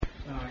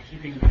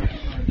keeping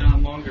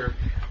Don longer,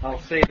 I'll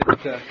say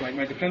that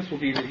my defense will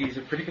be that he's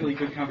a particularly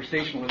good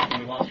conversationalist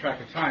and we lost track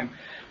of time.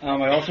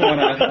 I also want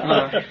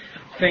to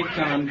thank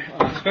Don,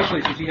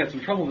 especially since he had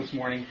some trouble this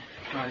morning.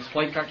 His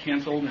flight got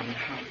canceled and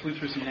flew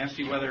through some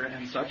nasty weather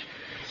and such.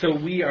 So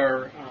we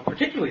are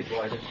particularly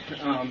delighted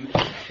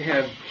to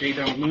have J.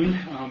 Donald Moon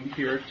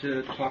here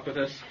to talk with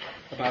us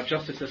about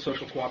justice as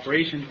social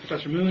cooperation.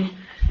 Professor Moon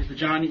is the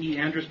John E.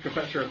 Andrus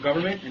Professor of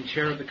Government and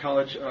Chair of the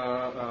College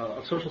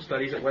of Social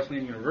Studies at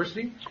Wesleyan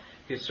University.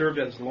 He has served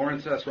as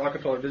Lawrence S.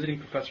 Rockefeller Visiting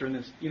Professor in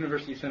the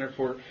University Center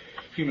for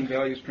Human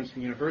Values,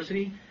 Princeton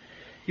University.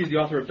 He's the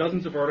author of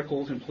dozens of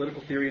articles in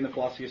political theory and the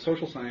philosophy of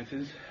social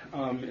sciences,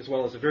 as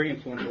well as a very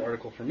influential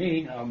article for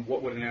me,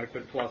 What Would an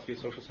Adequate Philosophy of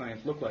Social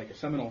Science Look Like? A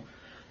seminal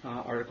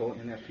article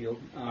in that field,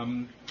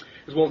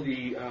 as well as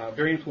the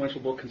very influential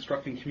book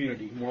Constructing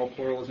Community, Moral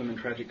Pluralism and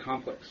Tragic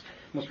Conflicts.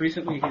 Most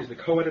recently, he is the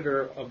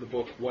co-editor of the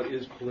book What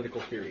is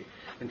Political Theory?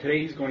 And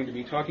today he's going to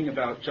be talking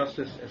about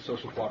justice as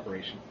social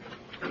cooperation.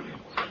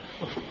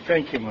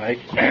 Thank you, Mike.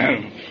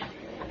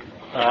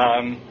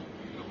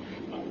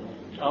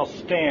 I'll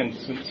stand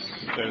since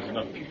there's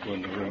enough people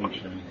in the room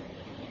to...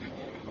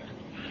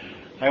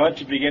 I want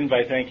to begin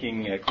by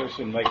thanking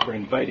Clarissa and Mike for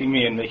inviting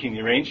me and making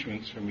the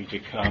arrangements for me to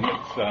come.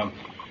 It's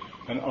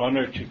an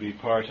honor to be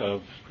part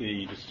of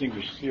the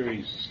distinguished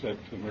series that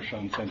the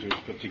Mershon Center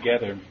has put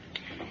together.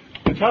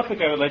 The topic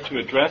I would like to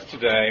address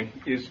today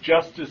is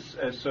justice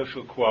as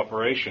social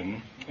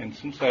cooperation, and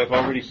since I have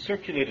already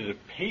circulated a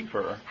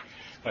paper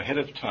ahead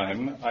of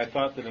time, I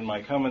thought that in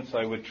my comments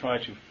I would try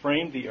to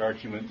frame the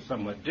argument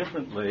somewhat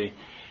differently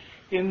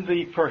in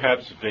the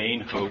perhaps vain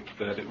hope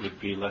that it would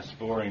be less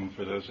boring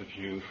for those of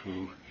you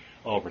who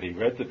already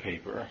read the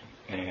paper,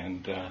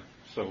 and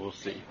so we'll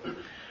see.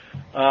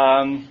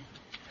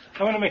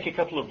 I want to make a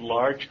couple of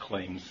large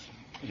claims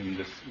in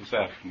this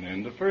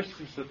afternoon. The first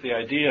is that the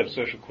idea of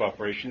social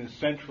cooperation is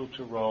central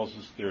to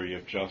Rawls's theory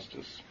of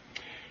justice.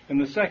 And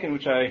the second,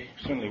 which I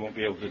certainly won't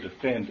be able to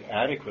defend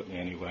adequately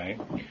anyway,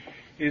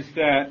 is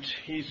that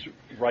he's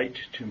right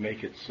to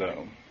make it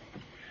so.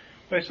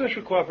 By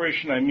social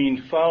cooperation, I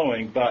mean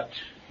following, but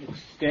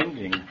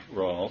extending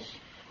Rawls,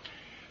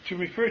 to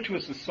refer to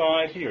a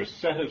society or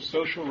set of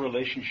social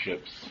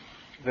relationships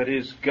that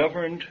is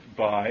governed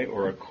by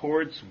or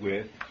accords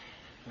with,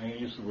 I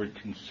use the word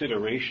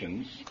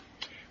considerations,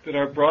 that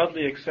are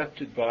broadly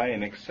accepted by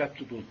and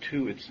acceptable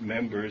to its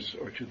members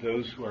or to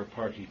those who are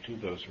party to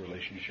those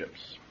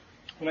relationships.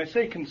 When I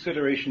say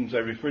considerations, I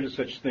refer to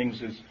such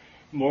things as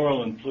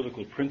moral and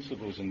political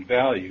principles and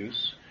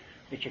values,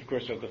 which of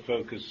course are the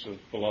focus of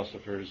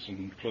philosophers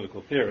and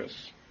political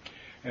theorists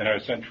and are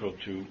central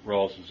to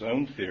Rawls's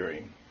own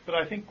theory. But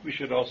I think we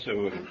should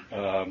also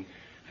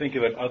think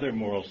about other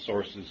moral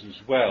sources as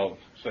well,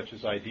 such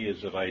as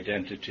ideas of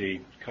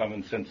identity,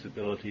 common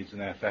sensibilities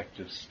and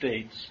affective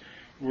states,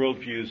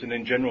 worldviews, and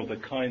in general the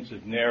kinds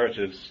of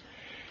narratives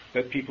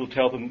that people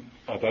tell them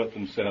about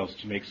themselves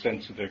to make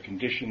sense of their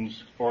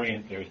conditions,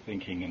 orient their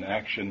thinking and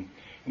action,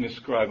 and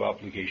ascribe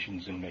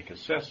obligations and make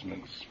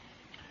assessments.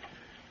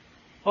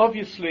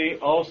 Obviously,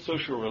 all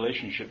social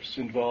relationships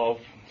involve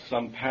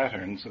some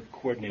patterns of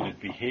coordinated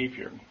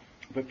behavior,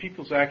 but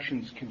people's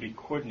actions can be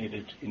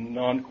coordinated in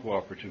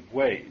non-cooperative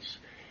ways,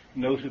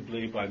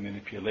 notably by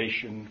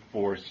manipulation,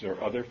 force,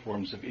 or other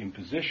forms of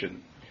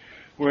imposition,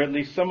 where at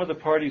least some of the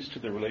parties to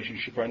the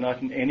relationship are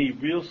not in any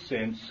real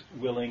sense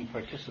willing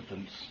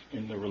participants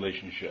in the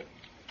relationship.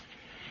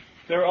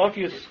 There are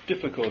obvious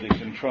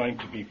difficulties in trying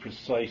to be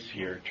precise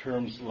here.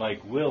 Terms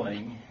like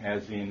willing,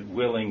 as in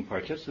willing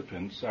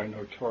participants, are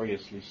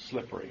notoriously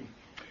slippery.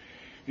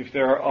 If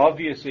there are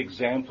obvious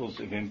examples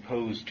of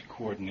imposed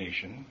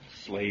coordination,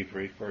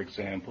 slavery, for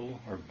example,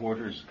 or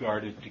borders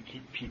guarded to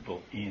keep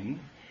people in,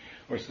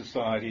 or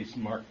societies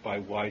marked by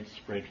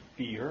widespread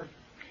fear,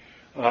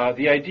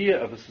 the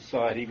idea of a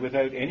society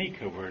without any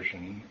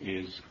coercion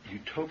is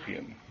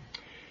utopian.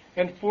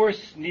 And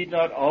force need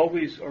not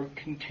always or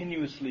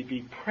continuously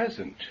be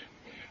present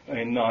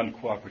in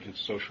non-cooperative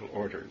social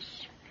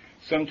orders.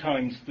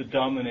 Sometimes the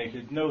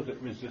dominated know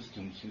that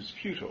resistance is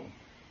futile.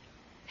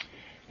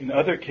 In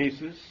other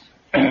cases,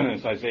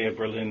 as Isaiah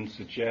Berlin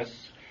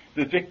suggests,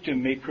 the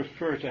victim may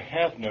prefer to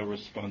have no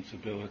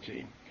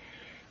responsibility.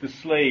 The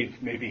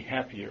slave may be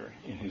happier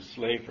in his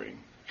slavery.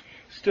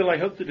 Still, I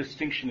hope the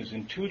distinction is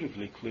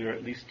intuitively clear,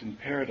 at least in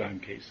paradigm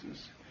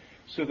cases,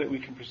 so that we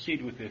can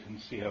proceed with it and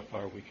see how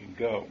far we can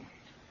go.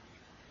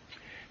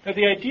 Now,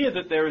 the idea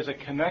that there is a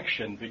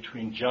connection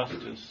between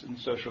justice and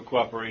social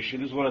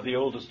cooperation is one of the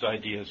oldest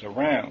ideas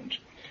around.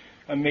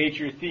 A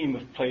major theme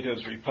of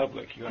Plato's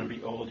Republic, you want to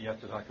be old, you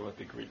have to talk about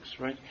the Greeks,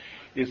 right?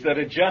 Is that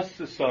a just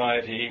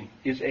society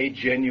is a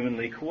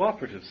genuinely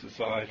cooperative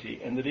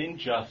society, and that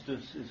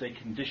injustice is a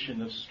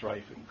condition of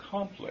strife and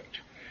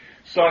conflict.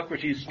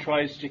 Socrates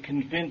tries to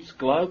convince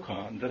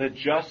Glaucon that a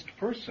just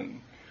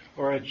person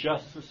or a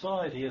just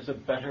society is a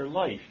better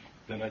life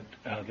than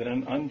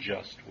an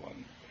unjust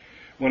one.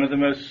 One of the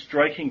most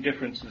striking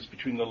differences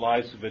between the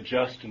lives of a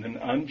just and an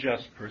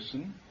unjust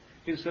person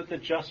is that the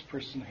just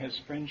person has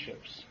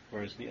friendships,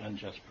 whereas the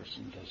unjust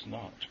person does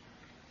not.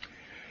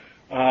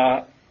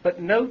 But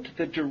note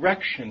the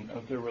direction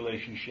of the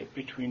relationship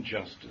between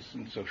justice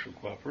and social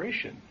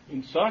cooperation.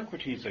 In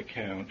Socrates'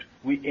 account,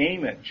 we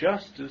aim at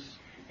justice,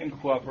 and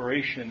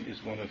cooperation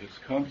is one of its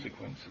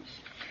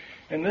consequences.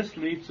 And this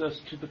leads us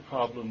to the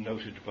problem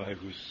noted by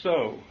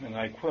Rousseau, and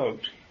I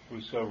quote,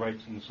 Rousseau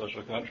writes in The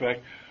Social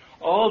Contract,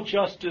 "All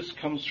justice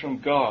comes from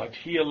God.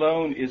 He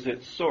alone is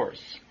its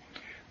source.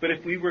 But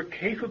if we were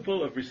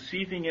capable of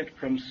receiving it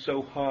from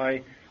so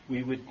high,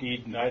 we would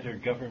need neither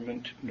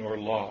government nor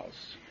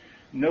laws.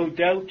 No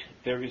doubt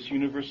there is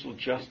universal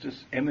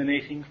justice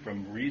emanating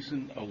from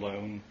reason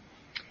alone.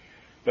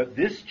 But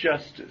this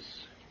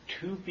justice,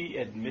 to be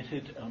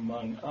admitted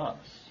among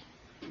us,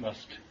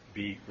 must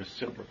be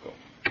reciprocal."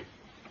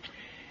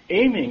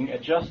 Aiming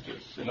at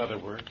justice, in other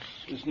words,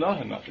 is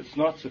not enough. It's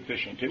not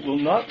sufficient. It will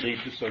not lead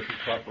to social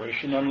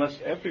cooperation unless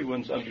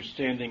everyone's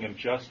understanding of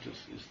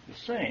justice is the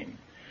same.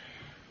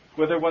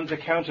 Whether one's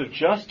account of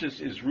justice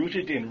is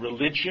rooted in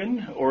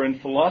religion or in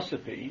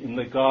philosophy, in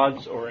the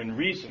gods or in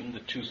reason, the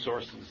two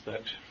sources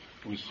that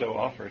Rousseau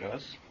offered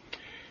us,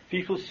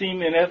 people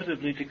seem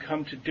inevitably to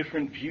come to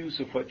different views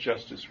of what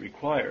justice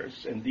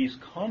requires, and these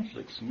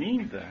conflicts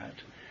mean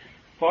that,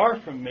 far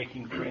from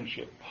making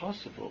friendship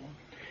possible,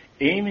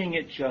 aiming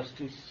at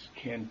justice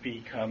can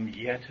become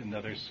yet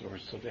another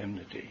source of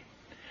enmity.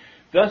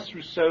 Thus,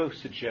 Rousseau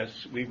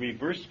suggests we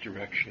reverse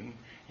direction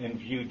and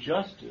view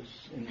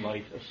justice in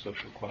light of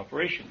social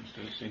cooperation.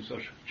 Instead of seeing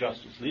social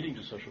justice leading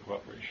to social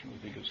cooperation, we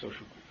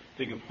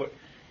think of what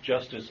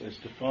justice as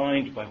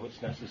defined by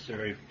what's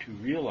necessary to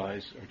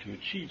realize or to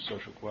achieve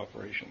social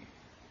cooperation.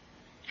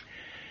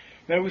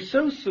 Now,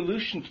 Rousseau's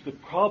solution to the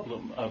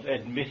problem of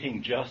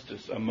admitting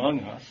justice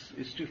among us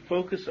is to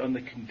focus on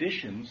the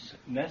conditions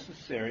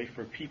necessary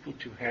for people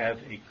to have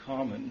a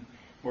common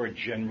or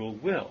general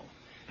will,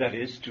 that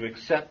is, to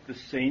accept the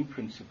same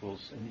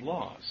principles and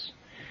laws.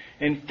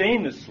 And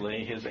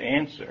famously, his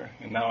answer,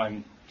 and now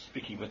I'm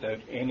speaking without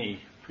any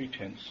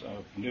pretense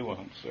of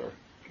nuance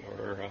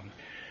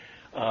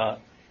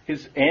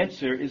his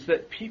answer is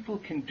that people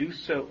can do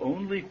so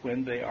only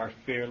when they are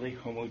fairly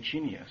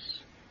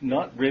homogeneous,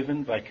 not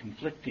riven by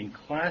conflicting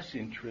class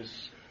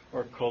interests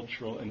or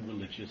cultural and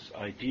religious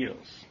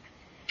ideals.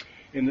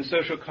 In The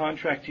Social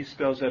Contract, he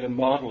spells out a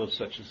model of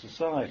such a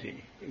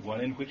society,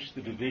 one in which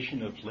the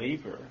division of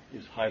labor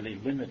is highly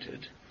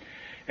limited,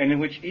 and in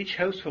which each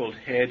household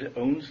head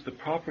owns the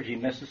property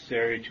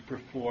necessary to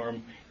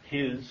perform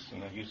his,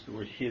 and I use the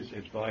word his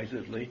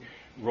advisedly,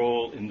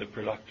 role in the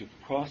productive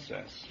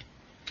process,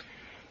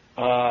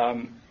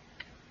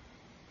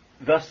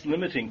 thus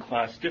limiting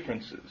class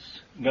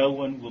differences. No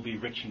one will be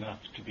rich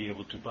enough to be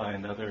able to buy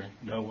another,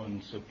 no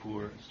one so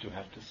poor as to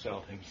have to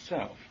sell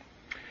himself.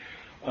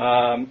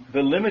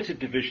 The limited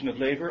division of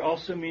labor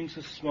also means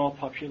a small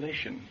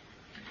population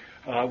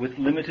with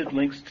limited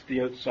links to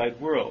the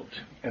outside world,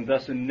 and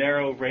thus a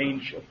narrow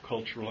range of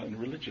cultural and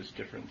religious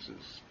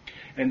differences.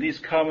 And these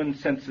common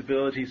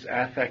sensibilities,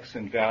 affects,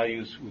 and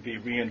values will be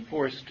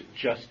reinforced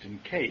just in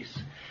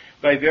case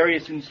by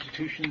various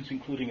institutions,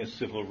 including a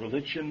civil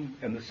religion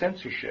and the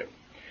censorship.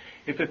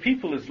 If a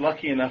people is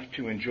lucky enough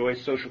to enjoy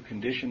social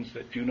conditions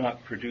that do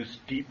not produce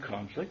deep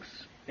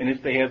conflicts, and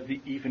if they have the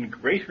even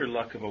greater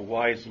luck of a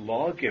wise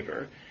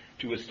lawgiver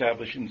to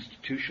establish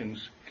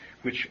institutions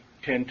which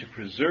tend to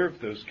preserve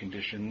those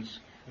conditions,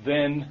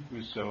 then,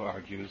 Rousseau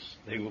argues,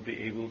 they will be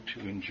able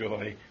to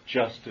enjoy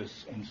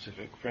justice and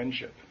civic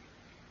friendship.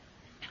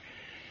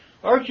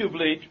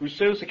 Arguably,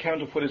 Rousseau's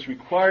account of what is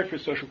required for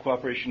social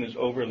cooperation is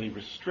overly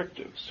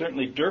restrictive.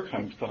 Certainly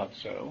Durkheim thought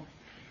so,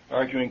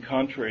 arguing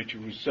contrary to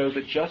Rousseau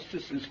that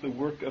justice is the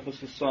work of a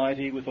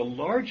society with a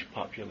large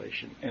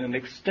population and an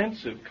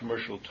extensive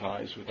commercial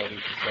ties with other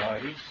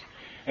societies,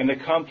 and a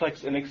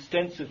complex and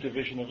extensive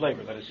division of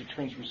labor. That is, he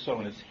turns Rousseau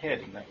on his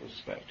head in that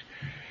respect.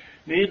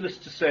 Needless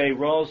to say,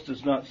 Rawls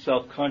does not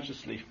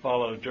self-consciously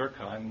follow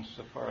Durkheim.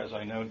 So far as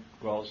I know,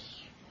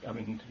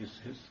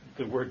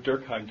 the word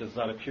Durkheim does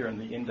not appear in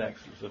the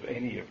indexes of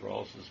any of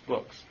Rawls's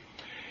books.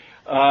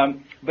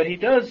 But he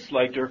does,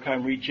 like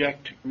Durkheim,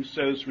 reject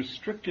Rousseau's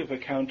restrictive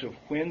account of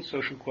when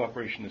social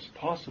cooperation is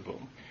possible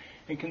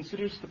and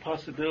considers the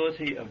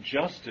possibility of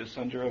justice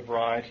under a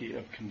variety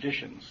of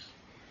conditions.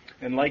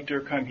 And like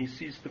Durkheim, he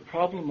sees the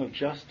problem of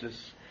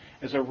justice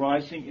as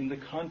arising in the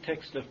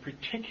context of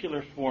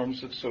particular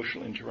forms of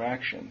social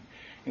interaction,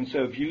 and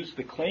so views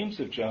the claims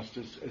of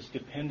justice as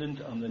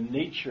dependent on the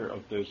nature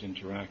of those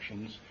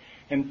interactions,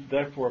 and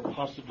therefore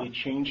possibly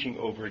changing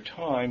over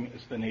time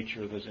as the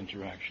nature of those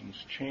interactions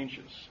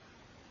changes.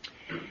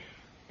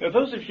 Now,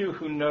 those of you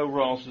who know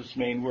Rawls's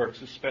main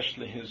works,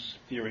 especially his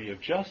theory of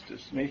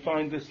justice, may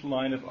find this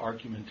line of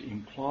argument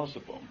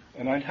implausible,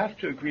 and I'd have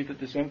to agree that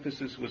this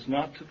emphasis was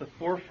not to the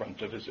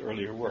forefront of his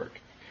earlier work.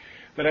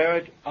 But I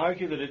would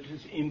argue that it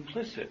is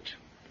implicit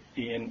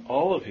in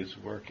all of his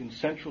work and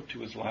central to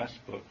his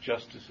last book,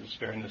 Justice is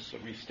Fairness,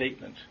 a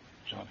Restatement.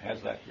 John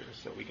has that here,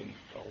 so we can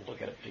all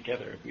look at it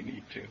together if we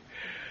need to.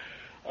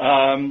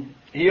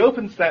 He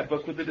opens that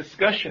book with a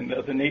discussion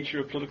of the nature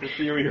of political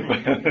theory.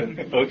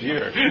 Oh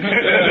dear. You're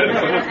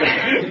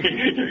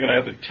going to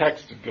have the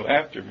text to go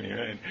after me,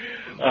 right?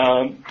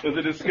 With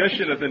a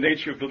discussion of the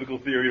nature of political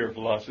theory or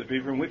philosophy,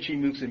 from which he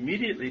moves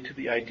immediately to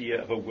the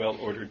idea of a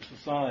well-ordered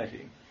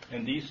society.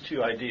 And these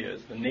two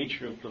ideas, the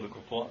nature of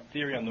political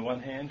theory on the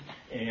one hand,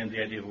 and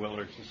the idea of a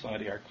well-ordered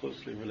society, are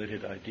closely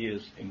related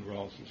ideas in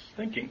Rawls's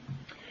thinking.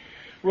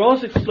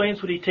 Rawls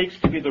explains what he takes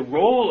to be the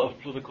role of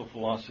political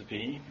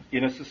philosophy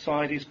in a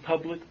society's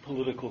public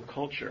political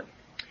culture.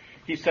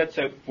 He sets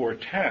out 4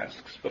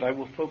 tasks, but I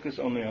will focus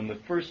only on the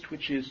first,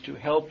 which is to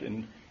help,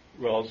 in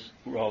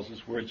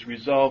Rawls's words,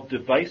 resolve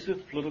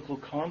divisive political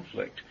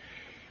conflict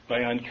by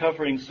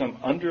uncovering some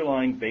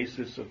underlying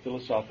basis of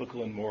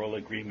philosophical and moral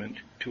agreement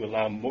to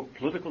allow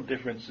political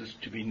differences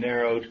to be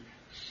narrowed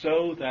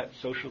so that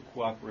social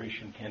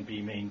cooperation can be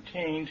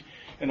maintained,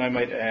 and I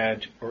might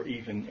add, or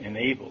even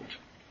enabled.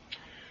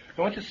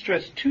 I want to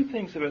stress 2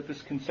 things about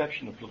this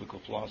conception of political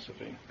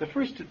philosophy. The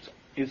first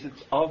is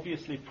its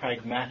obviously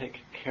pragmatic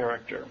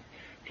character.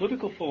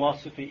 Political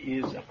philosophy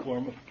is a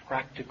form of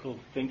practical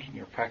thinking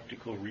or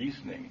practical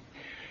reasoning.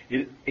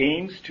 It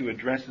aims to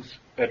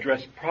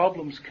address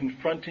problems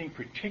confronting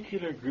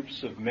particular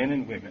groups of men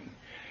and women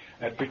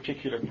at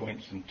particular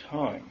points in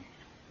time.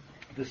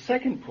 The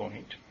second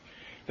point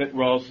that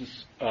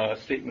Rawls's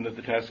statement of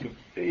the tasks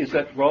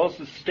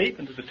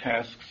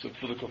of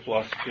political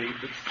philosophy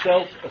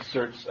itself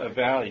asserts a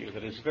value,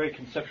 that is, a very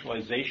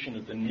conceptualization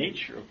of the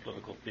nature of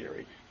political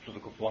theory,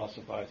 political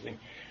philosophizing,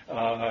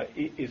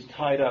 is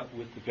tied up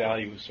with the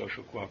value of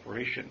social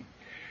cooperation.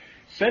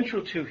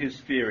 Central to his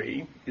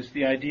theory is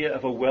the idea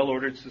of a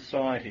well-ordered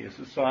society, a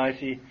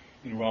society,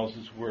 in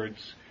Rawls's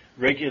words,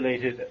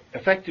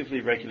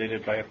 effectively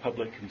regulated by a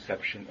public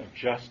conception of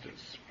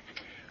justice.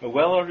 A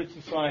well-ordered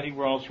society,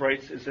 Rawls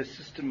writes, is a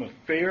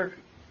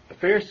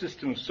fair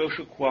system of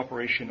social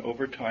cooperation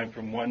over time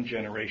from one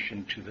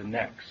generation to the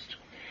next,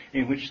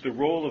 in which the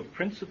role of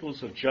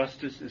principles of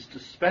justice is to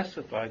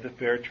specify the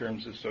fair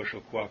terms of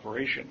social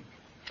cooperation.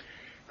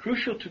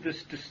 Crucial to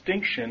this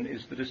distinction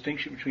is the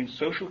distinction between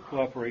social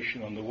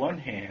cooperation on the one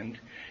hand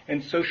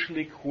and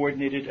socially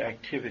coordinated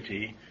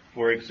activity,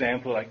 for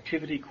example,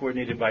 activity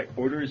coordinated by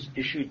orders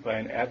issued by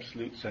an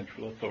absolute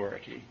central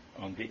authority,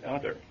 on the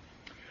other.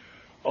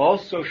 All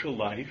social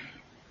life,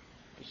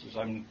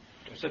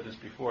 I've said this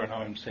before, and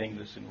now I'm saying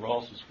this in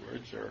Rawls's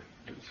words, or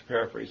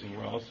paraphrasing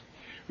Rawls,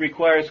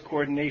 requires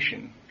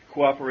coordination.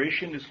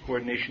 Cooperation is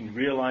coordination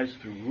realized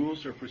through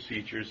rules or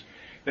procedures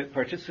that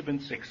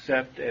participants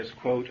accept as,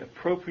 quote,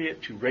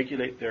 appropriate to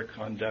regulate their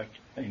conduct,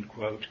 end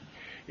quote,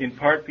 in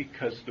part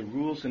because the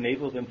rules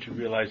enable them to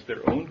realize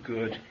their own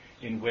good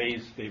in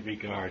ways they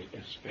regard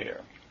as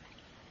fair.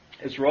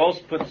 As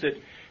Rawls puts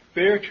it,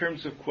 fair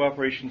terms of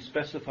cooperation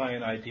specify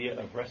an idea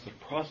of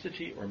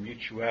reciprocity or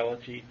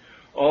mutuality.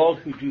 All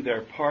who do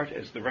their part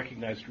as the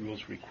recognized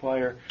rules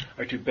require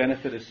are to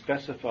benefit as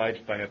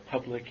specified by a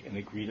public and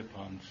agreed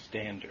upon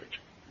standard.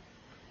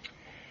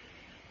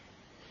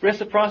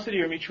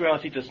 Reciprocity or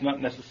mutuality does not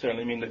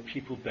necessarily mean that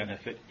people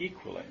benefit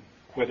equally.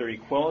 Whether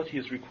equality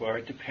is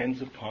required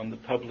depends upon the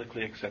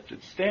publicly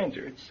accepted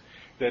standards,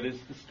 that is,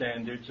 the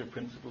standards or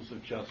principles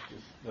of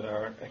justice that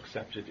are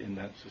accepted in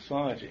that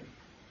society.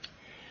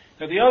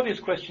 Now, the obvious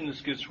question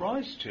this gives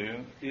rise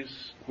to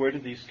is, where do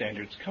these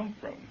standards come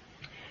from?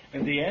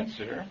 And the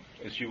answer,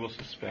 as you will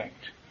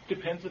suspect,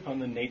 depends upon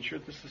the nature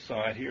of the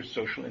society or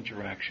social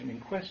interaction in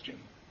question.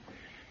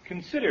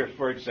 Consider,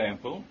 for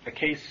example, a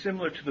case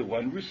similar to the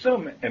one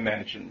Rousseau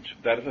imagined,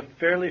 that of a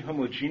fairly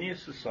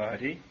homogeneous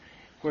society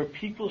where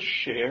people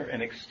share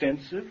an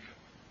extensive,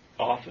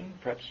 often,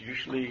 perhaps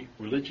usually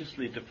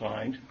religiously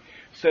defined,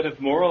 set of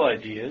moral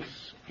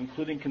ideas,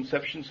 including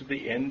conceptions of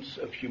the ends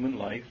of human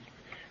life,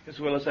 as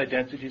well as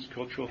identities,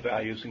 cultural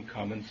values, and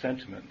common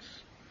sentiments.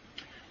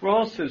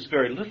 Rawls says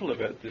very little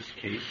about this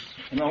case,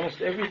 and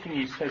almost everything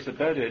he says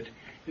about it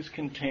is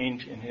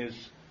contained in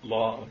his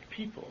Law of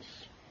Peoples.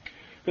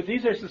 But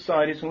these are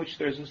societies in which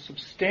there's a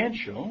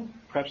substantial,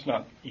 perhaps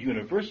not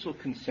universal,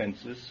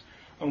 consensus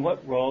on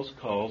what Rawls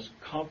calls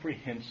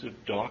comprehensive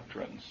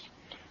doctrines,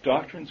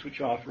 doctrines which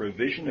offer a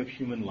vision of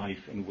human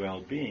life and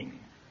well-being.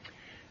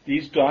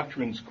 These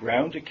doctrines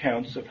ground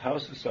accounts of how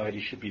society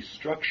should be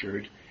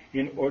structured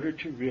in order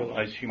to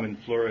realize human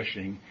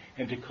flourishing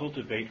and to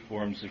cultivate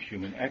forms of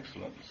human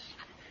excellence.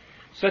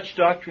 Such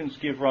doctrines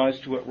give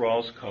rise to what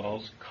Rawls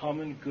calls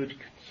common good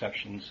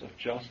conceptions of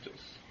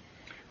justice,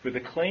 for the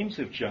claims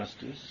of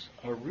justice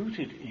are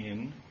rooted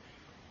in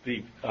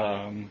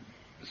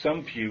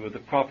some view of the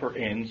proper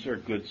ends or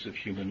goods of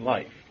human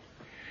life.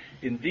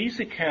 In these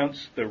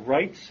accounts, the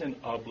rights and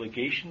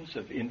obligations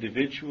of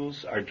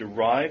individuals are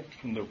derived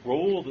from the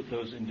role that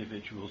those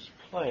individuals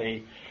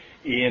play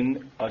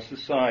in a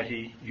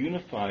society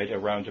unified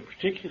around a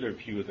particular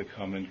view of the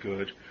common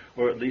good,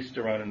 or at least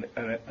around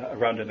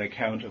an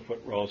account of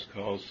what Rawls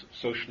calls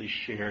socially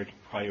shared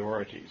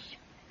priorities.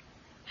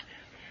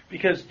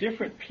 Because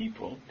different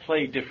people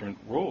play different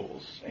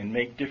roles and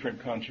make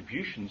different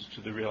contributions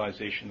to the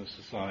realization of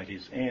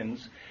society's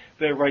ends,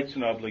 their rights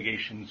and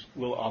obligations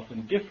will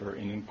often differ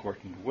in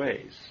important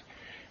ways.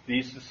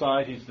 These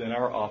societies then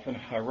are often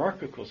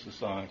hierarchical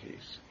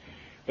societies.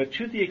 But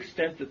to the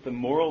extent that the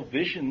moral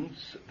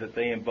visions that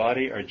they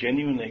embody are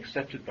genuinely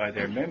accepted by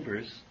their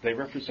members, they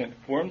represent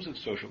forms of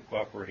social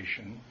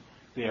cooperation.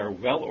 They are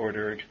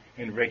well-ordered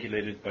and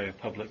regulated by a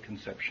public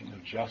conception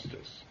of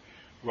justice.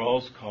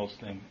 Rawls calls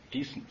them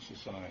decent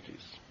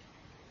societies.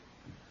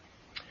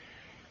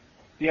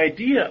 The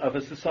idea of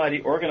a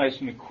society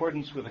organized in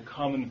accordance with a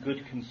common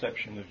good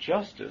conception of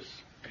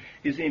justice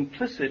is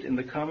implicit in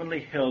the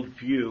commonly held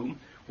view,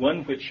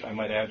 one which, I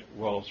might add,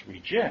 Rawls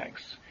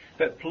rejects,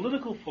 that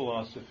political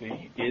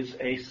philosophy is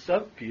a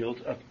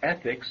subfield of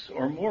ethics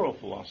or moral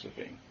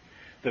philosophy,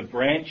 the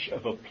branch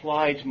of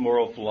applied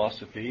moral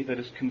philosophy that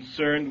is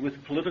concerned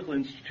with political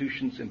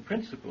institutions and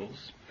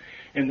principles,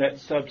 and that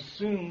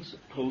subsumes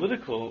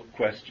political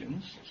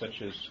questions,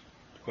 such as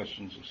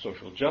questions of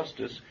social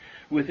justice,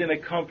 within a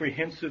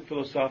comprehensive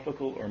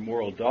philosophical or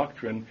moral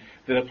doctrine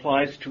that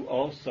applies to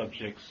all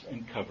subjects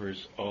and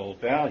covers all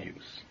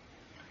values.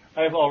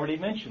 I have already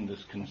mentioned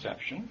this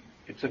conception.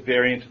 It's a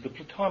variant of the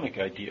Platonic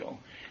ideal,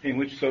 in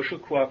which social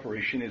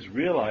cooperation is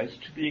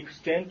realized to the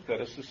extent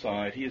that a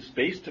society is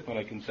based upon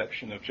a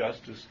conception of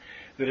justice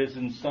that is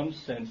in some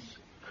sense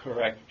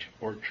correct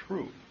or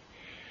true.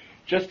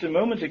 Just a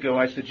moment ago,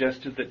 I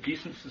suggested that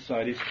decent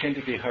societies tend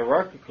to be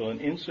hierarchical,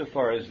 and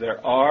insofar as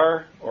there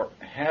are or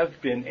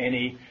have been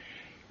any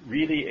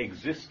really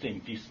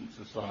existing decent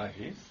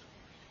societies,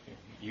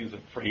 use a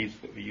phrase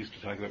that we used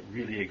to talk about,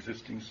 really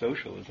existing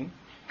socialism,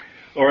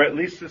 or at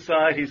least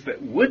societies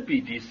that would be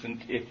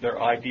decent if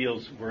their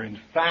ideals were in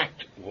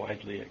fact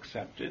widely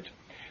accepted,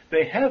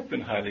 they have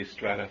been highly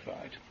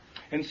stratified.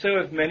 And so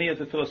have many of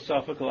the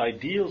philosophical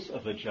ideals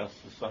of a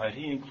just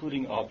society,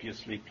 including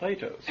obviously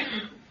Plato's.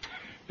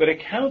 But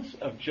accounts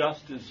of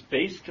justice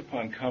based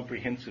upon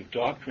comprehensive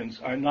doctrines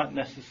are not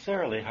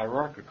necessarily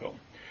hierarchical.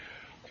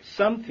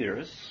 Some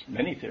theorists,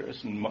 many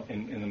theorists in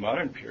the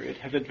modern period,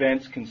 have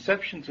advanced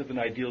conceptions of an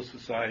ideal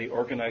society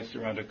organized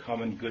around a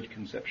common good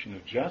conception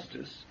of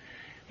justice,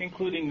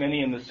 including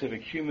many in the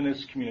civic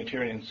humanist,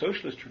 communitarian, and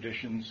socialist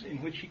traditions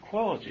in which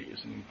equality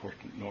is an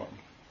important norm.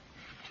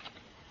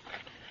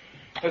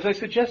 As I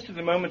suggested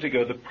a moment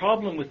ago, the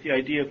problem with the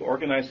idea of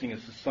organizing a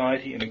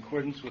society in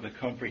accordance with a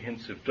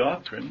comprehensive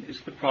doctrine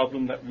is the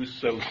problem that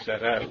Rousseau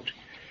set out.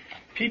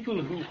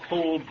 People who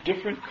hold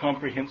different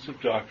comprehensive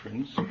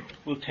doctrines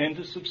will tend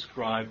to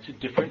subscribe to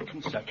different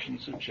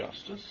conceptions of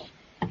justice,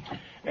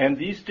 and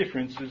these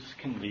differences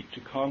can lead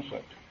to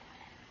conflict.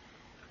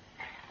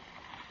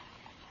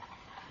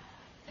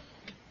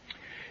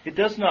 It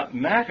does not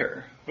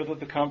matter whether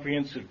the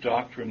comprehensive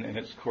doctrine and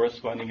its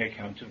corresponding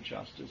account of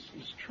justice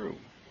is true.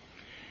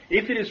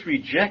 If it is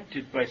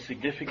rejected by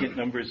significant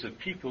numbers of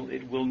people,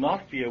 it will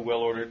not be a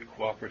well-ordered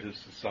cooperative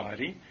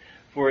society,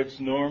 for its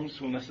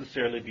norms will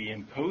necessarily be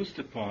imposed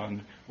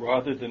upon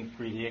rather than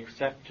freely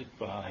accepted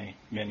by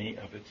many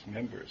of its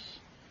members.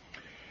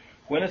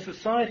 When a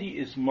society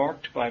is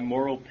marked by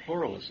moral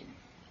pluralism,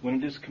 when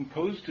it is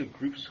composed of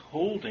groups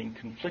holding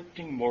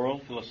conflicting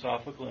moral,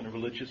 philosophical, and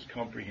religious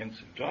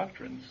comprehensive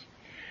doctrines,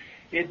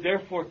 it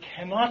therefore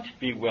cannot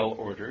be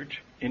well-ordered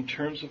in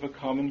terms of a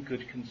common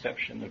good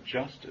conception of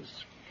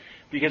justice,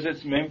 because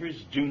its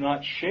members do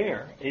not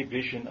share a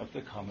vision of the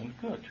common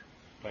good,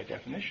 by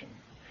definition.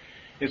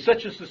 If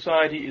such a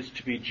society is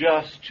to be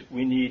just,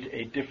 we need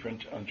a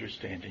different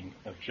understanding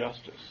of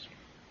justice.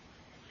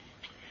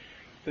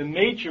 The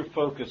major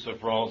focus of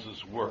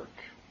Rawls's work,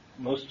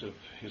 most of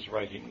his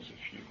writings,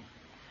 if you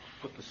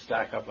put the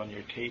stack up on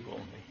your table,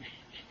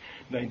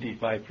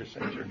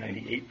 95% or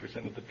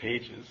 98% of the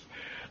pages,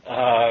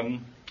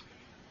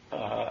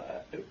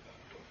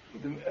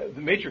 the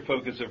major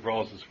focus of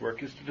Rawls's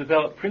work is to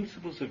develop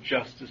principles of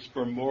justice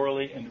for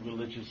morally and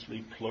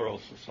religiously plural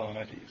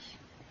societies.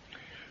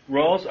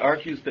 Rawls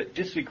argues that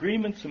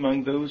disagreements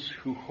among those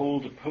who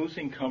hold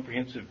opposing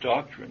comprehensive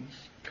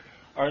doctrines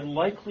are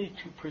likely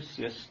to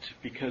persist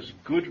because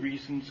good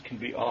reasons can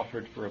be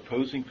offered for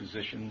opposing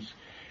positions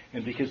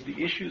and because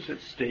the issues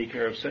at stake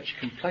are of such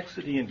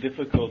complexity and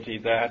difficulty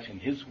that, in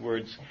his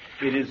words,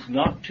 it is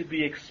not to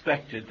be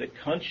expected that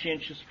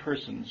conscientious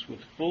persons with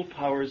full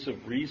powers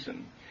of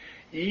reason,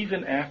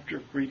 even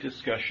after free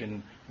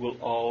discussion, will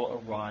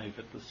all arrive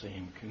at the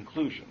same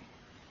conclusion.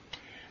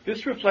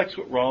 This reflects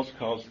what Rawls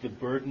calls the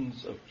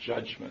burdens of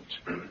judgment.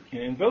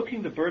 In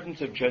invoking the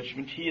burdens of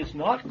judgment, he is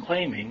not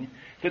claiming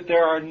that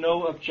there are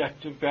no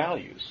objective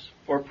values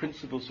or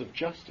principles of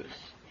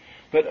justice,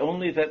 but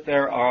only that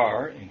there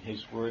are, in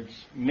his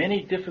words,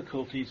 many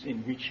difficulties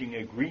in reaching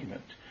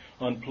agreement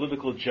on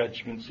political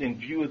judgments in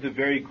view of the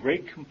very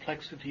great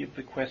complexity of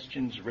the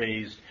questions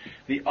raised,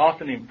 the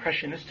often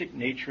impressionistic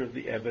nature of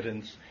the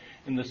evidence,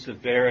 and the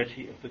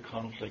severity of the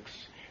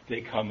conflicts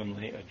they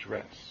commonly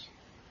address.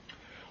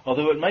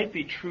 Although it might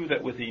be true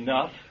that with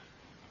enough,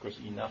 of course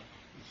enough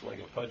is like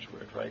a fudge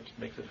word, right? It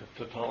makes it a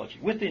tautology.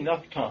 With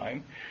enough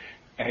time,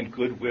 and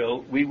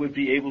goodwill, we would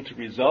be able to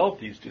resolve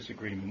these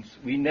disagreements.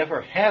 We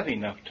never have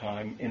enough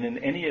time, and in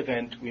any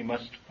event, we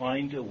must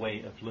find a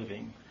way of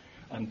living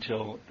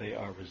until they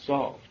are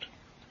resolved.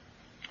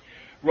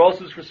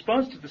 Rawls's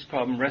response to this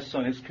problem rests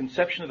on his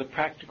conception of the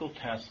practical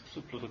tasks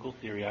of political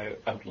theory I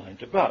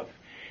outlined above.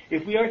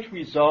 If we are to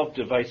resolve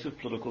divisive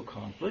political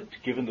conflict,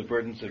 given the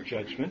burdens of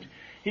judgment,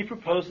 he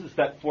proposes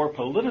that for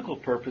political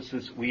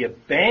purposes we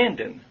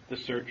abandon the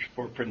search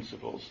for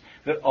principles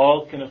that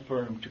all can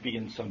affirm to be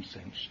in some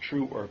sense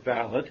true or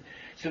valid,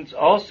 since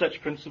all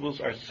such principles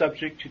are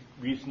subject to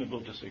reasonable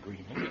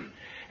disagreement,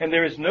 and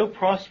there is no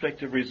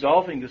prospect of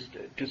resolving this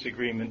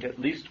disagreement, at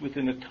least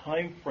within a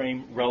time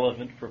frame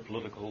relevant for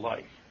political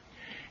life.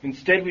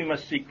 Instead, we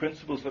must seek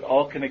principles that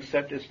all can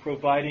accept as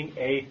providing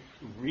a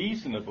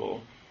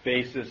reasonable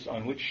basis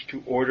on which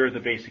to order the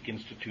basic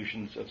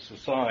institutions of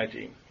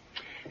society.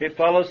 It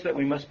follows that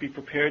we must be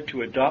prepared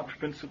to adopt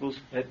principles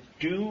that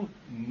do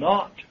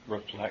not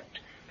reflect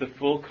the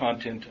full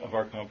content of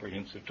our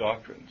comprehensive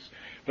doctrines,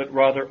 but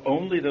rather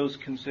only those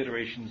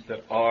considerations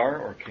that are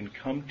or can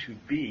come to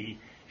be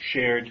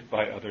shared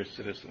by other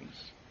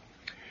citizens.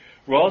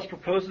 Rawls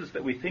proposes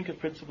that we think of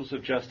principles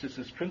of justice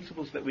as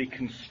principles that we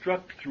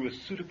construct through a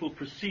suitable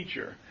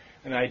procedure,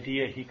 an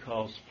idea he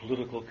calls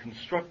political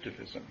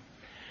constructivism.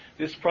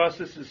 This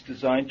process is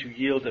designed to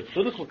yield a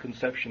political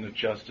conception of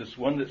justice,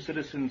 one that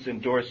citizens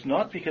endorse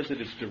not because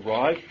it is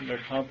derived from their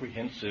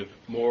comprehensive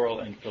moral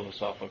and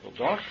philosophical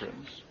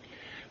doctrines,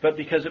 but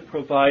because it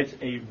provides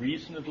a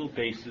reasonable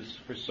basis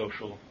for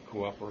social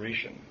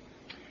cooperation.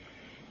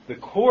 The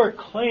core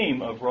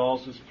claim of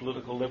Rawls's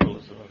political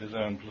liberalism, of his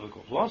own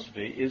political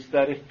philosophy, is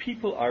that if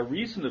people are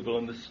reasonable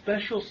in the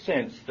special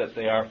sense that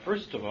they are,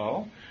 first of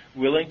all,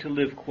 willing to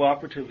live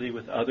cooperatively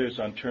with others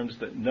on terms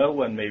that no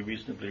one may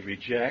reasonably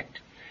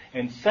reject,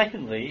 and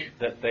secondly,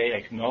 that they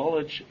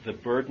acknowledge the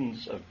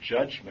burdens of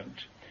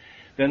judgment,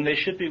 then they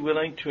should be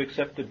willing to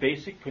accept the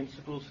basic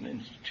principles and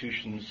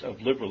institutions of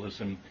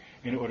liberalism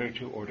in order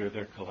to order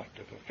their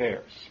collective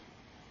affairs.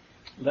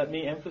 Let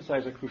me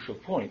emphasize a crucial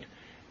point.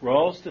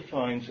 Rawls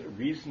defines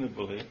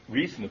reasonable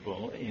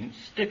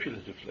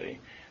stipulatively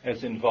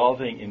as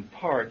involving, in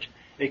part,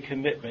 a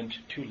commitment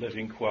to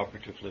living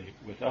cooperatively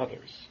with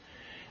others.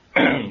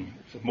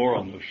 It's a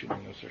moral notion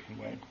in a certain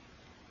way.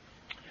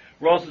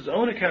 Rawls's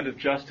own account of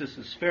justice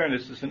as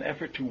fairness is an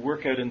effort to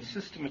work out and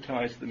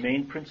systematize the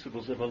main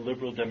principles of a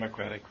liberal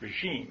democratic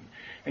regime,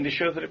 and to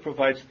show that it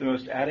provides the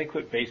most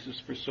adequate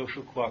basis for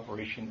social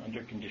cooperation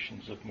under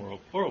conditions of moral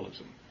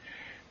pluralism.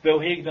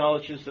 Though he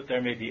acknowledges that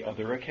there may be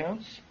other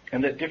accounts,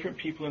 and that different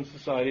people in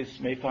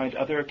societies may find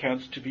other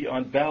accounts to be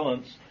on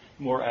balance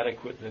more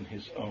adequate than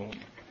his own.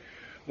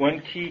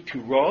 One key to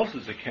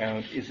Rawls's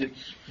account is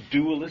its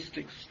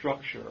dualistic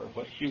structure, or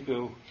what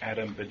Hugo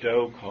Adam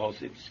Bedeau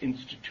calls its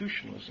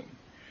institutionalism.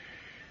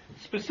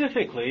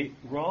 Specifically,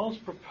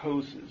 Rawls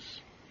proposes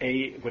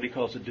what he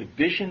calls a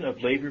division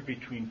of labor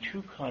between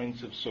two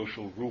kinds of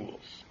social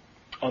rules.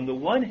 On the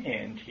one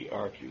hand, he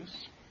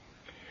argues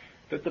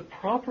that the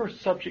proper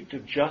subject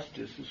of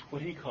justice is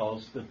what he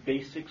calls the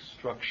basic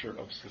structure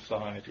of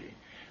society,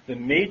 the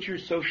major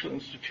social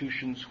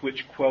institutions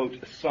which, quote,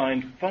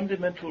 assign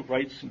fundamental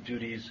rights and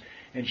duties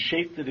and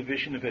shape the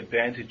division of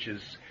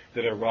advantages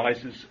that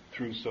arises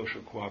through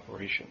social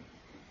cooperation.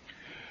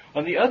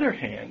 On the other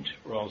hand,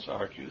 Rawls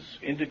argues,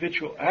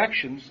 individual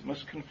actions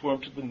must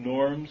conform to the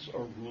norms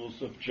or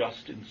rules of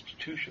just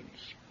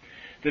institutions.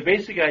 The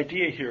basic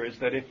idea here is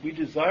that if we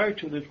desire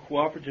to live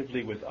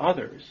cooperatively with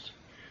others,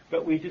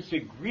 but we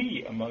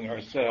disagree among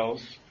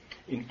ourselves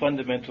in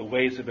fundamental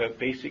ways about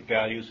basic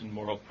values and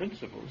moral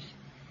principles,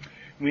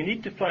 we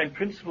need to find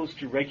principles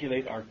to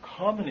regulate our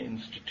common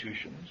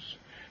institutions,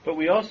 but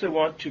we also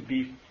want to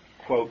be,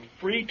 quote,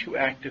 free to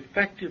act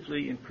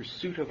effectively in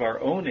pursuit of our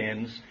own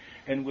ends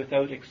and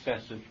without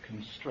excessive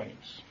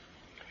constraints.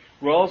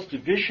 Rawls'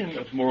 division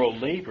of moral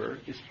labor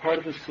is part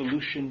of the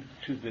solution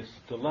to this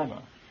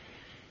dilemma.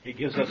 It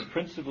gives us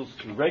principles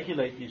to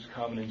regulate these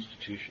common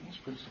institutions,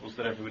 principles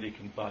that everybody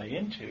can buy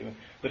into,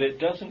 but it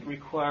doesn't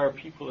require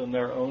people in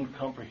their own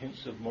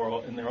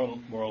in their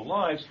own moral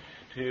lives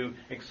to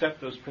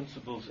accept those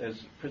principles as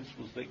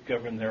principles that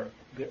govern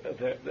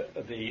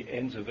the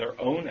ends of their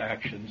own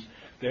actions.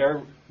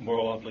 Their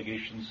moral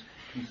obligations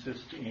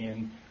consist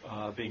in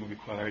being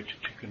required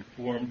to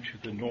conform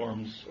to the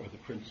norms or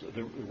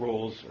the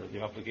roles or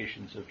the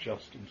obligations of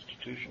just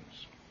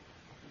institutions.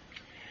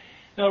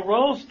 Now,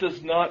 Rawls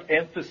does not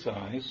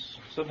emphasize,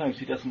 sometimes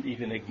he doesn't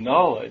even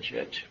acknowledge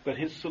it, but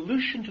his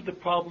solution to the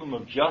problem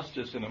of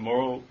justice in a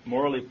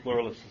morally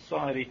pluralist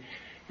society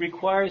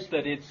requires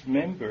that its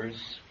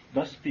members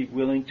must be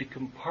willing to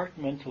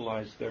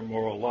compartmentalize their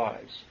moral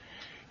lives,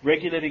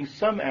 regulating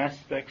some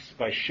aspects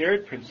by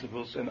shared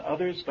principles and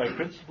others by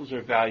principles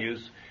or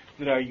values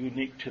that are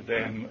unique to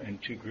them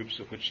and to groups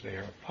of which they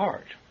are a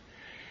part.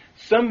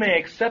 Some may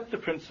accept the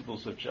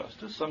principles of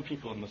justice, some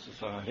people in the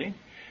society,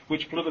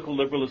 which political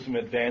liberalism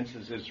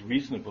advances as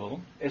reasonable,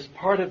 as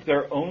part of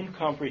their own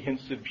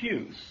comprehensive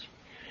views.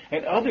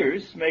 And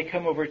others may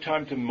come over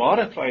time to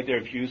modify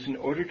their views in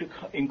order to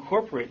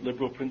incorporate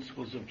liberal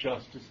principles of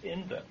justice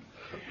in them.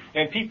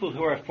 And people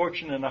who are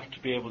fortunate enough to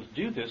be able to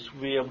do this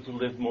will be able to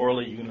live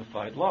morally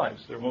unified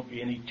lives. There won't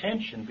be any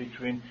tension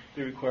between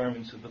the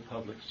requirements of the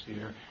public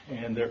sphere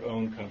and their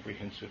own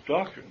comprehensive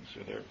doctrines,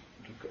 or their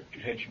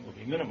tension will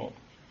be minimal.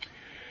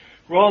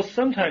 Rawls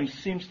sometimes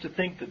seems to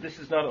think that this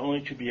is not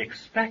only to be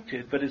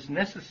expected, but is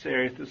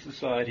necessary if the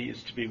society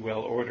is to be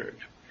well ordered.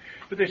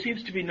 But there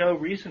seems to be no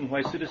reason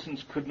why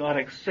citizens could not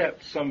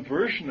accept some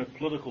version of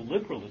political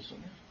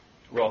liberalism,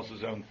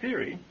 Rawls's own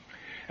theory,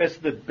 as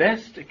the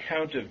best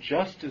account of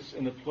justice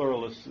in a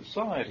pluralist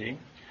society,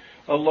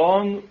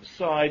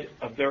 alongside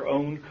of their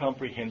own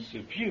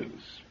comprehensive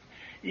views,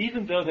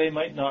 even though they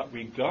might not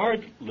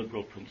regard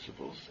liberal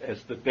principles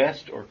as the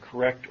best or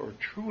correct or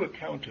true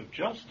account of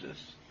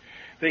justice.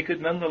 They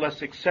could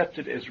nonetheless accept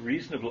it as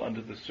reasonable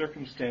under the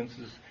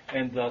circumstances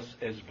and thus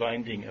as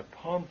binding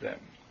upon them.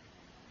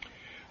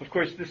 Of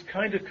course, this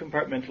kind of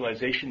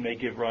compartmentalization may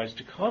give rise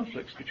to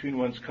conflicts between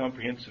one's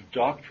comprehensive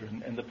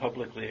doctrine and the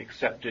publicly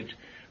accepted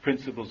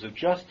principles of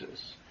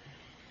justice,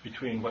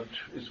 between what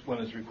one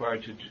is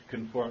required to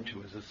conform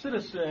to as a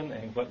citizen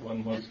and what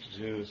one wants to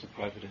do as a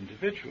private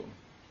individual.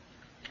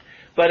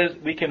 But as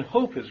we can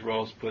hope, as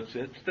Rawls puts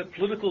it, that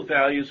political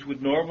values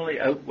would normally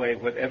outweigh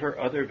whatever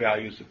other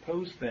values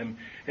oppose them,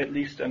 at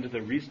least under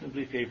the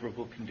reasonably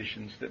favorable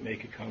conditions that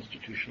make a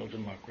constitutional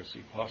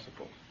democracy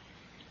possible.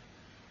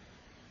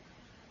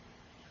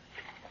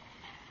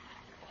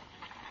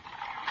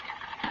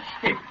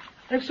 Okay.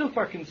 I've so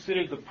far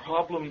considered the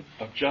problem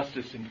of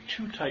justice in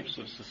two types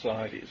of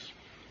societies,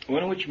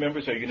 one in which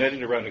members are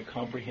united around a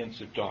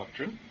comprehensive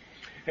doctrine,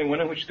 and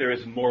one in which there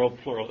is moral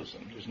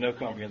pluralism. There's no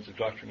comprehensive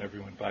doctrine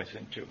everyone buys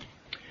into.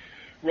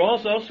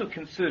 Rawls also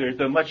considered,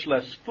 though much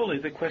less fully,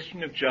 the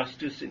question of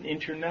justice in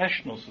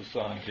international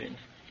society,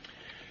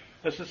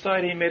 a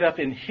society made up,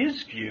 in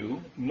his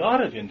view,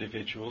 not of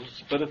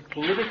individuals, but of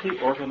politically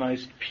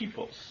organized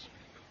peoples.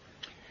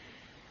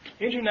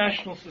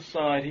 International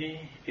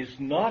society is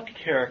not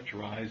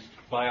characterized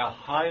by a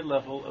high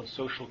level of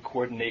social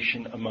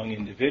coordination among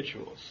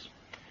individuals,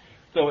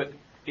 though it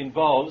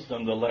involves,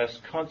 nonetheless,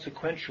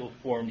 consequential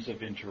forms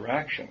of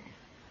interaction.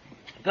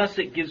 Thus,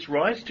 it gives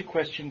rise to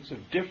questions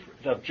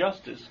of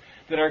justice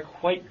that are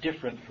quite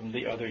different from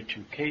the other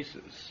two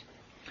cases.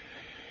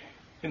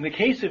 In the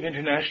case of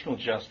international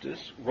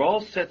justice,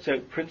 Rawls sets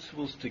out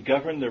principles to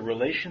govern the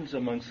relations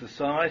among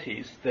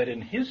societies that,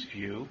 in his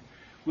view,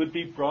 would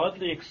be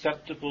broadly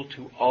acceptable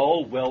to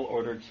all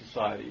well-ordered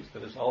societies,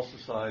 that is, all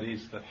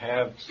societies that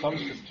have some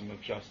system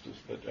of justice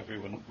that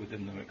everyone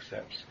within them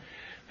accepts,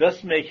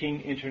 thus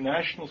making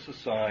international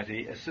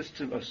society a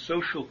system of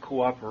social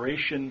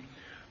cooperation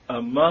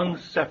among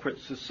separate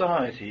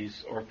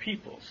societies or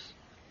peoples.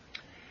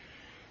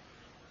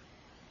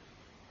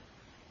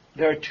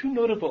 There are two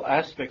notable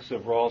aspects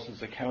of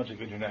Rawls's account of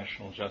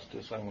international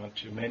justice I want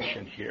to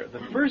mention here.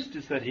 The first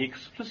is that he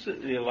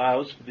explicitly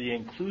allows for the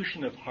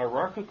inclusion of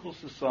hierarchical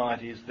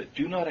societies that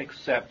do not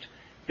accept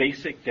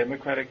basic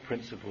democratic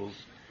principles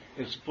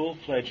as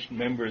full-fledged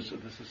members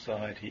of the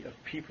society of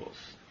peoples.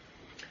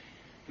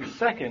 The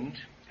second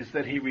is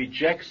that he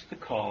rejects the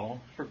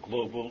call for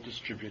global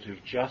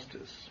distributive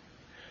justice.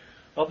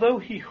 Although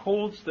he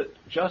holds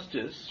that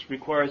justice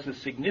requires a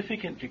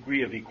significant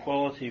degree of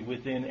equality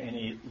within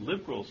any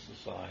liberal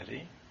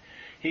society,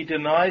 he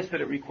denies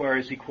that it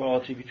requires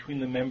equality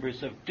between the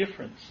members of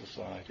different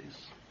societies,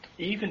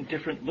 even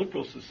different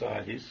liberal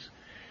societies,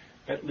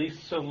 at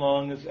least so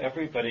long as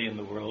everybody in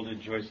the world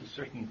enjoys a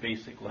certain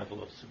basic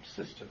level of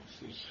subsistence.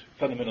 There's a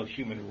fundamental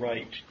human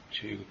right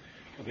to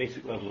a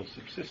basic level of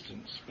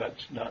subsistence, but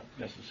not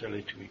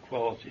necessarily to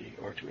equality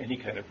or to any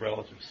kind of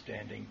relative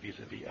standing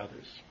vis-à-vis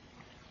others.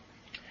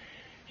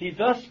 He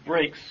thus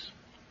breaks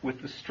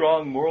with the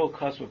strong moral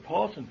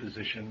cosmopolitan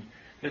position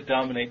that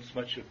dominates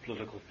much of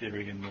political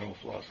theory and moral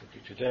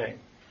philosophy today.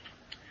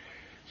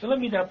 So let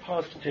me now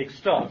pause to take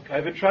stock.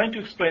 I've been trying to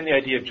explain the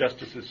idea of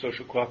justice as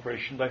social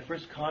cooperation by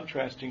first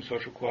contrasting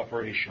social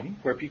cooperation,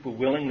 where people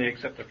willingly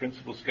accept the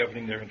principles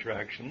governing their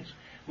interactions,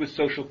 with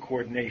social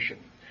coordination,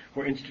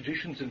 where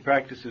institutions and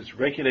practices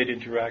regulate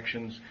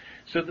interactions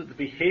so that the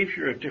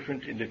behavior of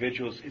different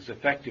individuals is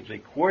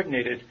effectively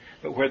coordinated,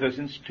 but where those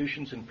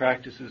institutions and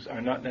practices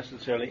are not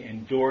necessarily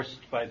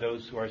endorsed by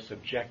those who are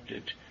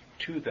subjected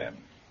to them.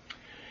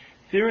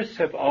 Theorists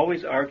have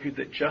always argued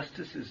that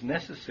justice is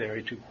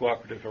necessary to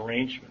cooperative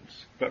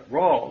arrangements, but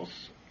Rawls,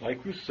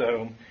 like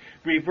Rousseau,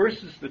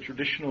 reverses the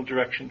traditional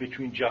direction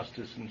between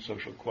justice and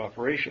social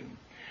cooperation.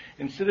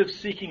 Instead of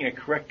seeking a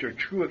correct or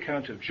true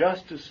account of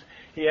justice,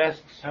 he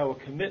asks how a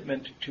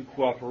commitment to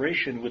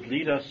cooperation would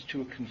lead us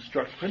to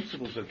construct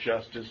principles of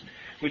justice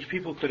which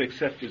people could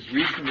accept as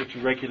reasonable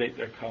to regulate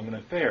their common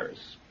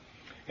affairs.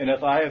 And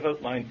if I have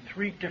outlined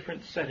three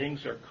different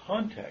settings or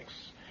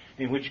contexts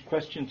in which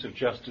questions of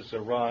justice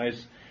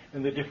arise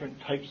and the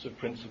different types of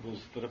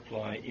principles that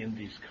apply in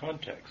these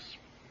contexts.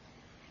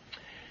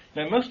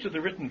 Now, most of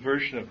the written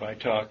version of my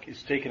talk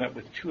is taken up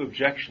with two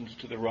objections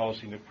to the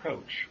Rawlsian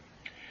approach.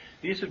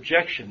 These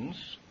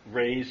objections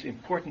raise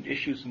important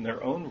issues in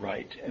their own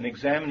right, and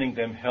examining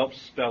them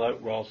helps spell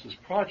out Rawls's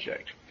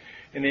project,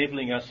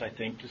 enabling us, I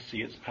think, to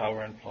see its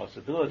power and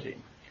plausibility.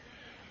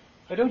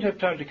 I don't have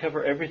time to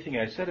cover everything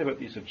I said about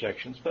these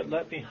objections, but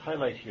let me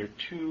highlight here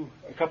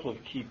a couple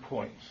of key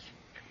points.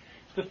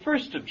 The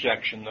first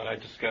objection that I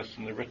discussed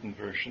in the written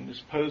version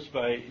is posed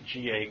by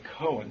G.A.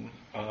 Cohen,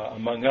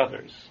 among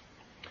others.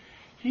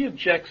 He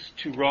objects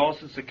to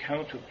Rawls's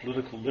account of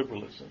political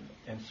liberalism,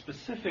 and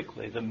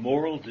specifically the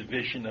moral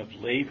division of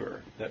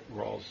labor that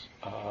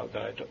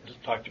I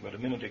just talked about a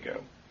minute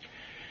ago.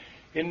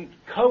 In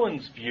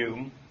Cohen's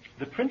view,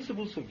 the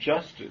principles of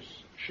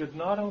justice should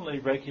not only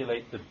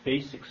regulate the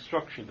basic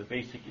structure, the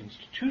basic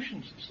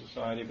institutions of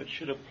society, but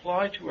should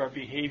apply to our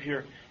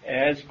behavior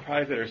as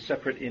private or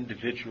separate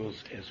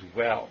individuals as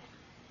well,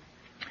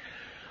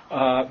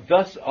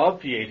 thus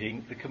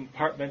obviating the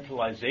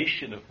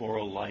compartmentalization of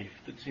moral life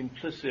that's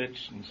implicit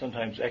and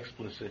sometimes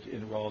explicit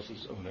in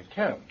Rawls's own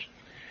account.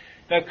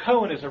 Now,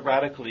 Cohen is a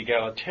radical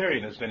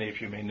egalitarian, as many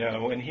of you may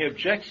know, and he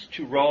objects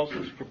to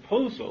Rawls's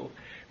proposal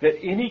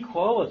that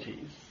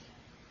inequalities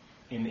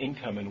in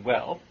income and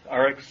wealth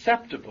are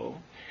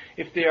acceptable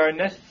if they are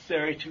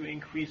necessary to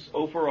increase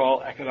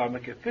overall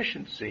economic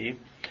efficiency,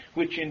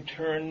 which in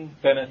turn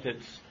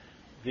benefits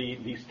the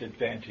least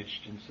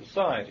advantaged in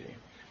society.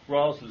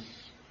 Rawls's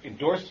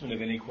endorsement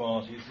of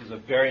inequalities is a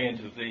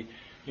variant of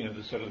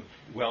the sort of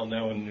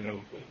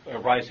well-known, a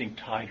rising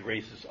tide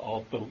raises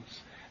all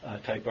boats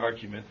type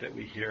argument that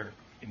we hear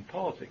in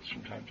politics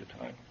from time to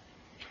time.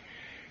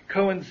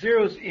 Cohen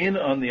zeroes in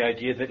on the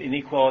idea that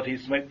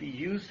inequalities might be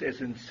used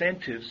as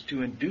incentives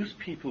to induce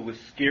people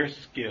with scarce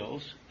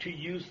skills to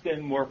use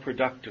them more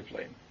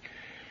productively.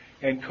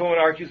 And Cohen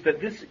argues that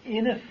this,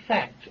 in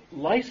effect,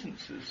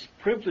 licenses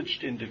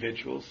privileged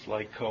individuals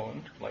like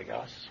Cohen, like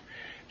us,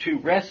 to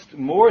wrest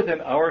more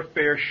than our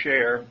fair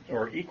share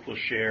or equal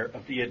share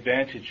of the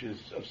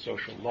advantages of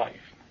social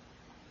life.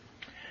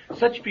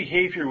 Such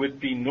behavior would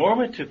be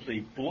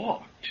normatively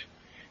blocked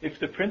if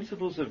the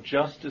principles of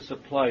justice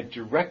applied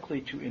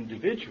directly to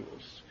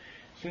individuals,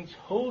 since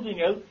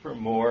holding out for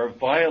more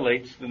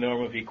violates the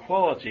norm of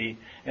equality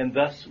and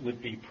thus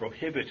would be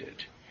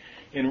prohibited.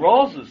 In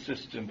Rawls's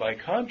system, by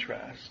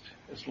contrast,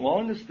 as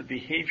long as the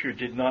behavior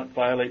did not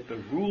violate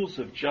the rules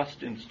of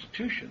just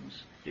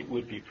institutions, it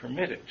would be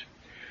permitted.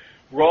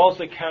 Rawls'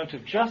 account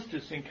of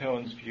justice, in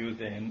Cohen's view,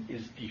 then,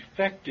 is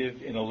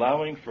defective in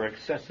allowing for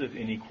excessive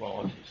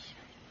inequalities.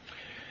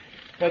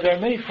 Now, there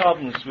are many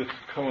problems with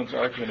Cohen's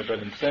argument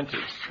about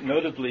incentives,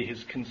 notably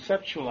his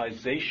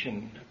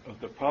conceptualization of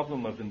the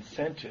problem of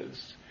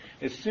incentives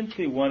as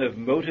simply one of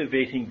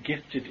motivating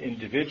gifted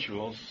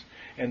individuals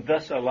and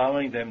thus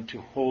allowing them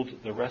to hold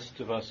the rest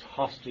of us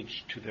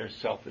hostage to their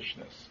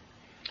selfishness.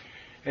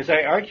 As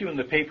I argue in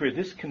the paper,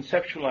 this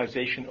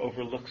conceptualization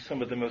overlooks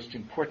some of the most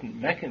important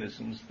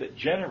mechanisms that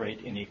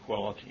generate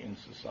inequality in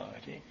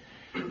society,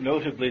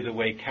 notably the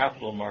way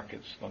capital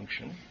markets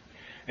function,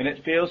 and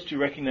it fails to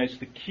recognize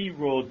the key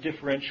role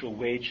differential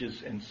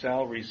wages and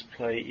salaries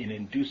play in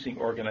inducing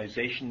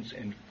organizations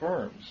and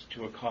firms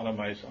to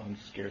economize on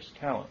scarce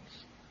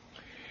talents.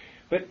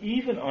 But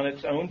even on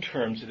its own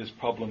terms, it is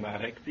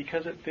problematic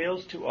because it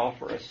fails to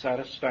offer a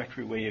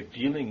satisfactory way of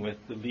dealing with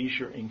the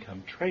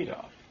leisure-income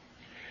trade-off.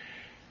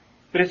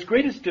 But its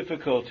greatest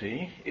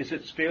difficulty is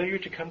its failure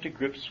to come to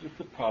grips with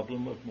the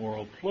problem of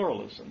moral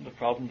pluralism, the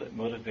problem that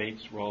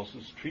motivates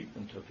Rawls's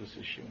treatment of this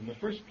issue in the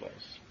first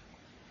place.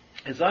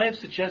 As I have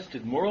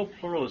suggested, moral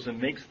pluralism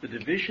makes the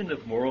division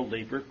of moral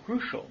labor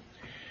crucial,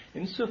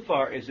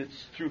 insofar as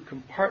it's through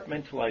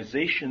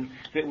compartmentalization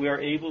that we are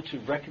able to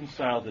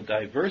reconcile the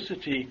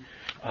diversity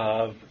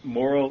of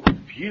moral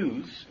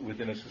views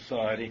within a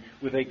society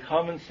with a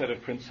common set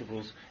of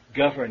principles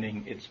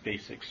governing its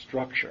basic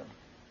structure.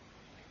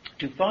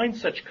 To find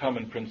such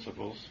common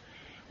principles,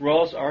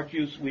 Rawls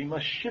argues we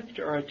must shift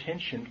our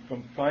attention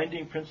from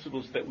finding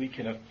principles that we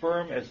can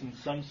affirm as in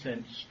some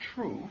sense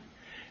true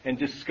and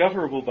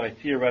discoverable by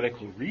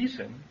theoretical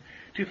reason,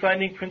 to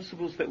finding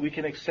principles that we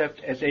can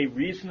accept as a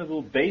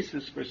reasonable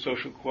basis for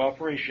social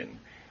cooperation,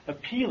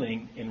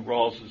 appealing, in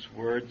Rawls's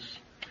words,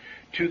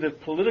 to the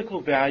political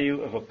value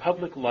of a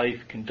public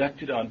life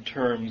conducted on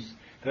terms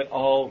that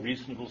all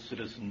reasonable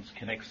citizens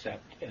can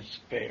accept as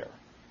fair.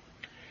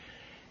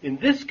 In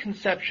this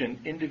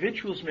conception,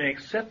 individuals may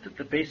accept that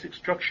the basic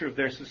structure of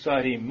their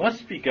society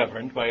must be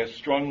governed by a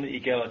strongly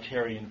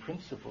egalitarian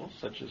principle,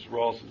 such as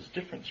Rawls's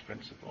difference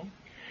principle,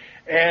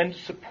 and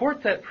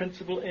support that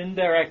principle in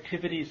their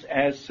activities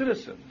as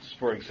citizens,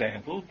 for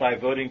example, by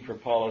voting for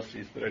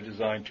policies that are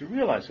designed to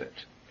realize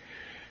it.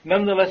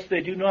 Nonetheless,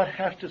 they do not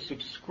have to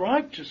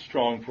subscribe to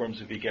strong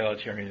forms of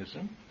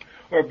egalitarianism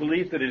or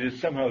believe that it is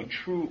somehow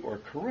true or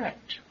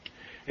correct.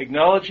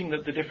 Acknowledging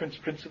that the difference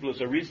principle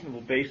is a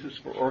reasonable basis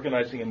for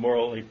organizing a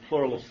morally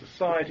pluralist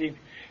society,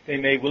 they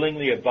may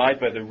willingly abide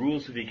by the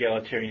rules of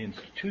egalitarian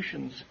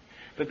institutions,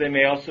 but they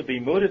may also be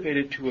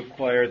motivated to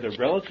acquire the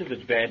relative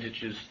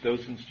advantages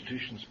those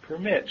institutions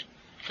permit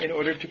in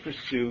order to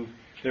pursue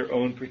their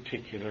own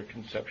particular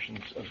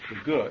conceptions of the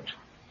good.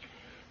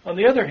 On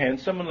the other hand,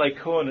 someone like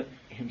Cohen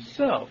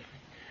himself,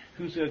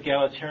 whose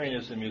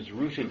egalitarianism is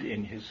rooted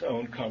in his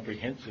own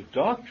comprehensive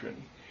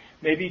doctrine,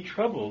 may be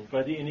troubled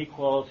by the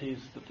inequalities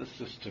that the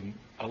system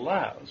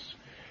allows.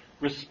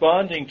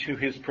 Responding to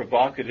his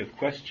provocative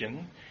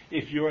question,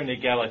 if you're an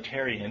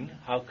egalitarian,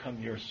 how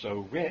come you're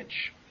so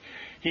rich?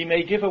 He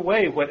may give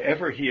away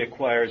whatever he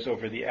acquires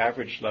over the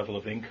average level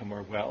of income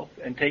or wealth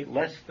and take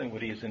less than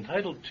what he is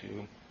entitled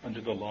to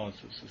under the laws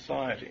of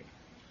society.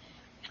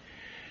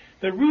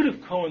 The root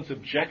of Cohen's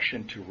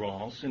objection to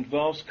Rawls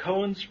involves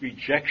Cohen's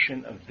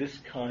rejection of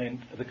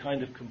the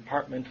kind of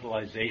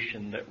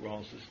compartmentalization that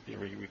Rawls's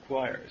theory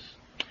requires.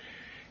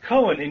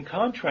 Cohen, in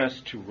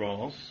contrast to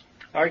Rawls,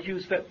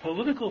 argues that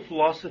political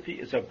philosophy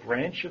is a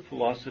branch of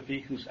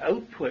philosophy whose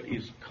output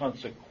is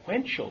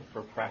consequential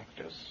for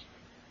practice,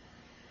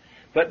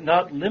 but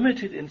not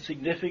limited in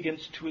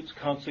significance to its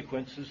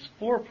consequences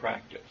for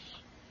practice.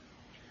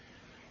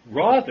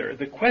 Rather,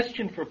 the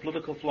question for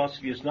political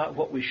philosophy is not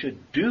what we should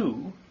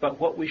do, but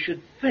what we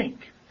should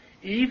think,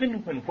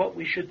 even when what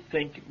we should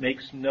think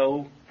makes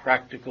no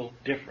practical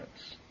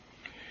difference.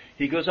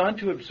 He goes on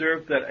to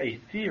observe that a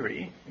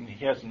theory, and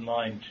he has in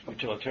mind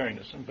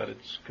utilitarianism, but it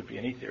could be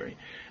any theory,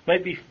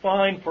 might be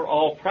fine for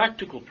all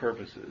practical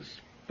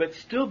purposes, but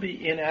still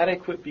be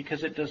inadequate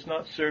because it does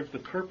not serve the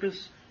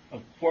purpose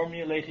of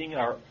formulating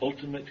our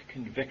ultimate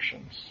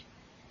convictions.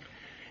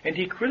 And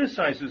he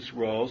criticizes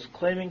Rawls,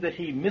 claiming that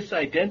he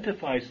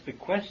misidentifies the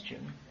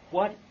question,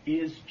 what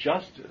is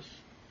justice?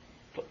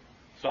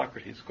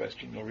 Socrates'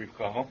 question, you'll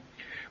recall,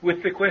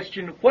 with the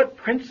question, what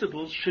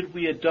principles should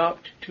we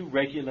adopt to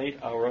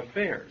regulate our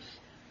affairs?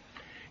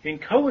 In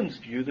Cohen's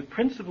view, the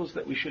principles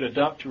that we should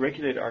adopt to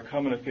regulate our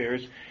common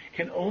affairs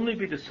can only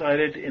be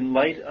decided in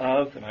light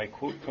of, and I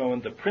quote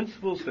Cohen, the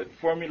principles that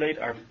formulate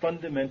our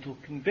fundamental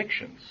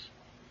convictions.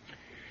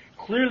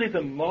 Clearly,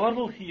 the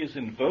model he is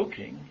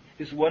invoking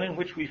is one in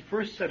which we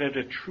first set out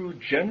a true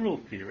general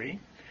theory,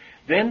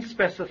 then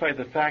specify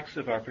the facts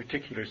of our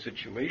particular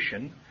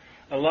situation,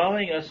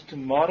 allowing us to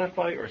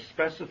modify or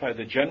specify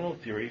the general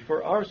theory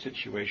for our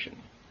situation.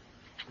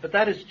 But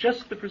that is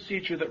just the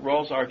procedure that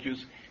Rawls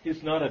argues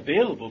is not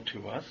available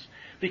to us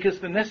because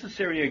the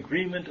necessary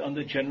agreement on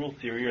the general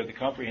theory or the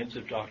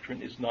comprehensive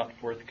doctrine is not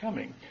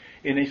forthcoming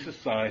in a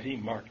society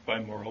marked by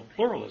moral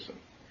pluralism.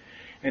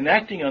 And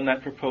acting on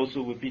that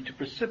proposal would be to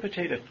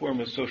precipitate a form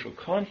of social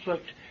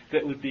conflict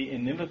that would be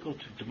inimical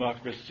to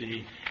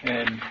democracy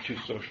and to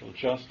social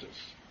justice.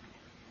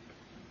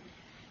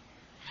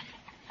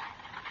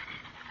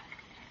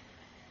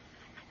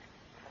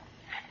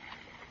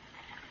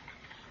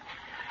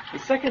 The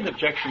second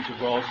objection to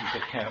Rawls's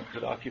account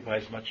that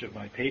occupies much of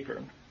my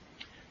paper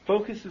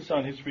focuses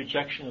on his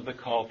rejection of the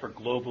call for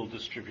global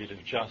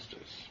distributive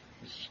justice,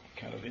 this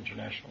kind of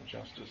international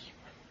justice.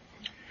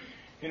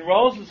 In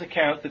Rawls's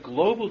account, the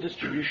global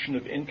distribution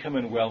of income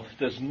and wealth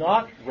does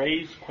not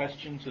raise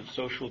questions of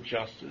social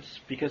justice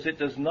because it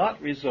does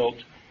not result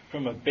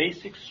from a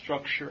basic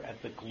structure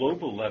at the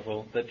global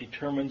level that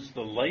determines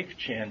the life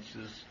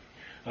chances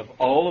of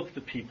all of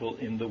the people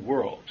in the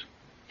world.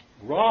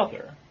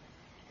 Rather,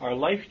 our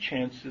life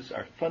chances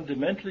are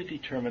fundamentally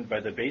determined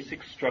by the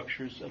basic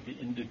structures of the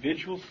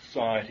individual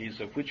societies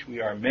of which we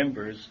are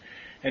members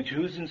and to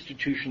whose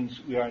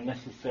institutions we are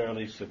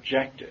necessarily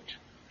subjected.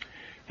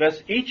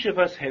 Thus, each of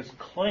us has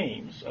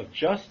claims of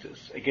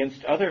justice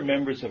against other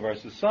members of our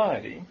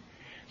society,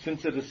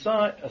 since a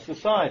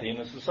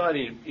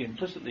society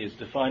implicitly is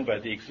defined by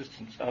the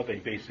existence of a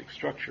basic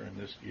structure in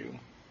this view,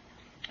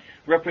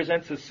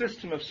 represents a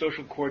system of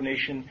social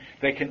coordination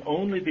that can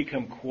only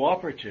become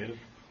cooperative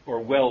or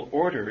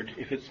well-ordered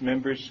if its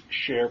members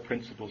share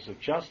principles of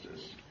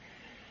justice.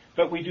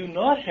 But we do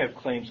not have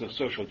claims of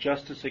social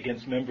justice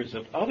against members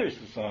of other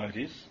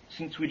societies,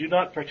 since we do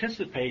not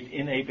participate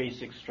in a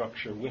basic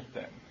structure with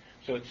them.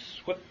 So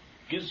it's what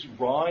gives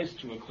rise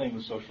to a claim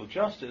of social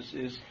justice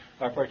is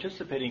our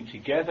participating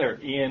together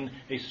in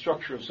a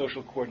structure of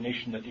social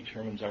coordination that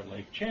determines our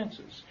life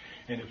chances.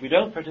 And if we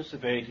don't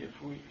participate,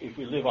 if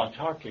we live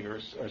autarkically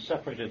or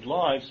separated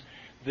lives,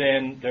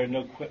 then there are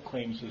no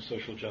claims of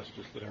social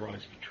justice that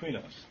arise between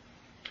us.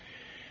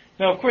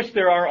 Now, of course,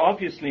 there are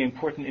obviously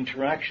important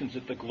interactions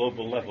at the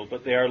global level,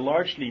 but they are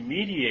largely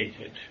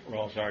mediated,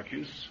 Rawls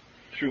argues,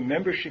 through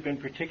membership in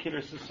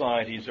particular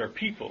societies or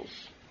peoples.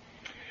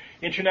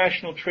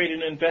 International trade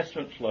and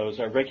investment flows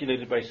are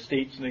regulated by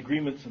states and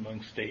agreements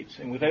among states,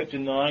 and without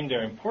denying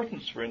their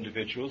importance for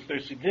individuals,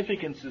 their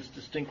significance is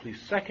distinctly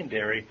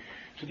secondary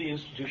to the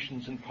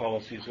institutions and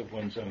policies of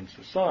one's own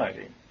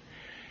society.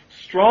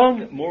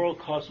 Strong moral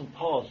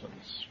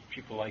cosmopolitans,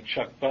 people like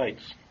Chuck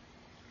Beitz,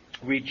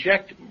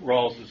 reject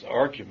Rawls's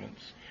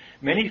arguments,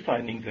 many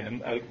finding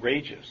them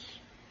outrageous.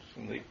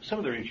 Some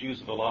of the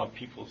reviews of The Law of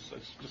Peoples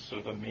is just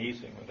sort of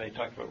amazing when they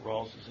talk about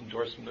Rawls's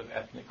endorsement of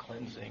ethnic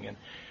cleansing. And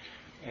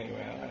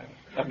anyway,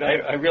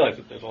 I realize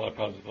that there's a lot of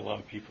problems with The Law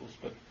of Peoples,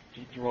 but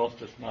Rawls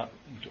does not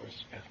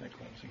endorse ethnic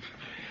cleansing.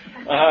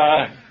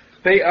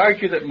 They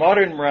argue that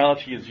modern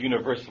morality is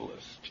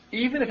universalist,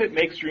 even if it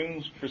makes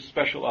room for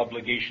special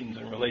obligations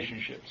and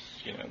relationships.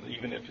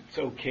 Even if it's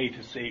okay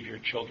to save your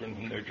children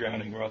when they're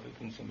drowning rather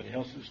than somebody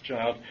else's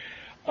child.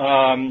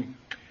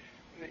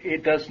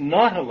 It does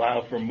not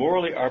allow for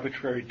morally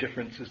arbitrary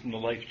differences in the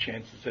life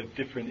chances of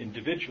different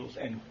individuals.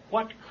 And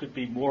what could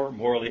be more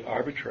morally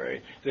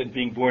arbitrary than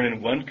being born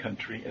in one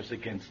country as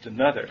against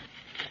another?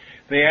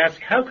 They ask,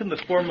 how can the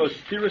foremost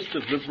theorist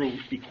of liberal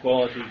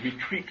equality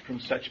retreat from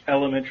such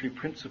elementary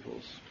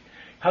principles?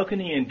 How can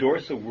he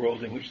endorse a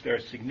world in which there are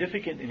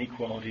significant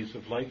inequalities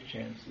of life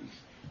chances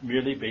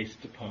merely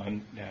based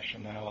upon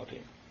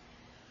nationality?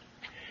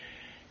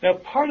 Now,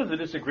 part of the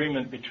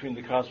disagreement between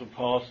the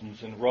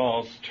cosmopolitans and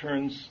Rawls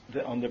turns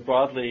on the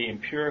broadly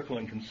empirical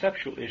and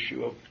conceptual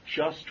issue of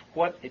just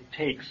what it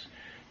takes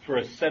for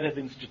a set of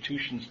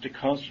institutions to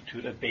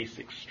constitute a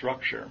basic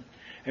structure,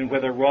 and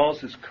whether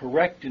Rawls is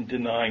correct in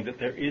denying that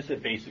there is a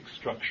basic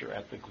structure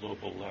at the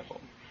global level.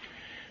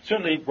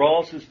 Certainly,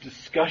 Rawls's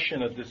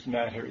discussion of this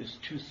matter is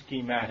too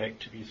schematic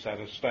to be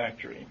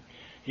satisfactory.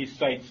 He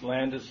cites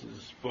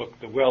Landis's book,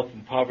 The Wealth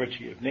and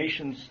Poverty of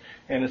Nations,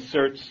 and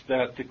asserts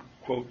that the,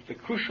 quote, the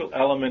crucial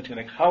element in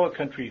how a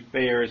country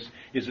fares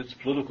is its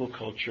political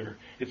culture,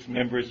 its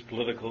members'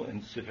 political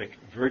and civic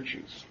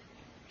virtues.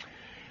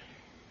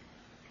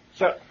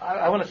 So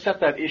I want to set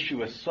that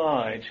issue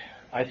aside.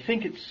 I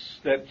think it's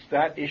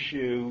that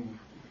issue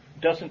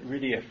doesn't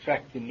really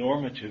affect the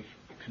normative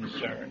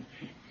concern.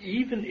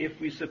 Even if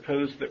we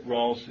suppose that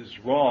Rawls is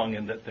wrong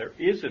and that there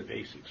is a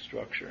basic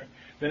structure,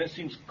 then it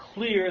seems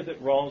clear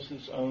that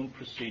Rawls's own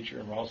procedure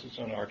and Rawls's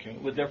own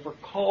argument would therefore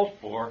call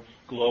for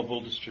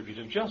global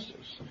distributive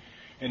justice.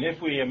 And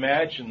if we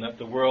imagine that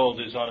the world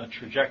is on a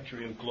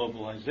trajectory of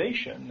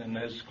globalization, and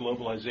as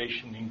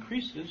globalization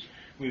increases,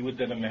 we would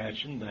then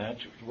imagine that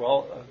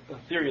a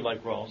theory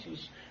like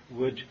Rawls's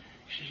would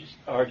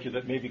argue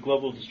that maybe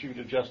global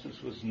distributive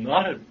justice was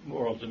not a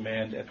moral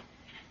demand at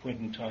point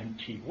in time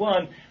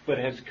T1, but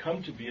has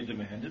come to be a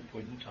demand at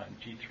point in time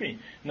T3.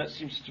 And that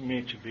seems to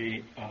me to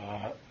be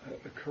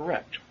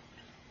correct.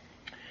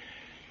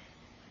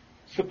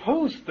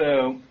 Suppose,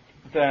 though,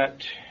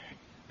 that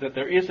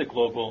there is a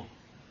global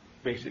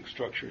basic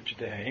structure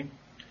today.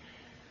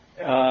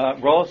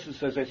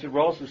 Rawls's, as I said,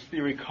 Rawls's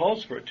theory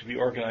calls for it to be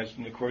organized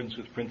in accordance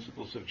with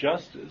principles of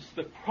justice.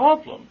 The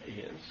problem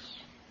is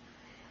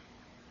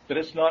that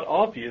it's not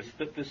obvious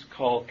that this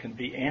call can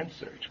be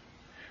answered.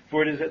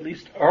 For it is at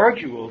least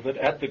arguable that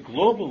at the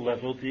global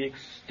level, the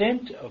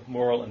extent of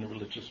moral and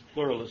religious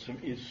pluralism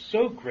is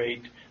so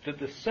great that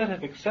the set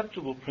of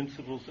acceptable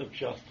principles of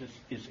justice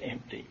is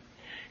empty.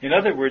 In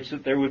other words,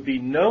 that there would be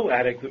no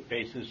adequate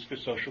basis for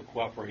social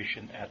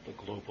cooperation at the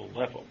global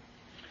level.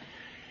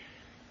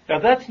 Now,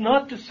 that's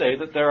not to say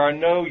that there are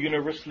no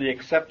universally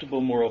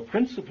acceptable moral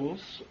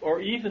principles, or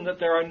even that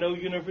there are no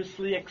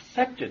universally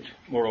accepted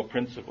moral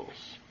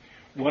principles.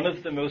 One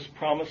of the most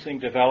promising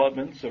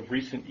developments of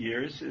recent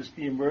years is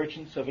the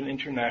emergence of an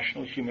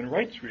international human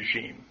rights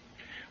regime,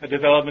 a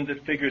development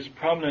that figures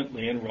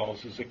prominently in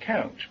Rawls's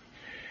account.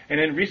 And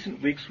in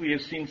recent weeks, we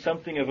have seen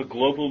something of a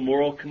global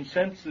moral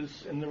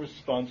consensus in the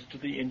response to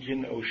the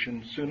Indian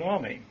Ocean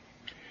tsunami.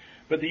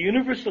 But the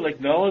universal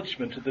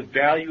acknowledgement of the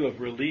value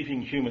of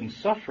relieving human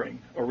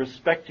suffering or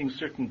respecting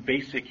certain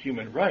basic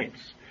human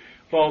rights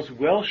falls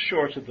well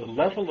short of the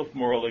level of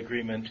moral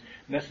agreement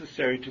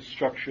necessary to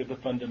structure the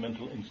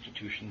fundamental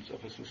institutions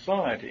of a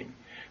society,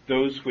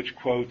 those which,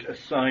 quote,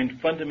 assign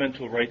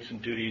fundamental rights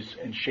and duties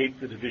and shape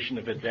the division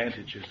of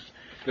advantages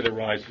that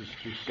arises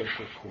through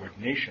social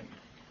coordination.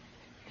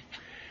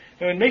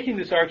 Now, in making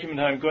this argument,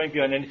 I'm going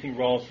beyond anything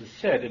Rawls has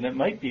said, and it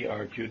might be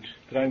argued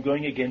that I'm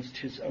going against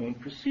his own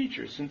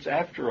procedure, since,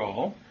 after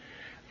all,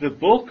 the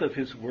bulk of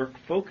his work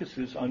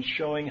focuses on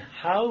showing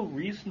how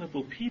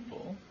reasonable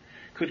people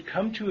could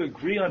come to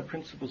agree on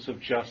principles of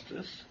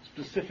justice,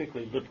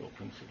 specifically liberal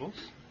principles,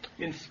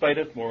 in spite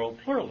of moral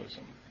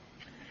pluralism.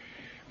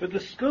 But the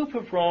scope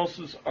of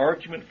Rawls's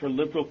argument for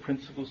liberal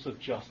principles of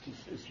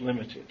justice is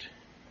limited.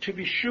 To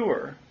be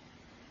sure,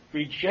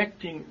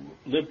 rejecting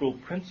liberal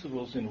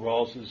principles in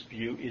Rawls's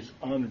view is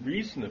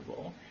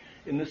unreasonable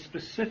in the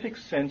specific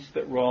sense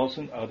that Rawls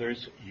and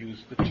others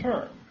use the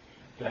term.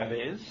 That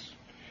is,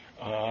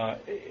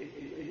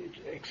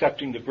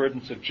 accepting the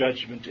burdens of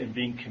judgment and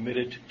being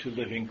committed to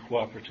living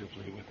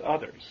cooperatively with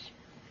others.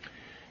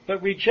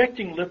 But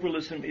rejecting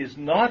liberalism is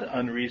not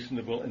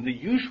unreasonable in the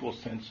usual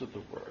sense of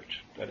the word.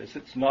 That is,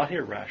 it's not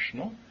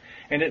irrational,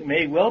 and it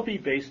may well be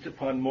based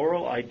upon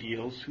moral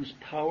ideals whose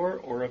power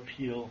or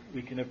appeal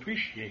we can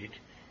appreciate,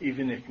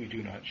 even if we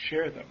do not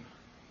share them.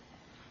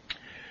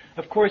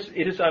 Of course,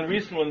 it is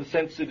unreasonable in the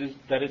sense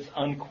that it's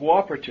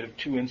uncooperative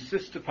to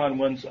insist upon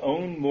one's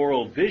own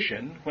moral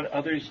vision when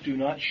others do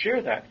not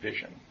share that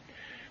vision.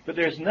 But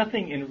there's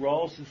nothing in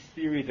Rawls's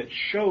theory that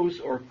shows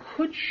or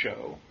could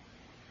show,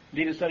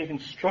 indeed it's not even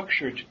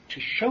structured to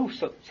show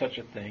such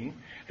a thing,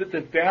 that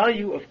the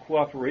value of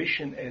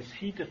cooperation as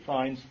he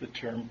defines the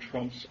term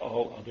trumps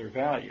all other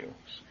values,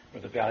 or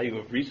the value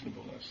of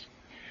reasonableness.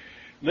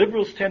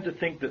 Liberals tend to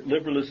think that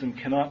liberalism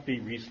cannot be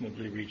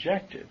reasonably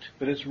rejected,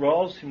 but as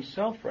Rawls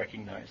himself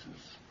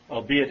recognizes,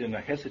 albeit in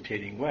a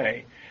hesitating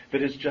way,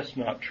 that is just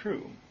not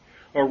true.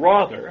 Or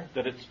rather,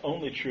 that it's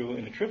only true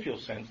in a trivial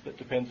sense that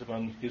depends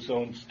upon his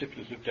own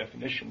stipulative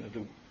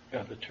definition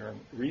of the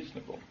term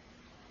reasonable.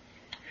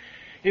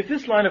 If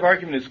this line of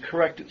argument is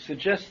correct, it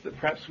suggests that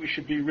perhaps we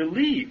should be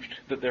relieved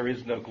that there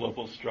is no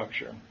global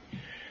structure.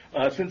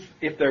 Since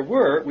if there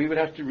were, we would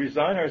have to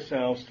resign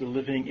ourselves to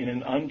living in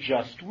an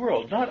unjust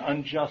world. Not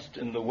unjust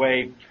in the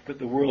way that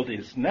the world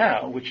is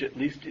now, which at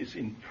least is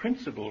in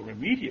principle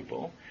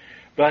remediable,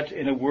 but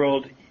in a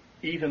world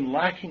even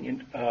lacking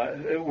in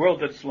a world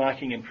that's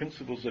lacking in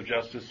principles of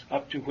justice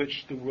up to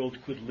which the world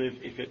could live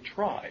if it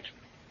tried,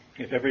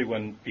 if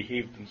everyone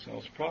behaved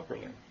themselves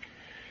properly.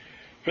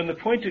 From the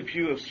point of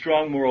view of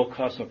strong moral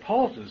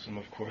cosmopolitanism,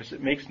 of course,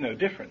 it makes no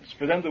difference.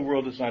 For them, the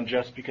world is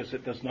unjust because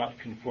it does not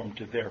conform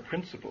to their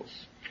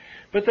principles.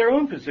 But their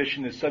own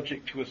position is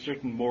subject to a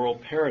certain moral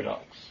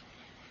paradox,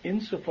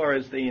 insofar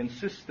as they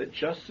insist that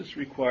justice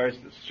requires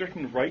that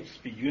certain rights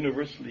be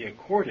universally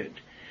accorded,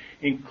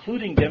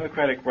 including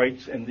democratic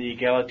rights and the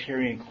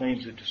egalitarian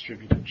claims of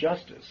distributive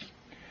justice.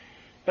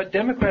 But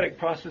democratic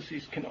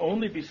processes can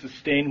only be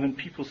sustained when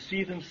people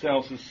see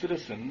themselves as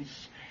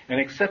citizens and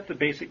accept the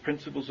basic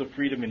principles of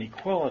freedom and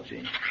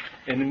equality.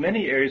 And in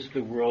many areas of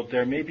the world,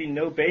 there may be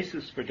no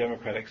basis for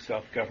democratic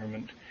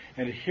self-government,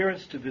 and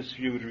adherence to this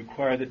view would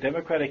require that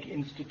democratic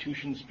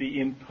institutions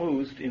be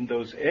imposed in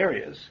those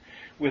areas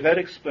without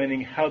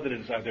explaining how that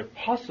is either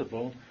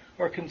possible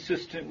or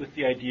consistent with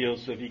the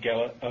ideals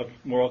of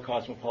moral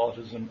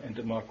cosmopolitanism and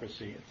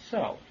democracy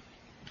itself.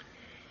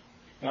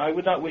 Now, I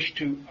would not wish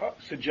to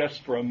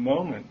suggest for a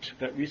moment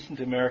that recent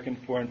American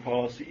foreign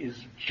policy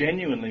is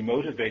genuinely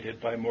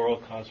motivated by moral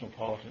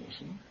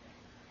cosmopolitanism,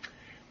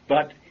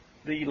 but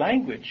the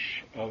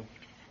language of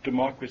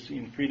democracy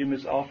and freedom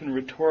is often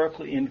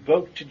rhetorically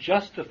invoked to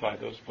justify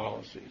those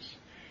policies.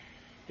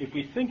 If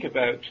we think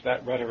about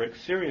that rhetoric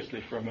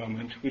seriously for a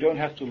moment, we don't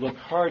have to look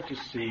hard to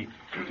see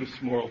this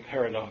moral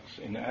paradox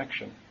in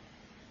action.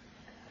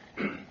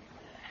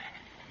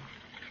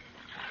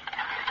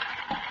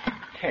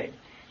 Okay.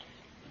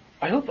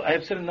 I hope I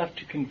have said enough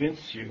to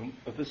convince you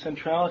of the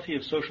centrality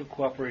of social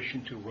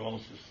cooperation to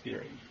Rawls'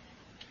 theory,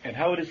 and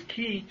how it is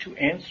key to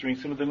answering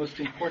some of the most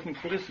important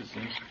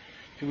criticisms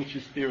to which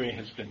his theory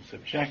has been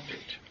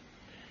subjected.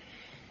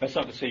 That's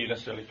not to say you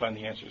necessarily find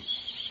the answers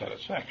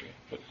satisfactory,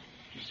 but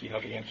you see how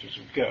the answers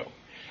would go.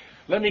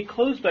 Let me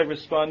close by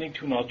responding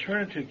to an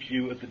alternative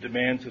view of the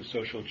demands of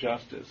social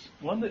justice,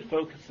 one that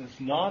focuses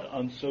not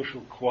on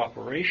social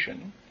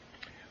cooperation,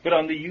 but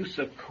on the use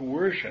of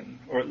coercion,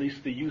 or at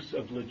least the use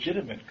of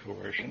legitimate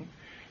coercion,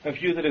 a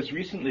view that has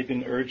recently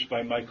been urged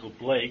by Michael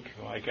Blake,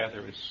 who I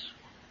gather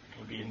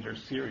will be in their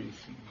series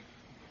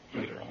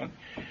later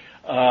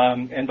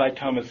on, and by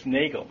Thomas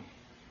Nagel.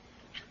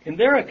 In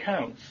their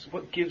accounts,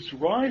 what gives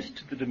rise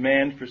to the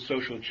demand for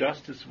social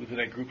justice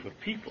within a group of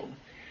people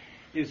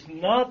is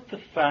not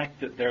the fact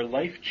that their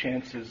life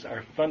chances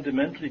are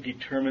fundamentally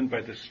determined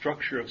by the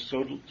structure of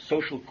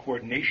social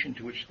coordination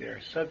to which they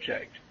are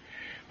subject,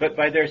 but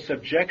by their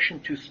subjection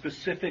to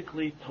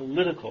specifically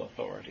political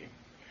authority,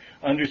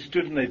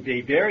 understood in the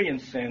Weberian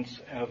sense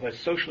of a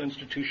social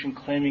institution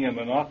claiming a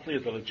monopoly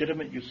of the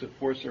legitimate use of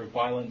force or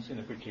violence in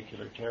a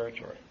particular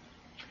territory.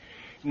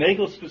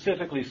 Nagel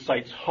specifically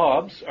cites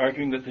Hobbes,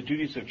 arguing that the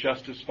duties of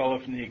justice follow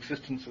from the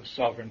existence of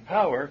sovereign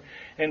power,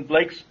 and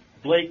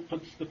Blake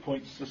puts the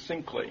point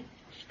succinctly.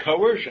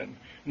 Coercion,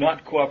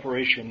 not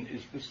cooperation,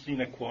 is the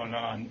sine qua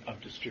non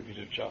of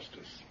distributive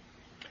justice.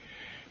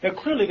 Now,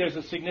 clearly there's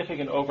a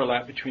significant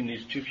overlap between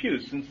these two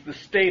views, since the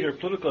state or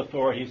political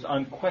authority is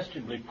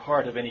unquestionably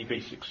part of any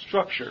basic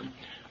structure,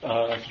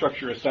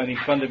 assigning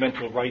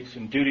fundamental rights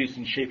and duties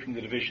and shaping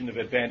the division of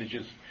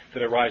advantages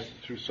that arise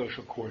through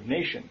social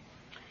coordination.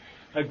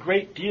 A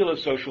great deal of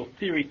social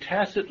theory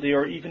tacitly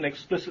or even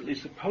explicitly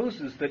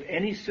supposes that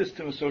any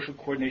system of social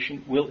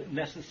coordination will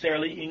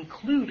necessarily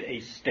include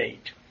a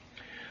state,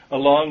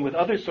 along with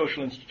other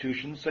social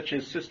institutions such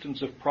as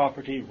systems of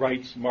property,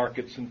 rights,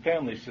 markets, and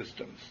family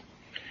systems.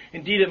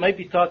 Indeed, it might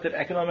be thought that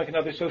economic and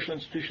other social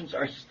institutions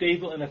are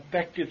stable and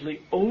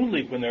effectively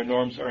only when their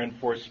norms are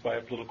enforced by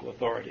a political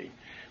authority,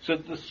 so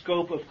that the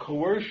scope of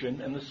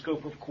coercion and the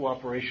scope of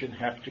cooperation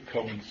have to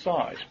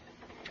coincide.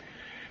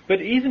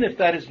 But even if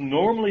that is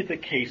normally the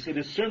case, it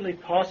is certainly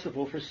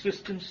possible for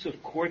systems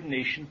of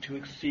coordination to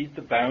exceed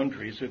the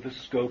boundaries or the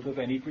scope of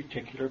any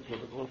particular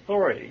political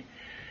authority.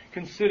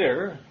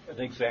 Consider, an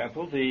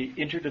example, the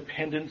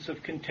interdependence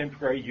of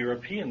contemporary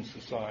European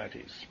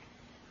societies.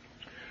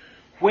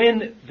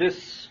 When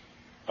this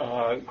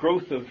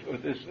growth of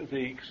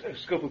the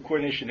scope of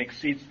coordination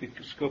exceeds the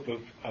scope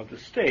of the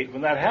state,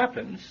 when that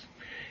happens,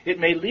 it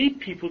may lead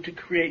people to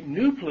create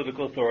new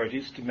political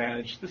authorities to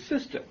manage the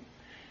system.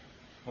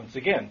 Once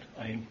again,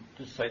 I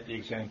just cite the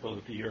example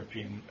of the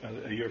European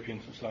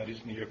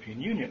societies in the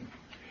European Union.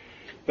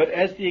 But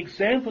as the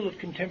example of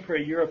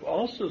contemporary Europe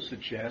also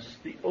suggests,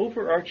 the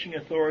overarching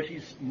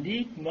authorities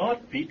need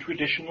not be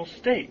traditional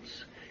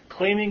states.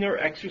 claiming or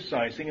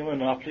exercising a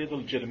monopoly of the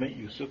legitimate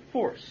use of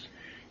force.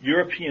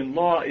 European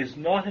law is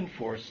not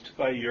enforced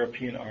by a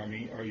European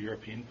army or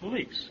European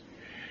police.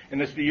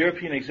 And as the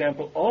European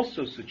example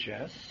also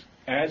suggests,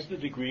 as the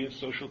degree of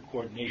social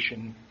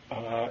coordination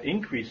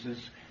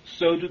increases,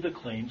 so do the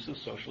claims of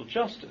social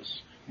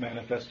justice,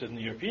 manifested in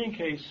the European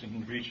case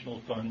in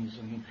regional funds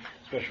and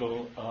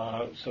special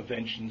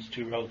subventions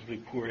to relatively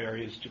poor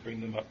areas to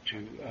bring them up to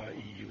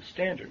EU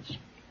standards.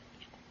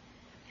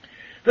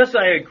 Thus,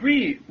 I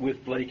agree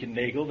with Blake and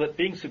Nagel that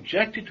being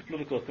subjected to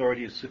political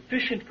authority is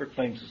sufficient for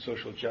claims of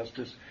social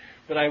justice,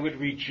 but I would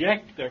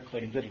reject their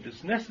claim that it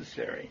is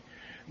necessary.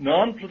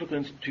 Non-political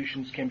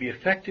institutions can be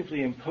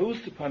effectively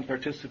imposed upon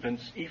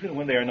participants even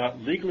when they are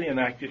not legally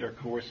enacted or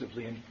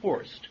coercively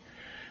enforced.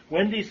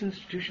 When these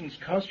institutions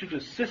constitute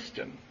a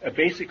system, a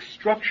basic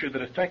structure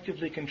that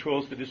effectively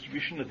controls the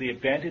distribution of the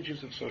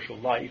advantages of social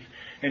life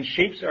and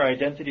shapes our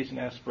identities and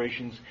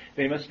aspirations,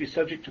 they must be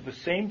subject to the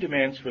same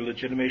demands for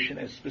legitimation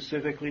as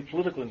specifically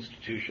political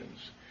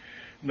institutions.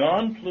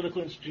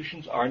 Non-political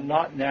institutions are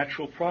not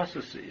natural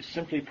processes,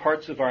 simply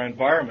parts of our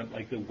environment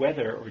like the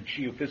weather or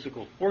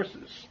geophysical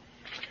forces.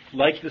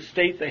 Like the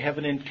state, they have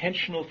an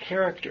intentional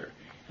character.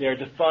 They are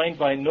defined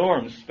by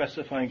norms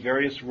specifying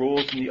various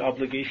roles and the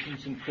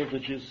obligations and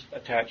privileges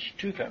attached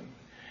to them.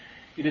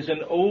 It is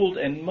an old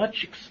and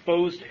much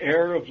exposed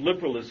error of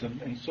liberalism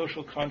and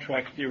social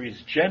contract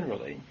theories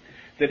generally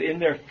that in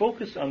their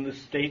focus on the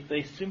state,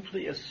 they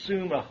simply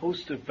assume a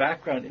host of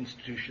background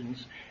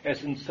institutions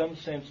as in some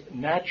sense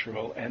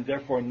natural and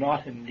therefore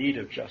not in need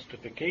of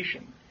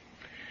justification.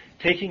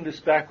 Taking this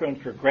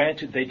background for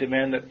granted, they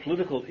demand that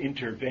political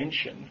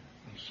intervention,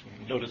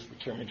 notice the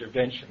term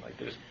intervention, like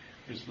there's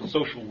the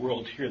social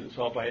world here that's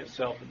all by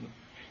itself,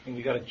 and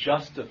we've got to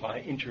justify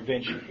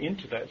intervention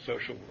into that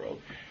social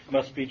world,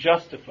 must be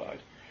justified.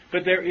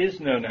 But there is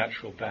no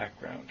natural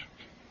background.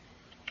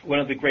 One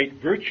of the great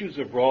virtues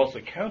of Rawls'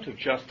 account of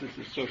justice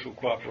as social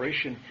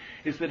cooperation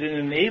is that it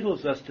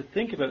enables us to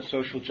think about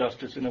social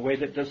justice in a way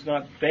that does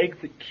not beg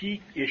the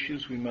key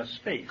issues we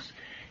must face,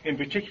 in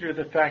particular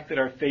the fact that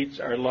our fates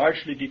are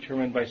largely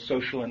determined by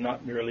social and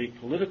not merely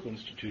political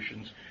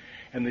institutions,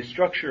 and the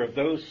structure of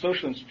those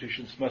social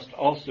institutions must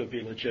also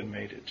be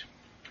legitimated.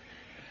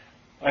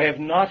 I have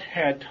not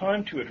had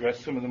time to address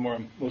some of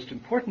the most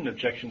important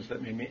objections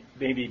that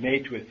may be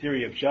made to a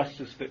theory of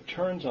justice that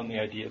turns on the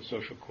idea of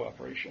social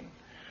cooperation.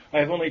 I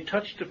have only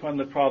touched upon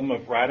the problem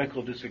of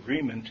radical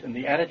disagreement and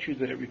the attitude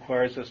that it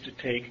requires us to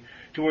take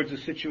towards a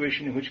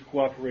situation in which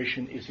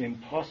cooperation is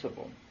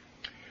impossible.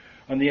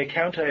 On the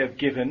account I have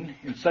given,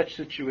 in such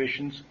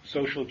situations,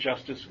 social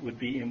justice would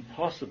be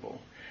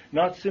impossible,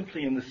 not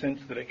simply in the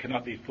sense that it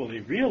cannot be fully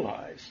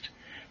realized,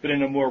 but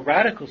in a more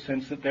radical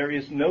sense that there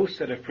is no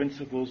set of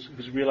principles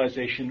whose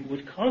realization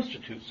would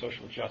constitute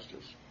social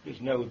justice.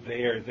 There's no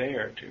there,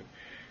 to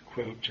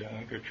quote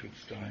Gertrude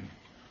Stein.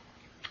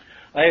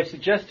 I have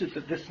suggested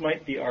that this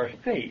might be our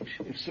fate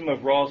if some of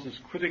Rawls's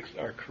critics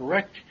are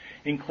correct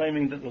in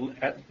claiming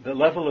that the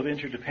level of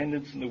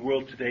interdependence in the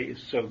world today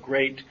is so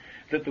great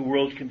that the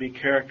world can be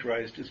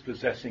characterized as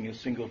possessing a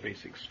single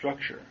basic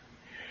structure.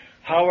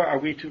 How are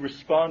we to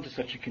respond to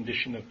such a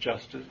condition of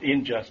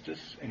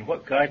injustice, and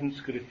what guidance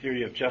could a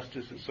theory of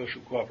justice and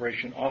social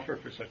cooperation offer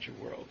for such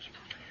a world?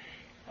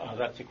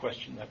 That's a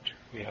question that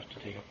we have to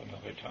take up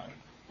another time.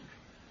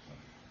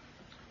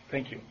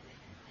 Thank you.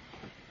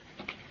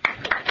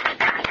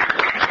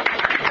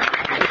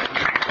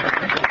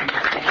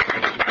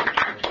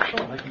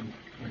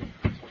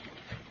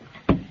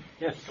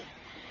 Yes.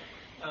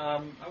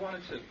 I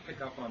wanted to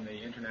pick up on the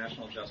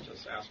international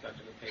justice aspect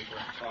of the paper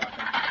and talk.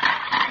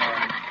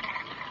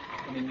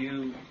 I mean,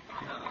 you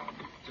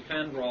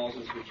defend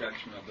Rawls's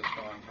rejection of the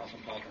strong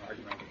cosmopolitan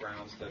argument on the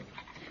grounds that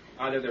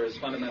either there is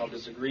fundamental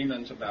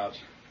disagreement about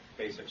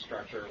basic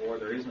structure or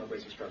there is no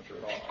basic structure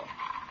at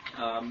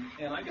all.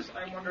 And I guess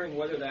I'm wondering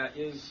whether that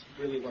is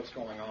really what's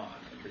going on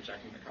in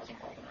rejecting the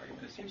cosmopolitan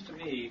argument. It seems to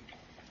me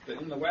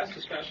that in the West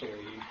especially,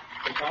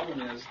 the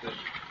problem is that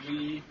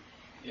we,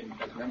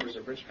 as members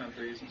of rich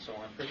countries and so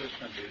on, privileged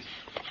countries,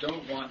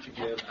 don't want to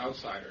give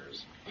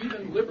outsiders,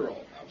 even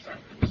liberal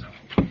outsiders,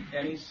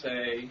 any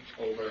say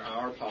over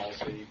our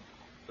policy,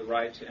 the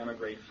right to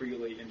emigrate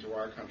freely into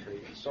our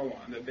country, and so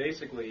on. That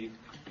basically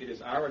it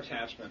is our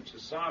attachment to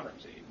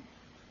sovereignty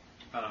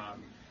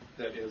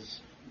that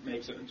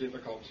makes it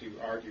difficult to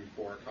argue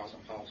for a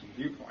cosmopolitan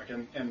viewpoint.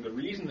 And the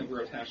reason that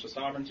we're attached to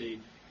sovereignty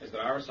is that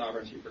our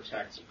sovereignty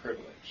protects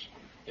privilege.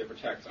 It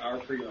protects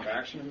our freedom of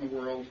action in the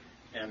world,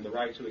 and the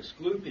right to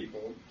exclude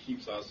people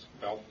keeps us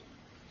wealthy.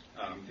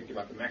 Think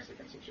about the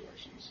Mexican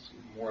situations.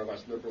 More or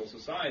less liberal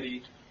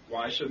society,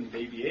 why shouldn't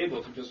they be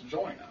able to just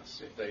join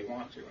us if they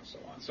want to, and so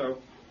on? So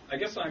I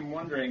guess I'm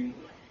wondering,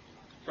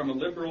 from a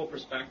liberal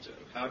perspective,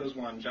 how does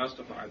one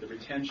justify the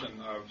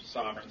retention of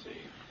sovereignty,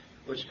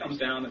 which comes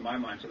down, in my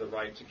mind, to the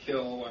right to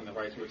kill and the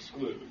right to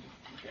exclude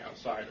the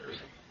outsiders?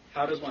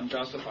 How does one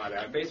justify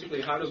that?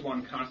 Basically, how does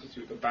one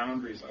constitute the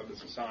boundaries of the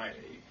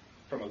society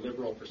from a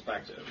liberal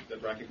perspective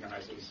that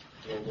recognizes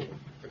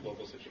the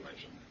global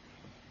situation?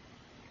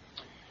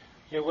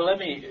 Yeah, well, let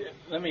me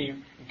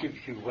give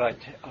you what I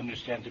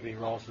understand to be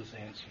Rawls's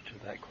answer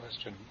to that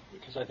question,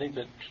 because I think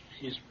that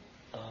he's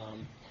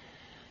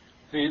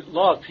the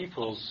law of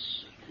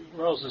peoples.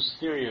 Rawls's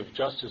theory of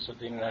justice at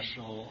the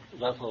international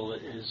level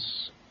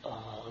is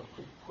a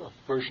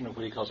version of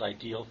what he calls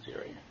ideal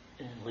theory,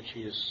 in which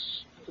he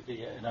is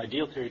an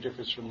ideal theory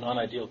differs from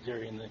non-ideal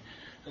theory in the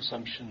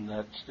assumption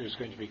that there's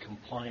going to be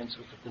compliance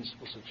with the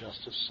principles of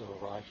justice so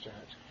arrived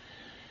at.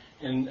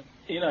 In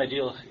the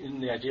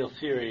ideal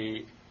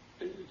theory,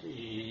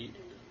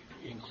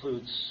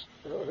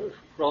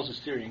 Rawls's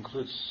theory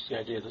includes the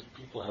idea that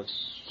people have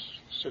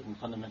certain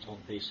fundamental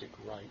and basic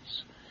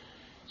rights,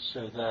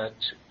 so that,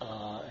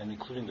 and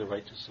including the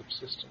right to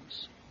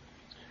subsistence.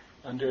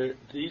 Under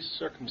these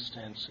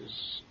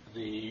circumstances,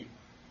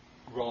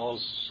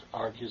 Rawls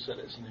argues that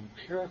as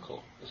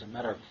a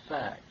matter of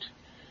fact,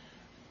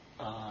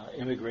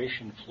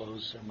 immigration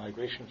flows or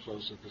migration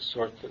flows of the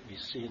sort that we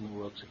see in the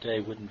world today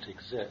wouldn't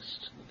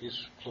exist. These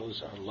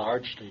flows are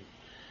largely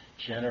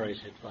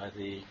generated by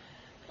the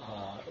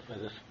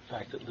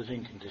fact that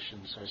living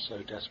conditions are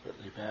so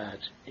desperately bad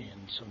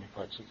in so many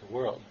parts of the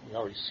world. We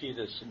already see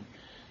this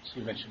so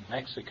you mentioned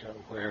Mexico,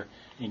 where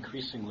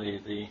increasingly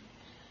the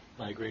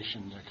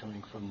migrations are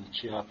coming from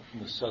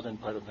the southern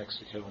part of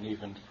Mexico and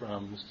even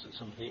from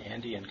some of the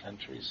Andean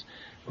countries,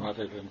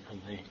 rather than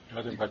from the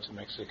northern parts of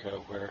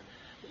Mexico, where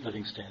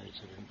living standards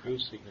have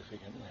improved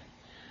significantly.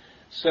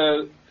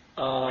 So,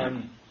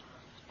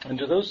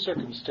 under those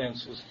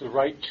circumstances, the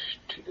right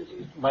to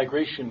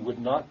migration would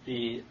not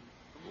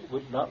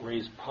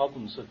raise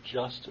problems of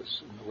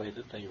justice in the way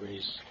that they are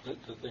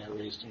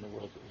raised in the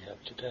world that we have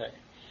today.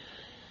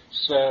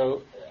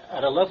 So,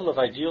 at a level of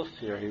ideal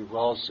theory,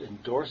 Rawls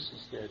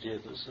endorses the idea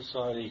that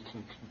society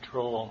can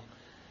control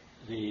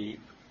the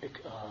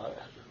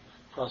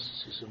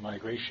processes of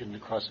migration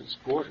across its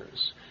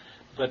borders,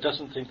 but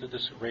doesn't think that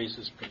this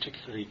raises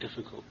particularly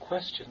difficult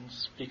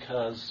questions,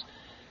 because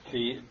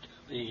the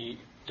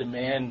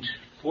demand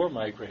for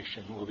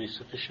migration will be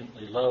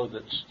sufficiently low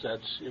that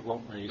it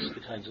won't raise the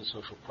kinds of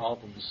social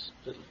problems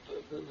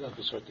of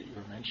the sort that you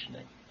were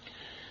mentioning.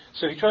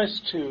 So he tries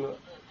to,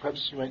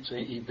 perhaps you might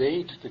say,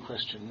 evade the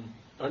question,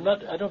 or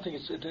not. I don't think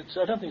it's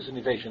an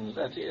evasion.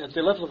 At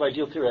the level of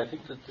ideal theory, I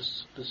think that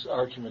this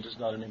argument is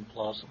not an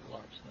implausible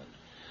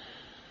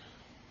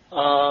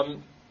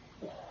argument.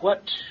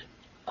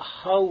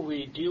 How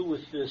we deal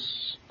with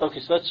this?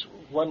 Okay, so that's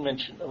one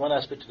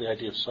aspect of the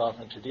idea of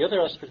sovereignty. The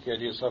other aspect of the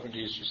idea of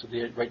sovereignty is just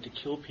the right to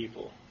kill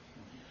people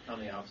on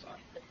the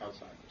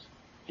outsiders.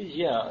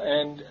 Yeah,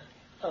 and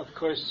of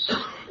course,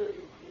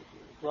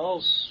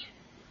 Rawls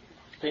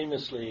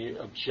famously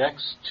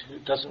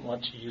doesn't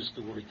want to use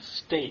the word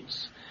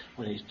states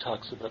when he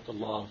talks about the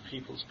law of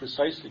peoples,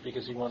 precisely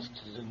because he wants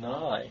to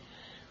deny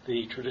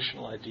the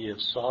traditional idea of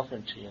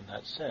sovereignty in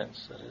that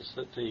sense. That is,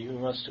 that he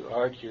wants to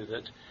argue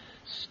that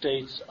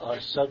states are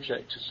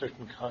subject to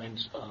certain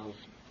kinds of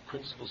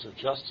principles of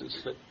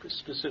justice that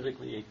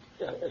specifically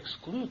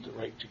exclude the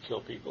right to kill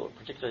people,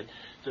 particularly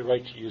the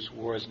right to use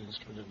war as an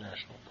instrument of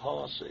national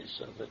policy,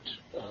 so that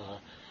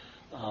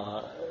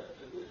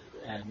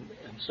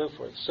and so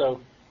forth.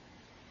 So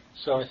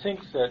I think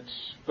that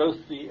both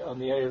on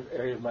the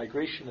area of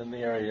migration and the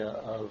area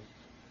of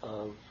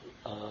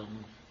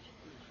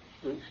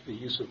the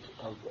use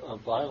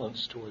of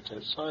violence towards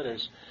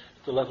outsiders,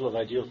 the level of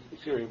ideal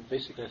theory,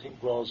 basically I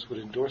think Rawls would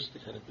endorse the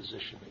kind of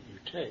position that you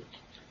take.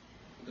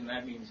 Then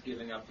that means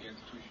giving up the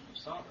institution of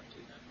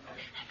sovereignty, then,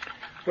 right?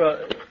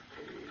 Well,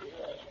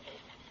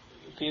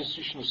 the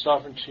institution of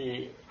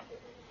sovereignty,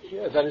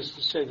 that is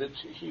to say that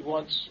he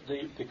wants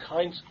the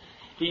kinds...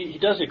 He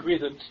does agree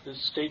that the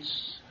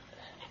states...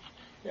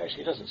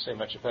 Actually, he doesn't say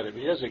much about it,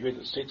 but he does agree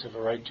that states have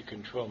a right to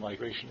control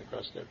migration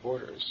across their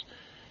borders.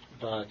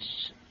 But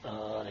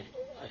I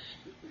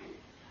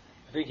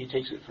think he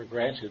takes it for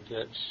granted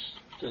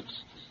that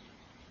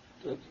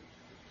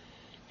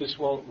this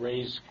won't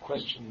raise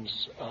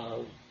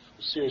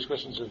serious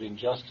questions of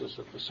injustice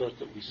of the sort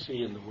that we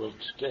see in the world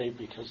today,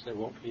 because there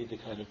won't be the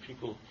kind of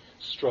people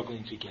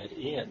struggling to get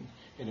in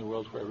a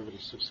world where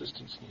everybody's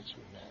subsistence needs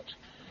are met.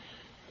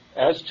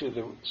 As to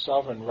the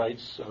sovereign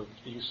rights of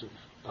the use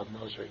of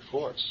military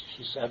force,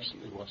 he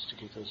absolutely wants to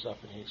give those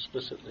up, and he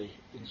explicitly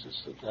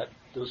insists that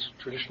those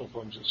traditional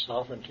forms of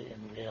sovereignty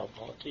in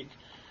realpolitik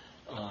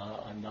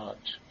are not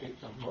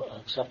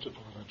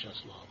acceptable in a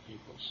just law of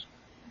peoples.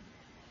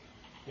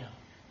 Yeah.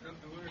 I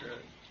wanted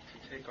to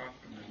take off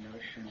from the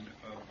notion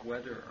of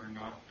whether or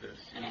not this,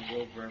 in a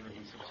world where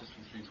everyone's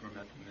subsistence needs were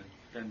met,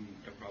 then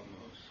the problem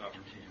of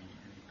sovereignty and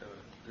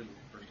the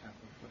first half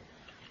of what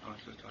Alex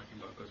was talking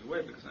about goes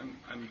away, because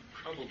I'm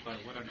troubled by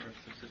what on earth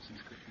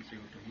subsistence could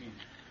conceivably mean.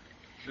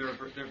 There are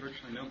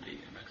virtually nobody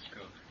in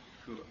Mexico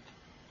who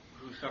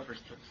suffers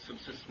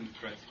subsistence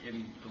threats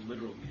in the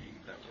literal meaning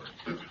of that word.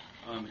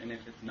 And if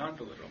it's not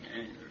the literal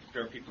meaning,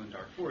 there are people in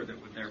Darfur that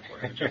would therefore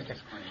have a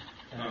justice claim.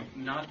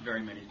 Not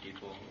very many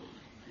people,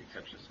 with the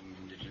exception of some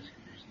indigenous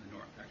communities in the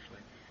north, actually,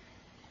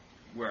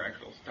 where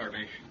actual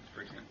starvation,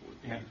 for example,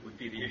 would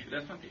be the issue.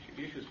 That's not the issue.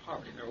 The issue is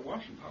poverty. They're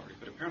awash in poverty,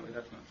 but apparently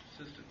that's not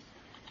subsistence.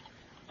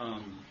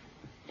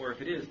 Or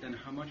if it is, then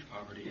how much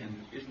poverty?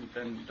 And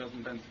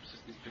doesn't then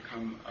subsistence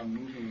become a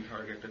moving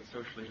target that's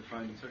socially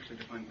defined, and socially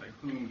defined by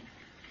whom,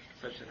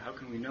 such that how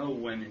can we know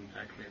when in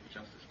fact we have a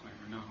justice claim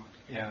or not?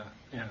 Yeah,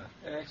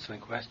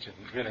 excellent question.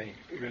 Really,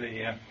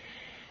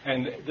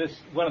 and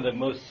this one of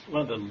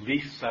the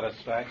least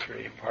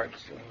satisfactory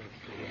parts of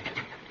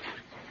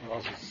the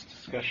Rawls's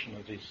discussion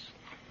of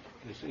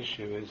this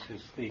issue is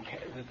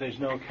that there's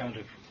no account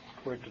of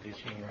where do these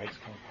human rights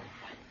come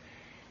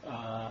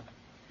from.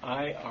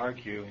 I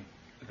argue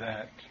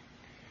that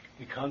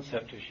the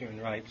concept of human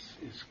rights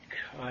is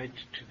tied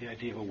to the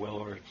idea of a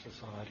well-ordered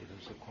society,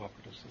 that's a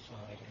cooperative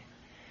society.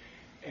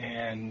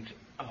 And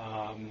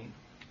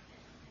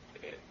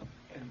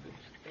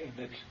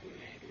that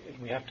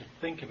we have to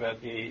think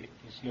about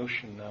this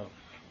notion of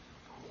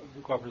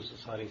the cooperative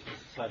society as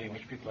a society in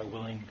which people are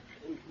willing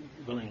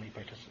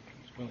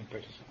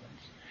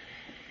participants.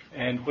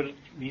 And what it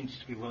means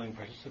to be willing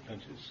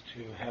participant is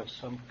to have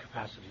some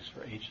capacities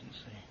for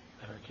agency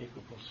that are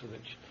capable, so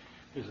that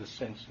there's a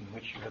sense in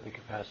which you have the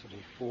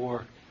capacity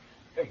for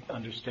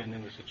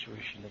understanding the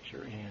situation that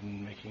you're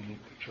in, making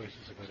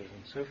choices about it,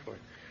 and so forth.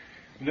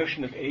 The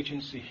notion of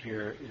agency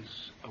here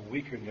is a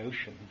weaker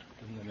notion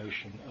than the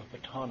notion of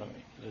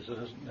autonomy. It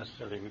doesn't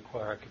necessarily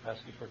require a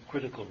capacity for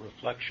critical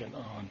reflection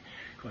on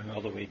going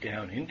all the way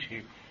down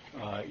into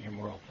your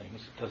moral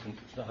things.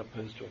 It's not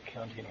opposed to a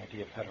Kantian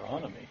idea of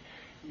heteronomy,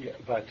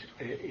 but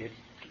it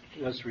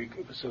does.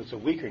 So it's a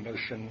weaker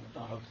notion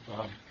of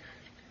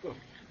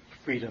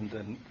freedom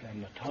than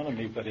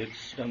autonomy, but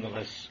it's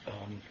nonetheless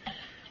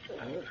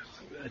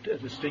a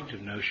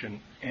distinctive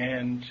notion.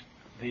 And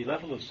the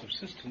level of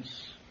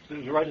subsistence,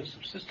 the right of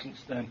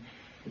subsistence, then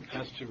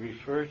has to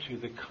refer to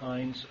the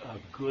kinds of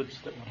goods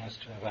that one has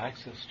to have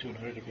access to in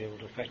order to be able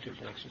to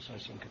effectively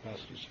exercise some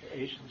capacities for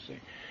agency.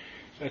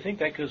 So I think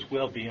that goes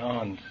well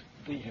beyond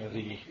the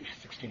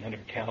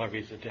 1,600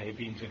 calories a day,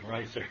 beans and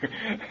rice, or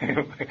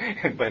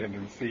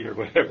vitamin C, or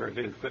whatever it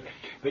is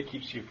that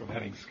keeps you from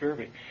having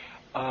scurvy.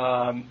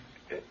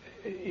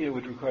 It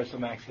would require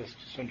some access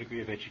to some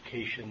degree of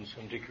education,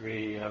 some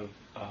degree of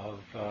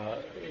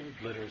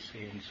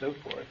literacy, and so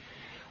forth.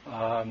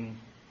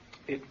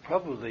 It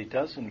probably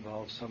does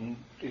involve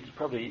it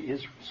probably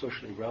is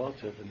socially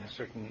relative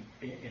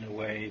in a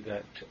way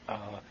that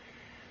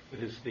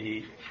it is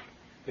the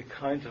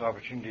kinds of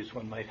opportunities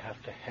one might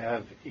have to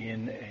have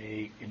in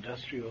a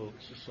industrial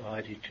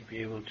society to be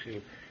able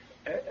to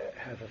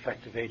have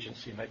effective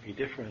agency might be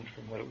different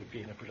from what it would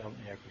be in a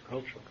predominantly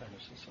agricultural kind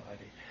of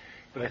society.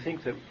 But I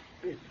think that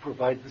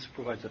this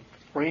provides a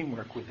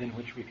framework within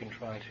which we can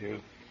try to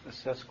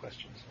assess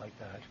questions like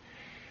that.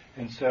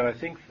 And so I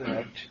think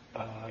that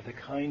the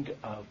kind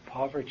of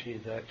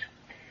poverty that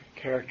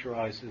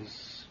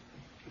characterizes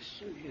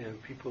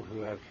people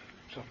who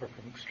suffer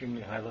from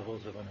extremely high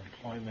levels of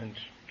unemployment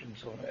and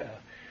so on,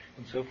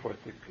 and so forth,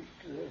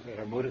 that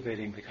are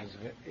motivating because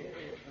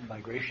of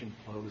migration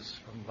flows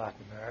from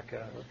Latin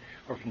America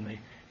or from the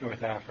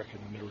North Africa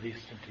and the Middle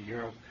East into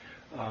Europe,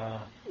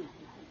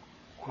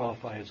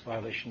 qualify as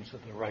violations of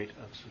the right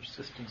of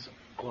subsistence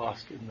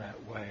glossed in that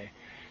way.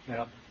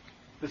 Now,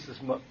 this is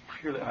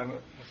purely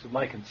this is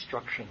my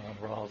construction on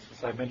Rawls.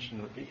 As I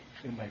mentioned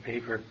in my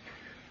paper,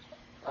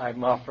 I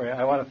want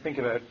to think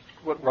about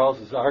what Rawls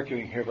is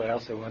arguing here, but I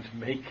also want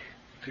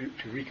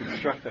to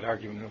reconstruct that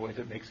argument in a way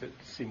that makes it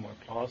seem more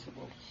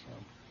plausible.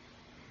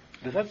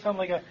 So, does that sound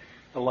like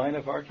a line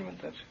of argument?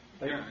 Yeah,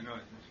 I know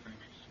it. That's very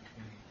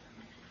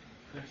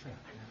interesting.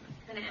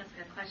 I'm going to ask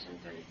a question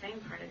for the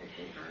same part of the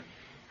paper.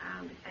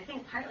 I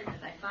think partly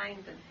because I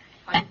find the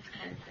Beitz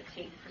kind of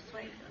critique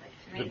persuasive.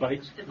 To me,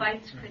 the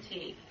Beitz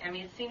critique. I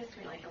mean, it seems to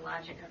me like the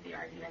logic of the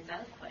argument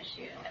does push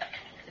you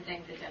to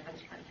think the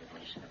Jevons principle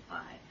should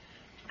apply.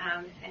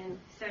 And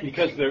so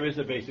because there is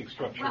a basic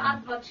structure. So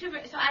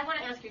I want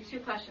to ask you two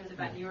questions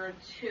about your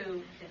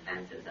two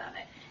defenses of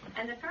it.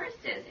 And the first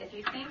is, if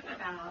you think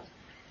about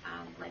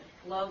like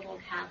global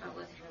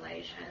capitalist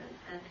relations,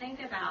 and think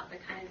about the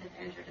kinds of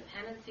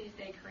interdependencies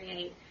they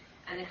create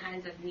and the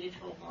kinds of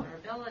mutual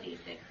vulnerabilities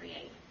they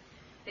create,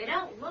 they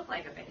don't look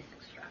like a basic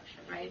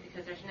structure, right?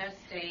 Because there's no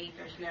state,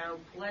 there's no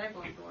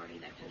political authority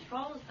that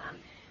controls them.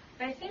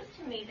 But it seems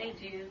to me they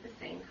do the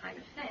same kind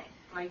of thing,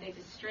 right? They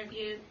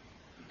distribute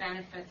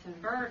benefits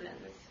and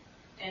burdens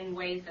in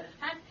ways that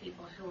affect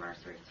people who are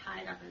sort of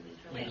tied up in these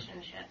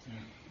relationships.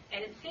 Yeah.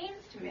 And it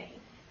seems to me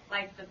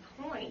like the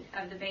point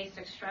of the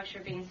basic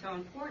structure being so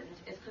important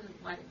is because of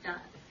what it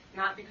does,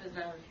 not because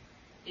of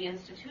the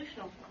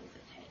institutional forms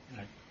it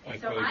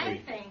takes. I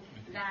think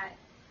that,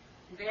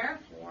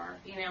 therefore,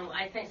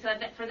 I think so.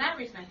 That for that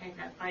reason, I think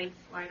that Beitz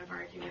line of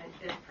argument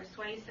is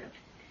persuasive.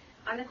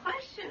 On the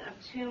question of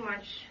too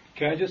much.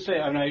 Can I just say,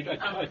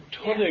 I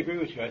totally agree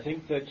with you. I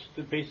think that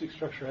the basic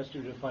structure has to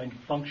be defined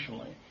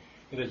functionally.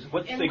 It is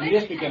what's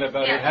significant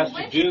about it has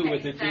to do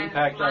with its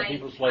impact on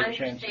people's life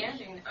chances.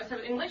 So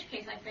in which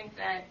case, I think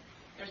that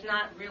there's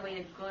not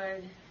really a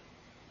good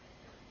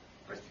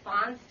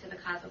response to the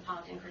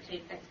cosmopolitan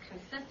critique that's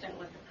consistent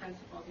with the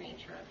principled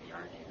nature of the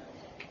argument.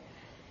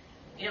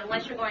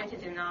 unless you're going to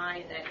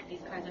deny that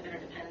these kinds of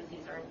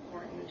interdependencies are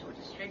important or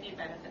distribute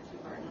benefits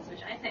and burdens,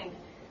 which I think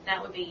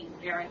that would be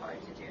very hard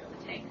to do. It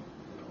would take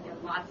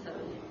lots of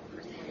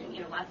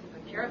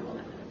empirical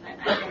evidence. I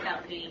think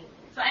that would be.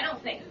 So I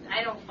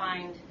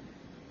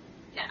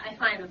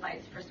find the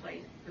vice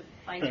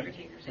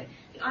critiquers.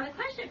 On the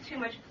question of too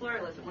much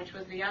pluralism, which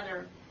was the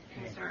other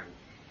concern.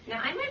 Now,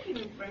 I might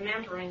be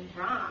remembering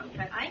wrong,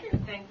 but I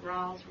didn't think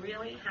Rawls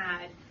really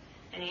had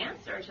an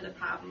answer to the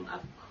problem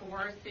of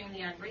coercing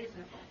the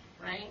unreasonable,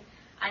 right?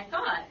 I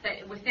thought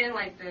that within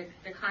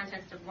the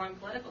context of one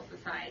political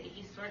society,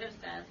 he sort of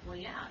says, well,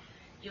 yeah,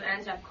 you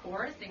end up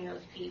coercing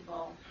those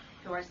people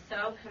who are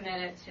so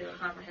committed to a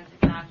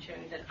comprehensive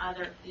doctrine that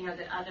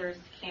others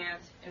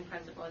can't, in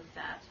principle,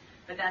 accept.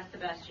 But that's the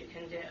best you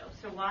can do.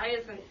 So why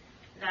isn't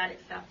that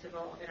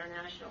acceptable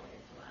internationally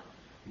as well?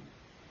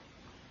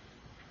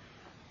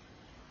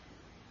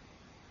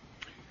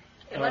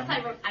 Unless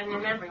I'm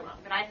remembering wrong,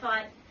 but I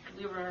thought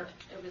it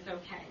was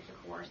okay to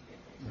coerce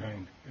people.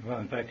 Right. Well,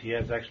 in fact, he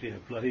has actually a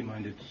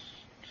bloody-minded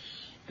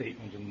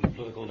statement in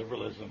Political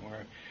Liberalism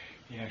where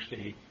he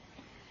actually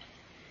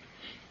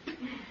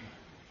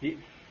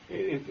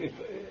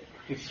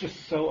it's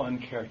just so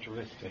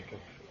uncharacteristic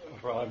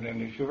of Rawls. I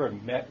mean, if you ever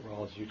met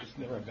Rawls, you just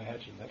never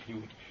imagine that he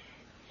would.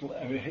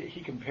 I mean,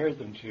 he compares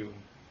them to.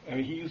 I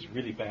mean, he used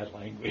really bad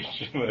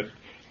language, but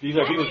these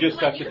are people just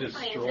have to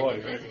destroy.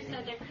 Because you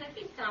said there could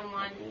be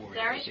someone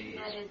very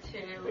committed to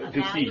a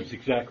Disease, value.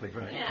 exactly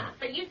right. Yeah,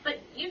 but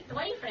the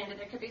way you framed it,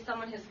 there could be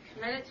someone who's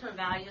committed to a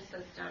value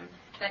system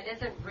that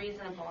isn't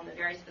reasonable in the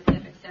very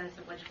specific sense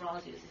in which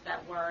Rawls uses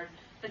that word,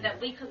 but that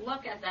we could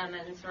look at them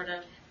and sort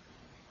of,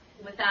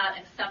 without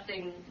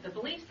accepting the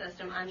belief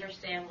system,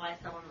 understand why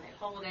someone might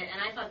hold it. And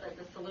I thought that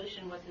the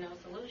solution was no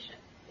solution,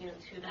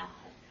 to that.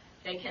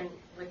 They can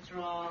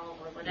withdraw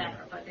or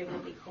whatever, but they will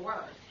be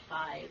coerced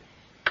by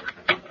the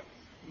principles.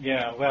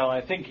 Yeah, well,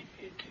 I think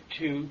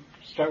to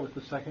start with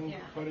the second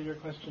part of your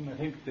question, I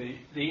think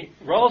the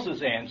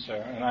Rawls's answer,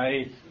 and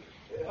I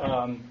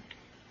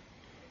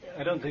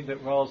don't think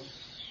that Rawls,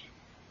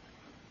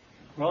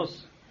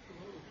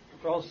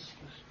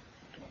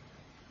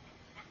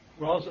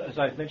 as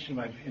I've mentioned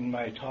in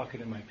my talk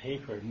and in my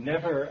paper,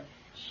 never,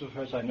 so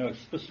far as I know,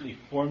 explicitly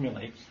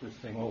formulates this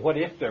thing. Well, what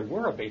if there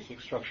were a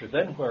basic structure?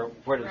 Then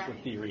where does the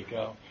theory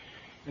go?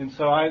 And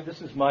so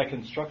this is my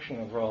construction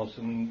of Rawls,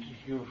 and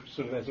you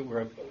sort of, as it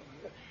were,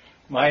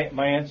 my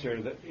answer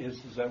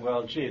is that,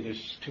 well, gee,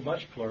 there's too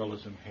much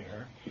pluralism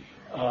here.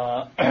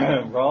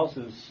 Rawls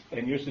is,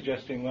 and you're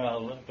suggesting,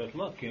 well, but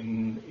look,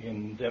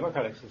 in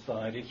democratic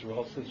societies,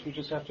 Rawls says we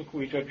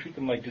got to treat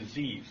them like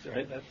disease,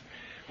 right? That's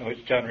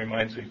which John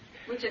reminds me.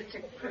 Which is to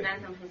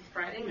prevent them from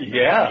spreading.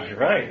 Yeah,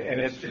 right. And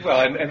it's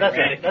and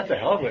that's a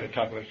hell of a way to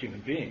talk about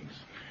human beings.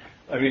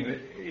 I mean,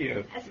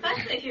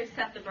 especially if you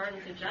accept the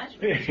burdens of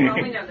judgment. You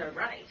only know they're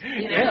right.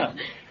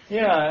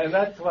 Yeah, and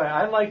that's why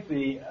I like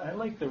the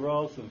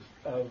Rawls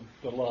of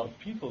the Law of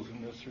Peoples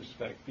in this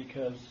respect,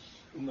 because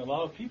in the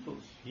Law of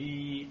Peoples,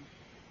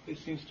 it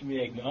seems to me,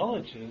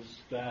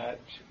 acknowledges that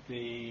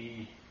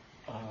the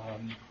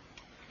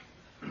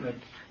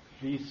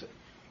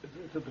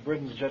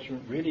burdens of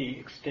judgment really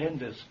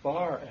extend as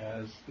far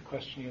as the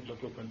questioning of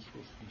liberal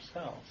principles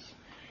themselves,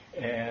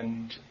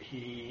 and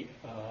he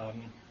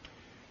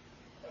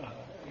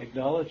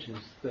acknowledges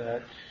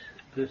that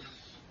this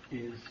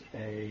is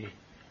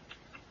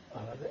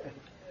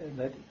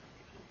that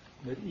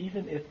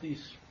even if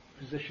these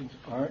positions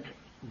aren't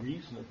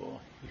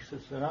reasonable, he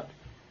says they're not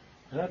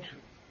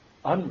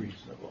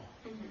unreasonable.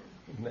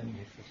 Mm-hmm. And then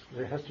he says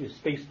there has to be a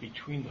space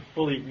between the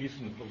fully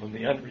reasonable and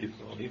the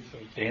unreasonable. He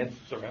sort of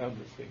dances around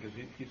this thing because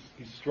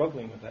he's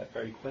struggling with that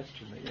very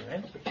question that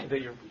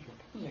you're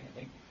posing, I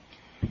think.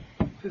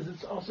 Because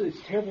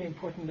it's terribly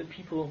important that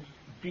people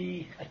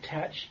be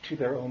attached to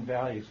their own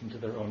values and to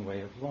their own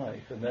way of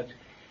life,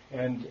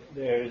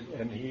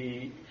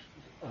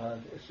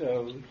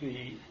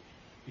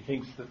 he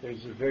thinks that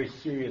there's a very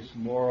serious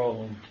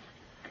moral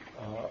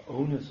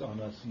onus on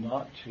us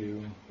not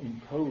to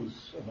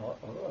impose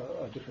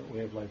a different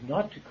way of life,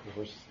 not to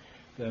coerce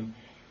them.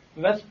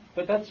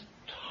 But that's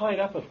tied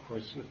up, of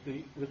course,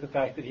 with the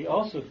fact that he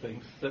also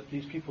thinks that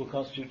these people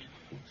constitute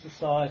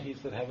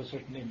societies that have a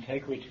certain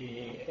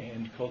integrity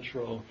and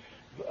cultural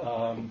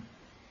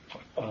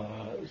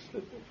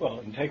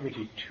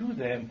integrity to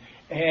them,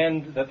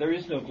 and that there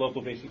is no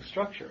global basic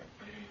structure.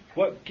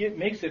 What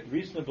makes it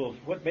reasonable,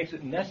 what makes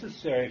it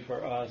necessary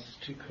for us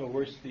to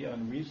coerce the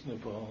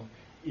unreasonable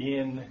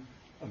in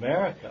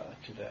America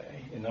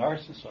today, in our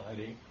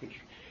society,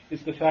 which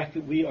is the fact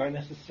that we are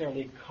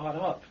necessarily caught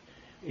up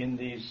in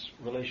these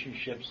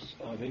relationships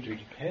of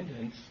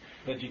interdependence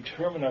that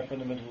determine our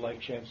fundamental life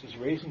chances,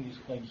 raising these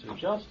claims of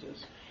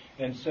justice.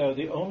 And so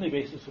the only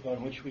basis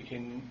upon which we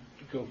can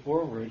go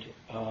forward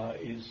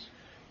is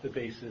the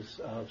basis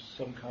of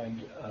some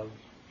kind of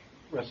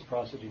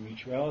reciprocity,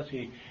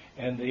 mutuality,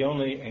 and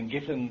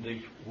given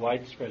the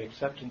widespread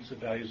acceptance of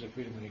values of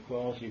freedom and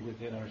equality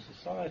within our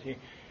society,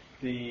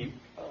 the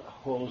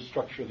whole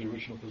structure of the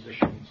original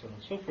position and so on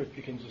and so forth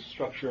becomes a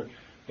structure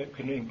that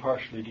can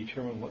impartially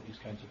determine what these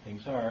kinds of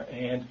things are.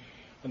 And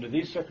under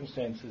these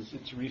circumstances,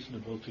 it's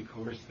reasonable to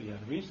coerce the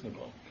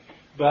unreasonable.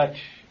 But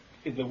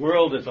in the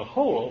world as a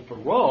whole, for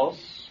Rawls,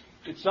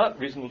 it's not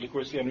reasonable to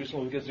coerce the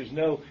unreasonable because there's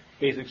no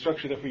basic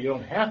structure, therefore you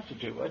don't have to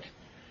do it.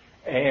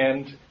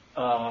 And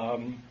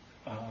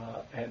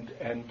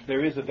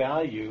there is a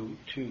value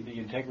to the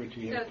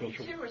integrity of So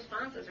cultural. the two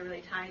responses are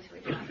really tied to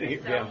each other. So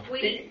Yeah. we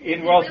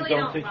In Rawls' really own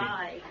don't thinking.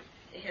 buy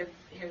his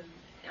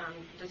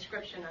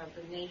description of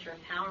the nature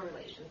of power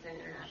relations in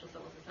international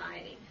civil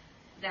society,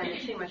 then the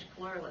too much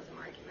pluralism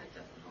argument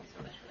doesn't hold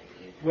so much for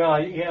you. Well,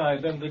 yeah.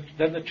 Then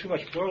the too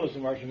much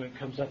pluralism argument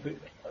comes up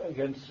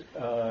against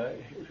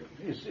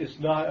is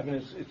not. I mean,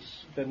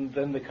 it's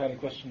then the kind of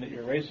question that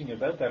you're raising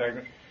about that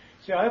argument.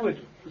 See, it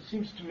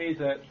seems to me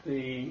that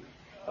the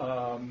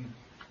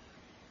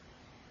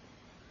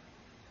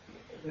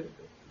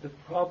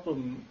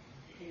problem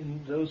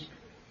in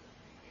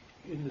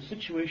the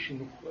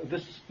situation,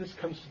 this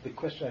comes to the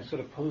question I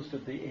sort of posed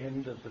at the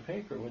end of the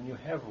paper, when you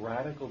have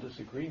radical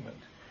disagreement,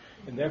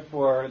 and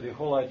therefore the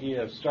whole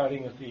idea of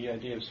starting with the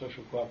idea of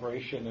social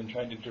cooperation and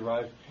trying to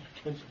derive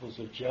principles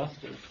of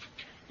justice,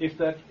 if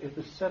the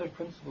set of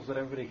principles that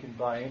everybody can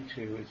buy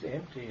into is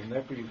empty, and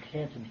therefore you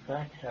can't in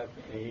fact have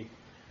a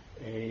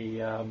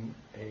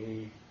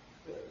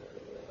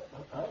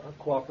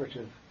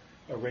cooperative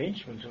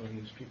arrangement among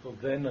these people,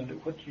 then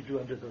what do you do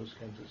under those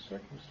kinds of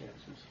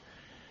circumstances?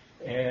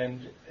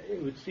 And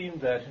it would seem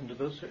that under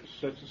those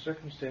sorts of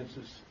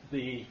circumstances,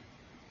 the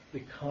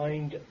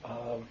kind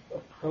of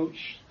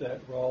approach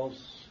that Rawls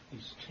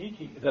is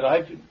taking, that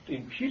I've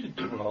imputed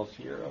to Rawls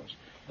here,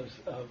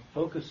 of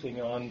focusing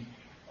on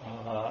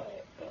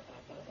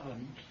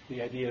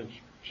the idea of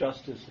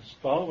justice as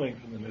following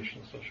from the notion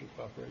of social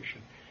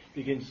cooperation,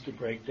 begins to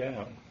break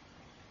down.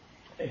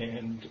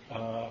 And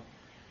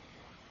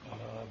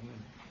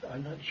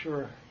I'm not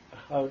sure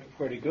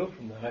where to go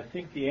from that. I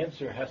think the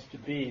answer has to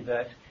be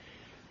that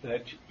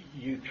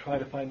you try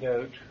to find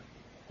out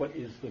what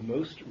is the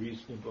most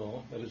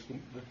reasonable, that is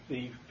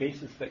the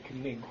basis that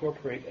can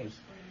incorporate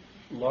as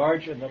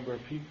large a number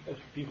of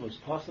people as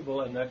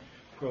possible, and that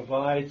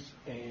provides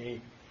a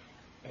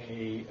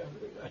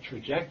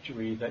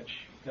trajectory that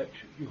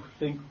you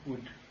think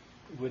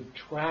would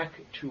track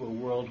to a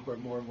world where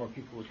more and more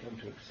people would come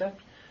to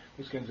accept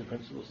those kinds of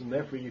principles, and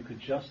therefore you could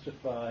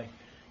justify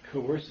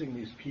coercing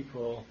these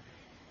people.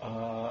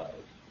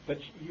 But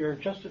your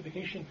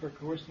justification for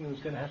coercing them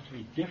is going to have to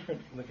be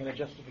different from the kind of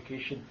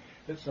justification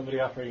that somebody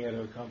operating out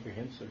of a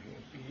comprehensive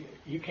view.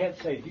 You can't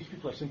say these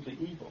people are simply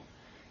evil,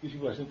 these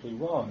people are simply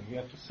wrong. You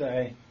have to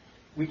say,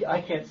 I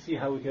can't see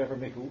how we could ever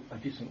make a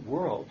decent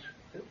world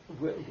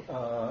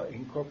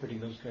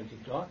incorporating those kinds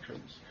of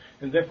doctrines,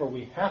 and therefore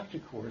we have to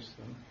coerce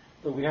them,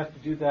 but we have to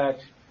do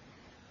that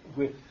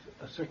with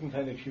a certain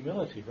kind of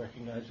humility,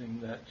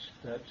 recognizing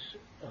that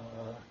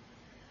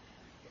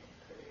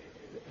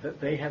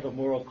they have a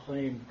moral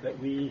claim that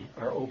we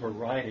are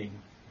overriding,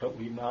 but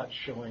we're not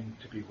showing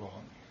to be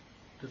wrong.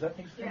 Does that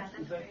make sense? Yeah,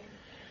 that's great.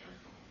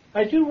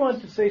 I do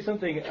want to say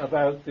something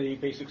about the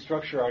basic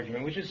structure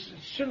argument, which is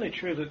certainly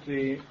true that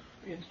the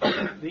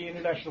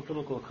international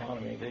political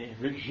economy, the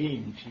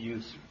regime, to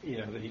use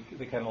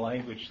the kind of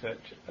language that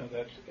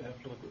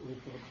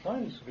political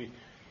scientists would be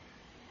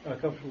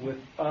comfortable with,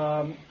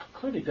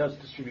 clearly does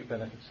distribute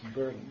benefits and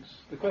burdens.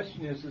 The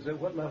question is at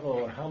what level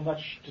or how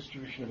much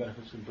distribution of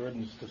benefits and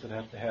burdens does it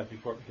have to have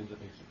before it becomes a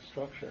basic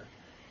structure?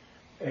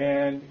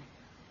 And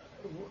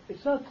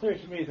it's not clear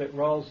to me that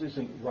Rawls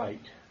isn't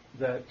right,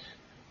 that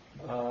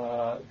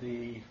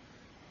the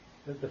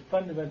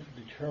fundamental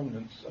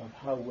determinants of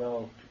how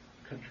well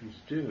countries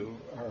do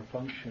are a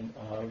function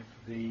of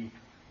the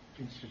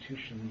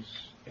institutions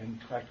and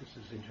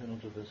practices internal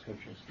to those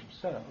countries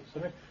themselves. I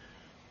mean,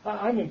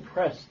 I'm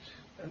impressed.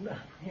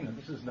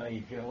 This is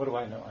naive. What do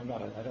I know? I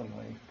don't know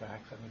any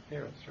facts. I'm a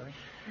theorist, right?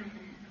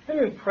 Mm-hmm. I'm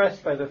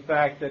impressed by the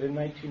fact that in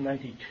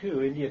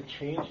 1992, India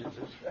changes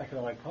its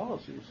economic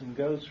policies and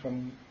goes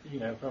from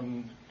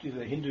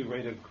the Hindu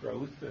rate of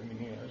growth. I mean,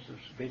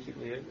 it's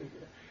basically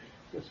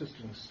a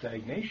system of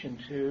stagnation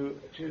to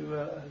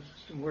a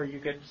system where you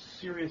get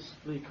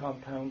seriously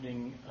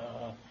compounding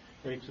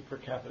rates of per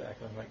capita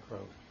economic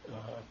growth.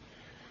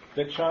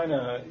 That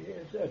China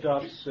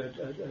adopts a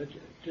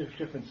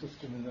different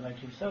system in the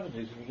 1970s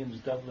and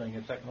begins doubling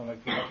its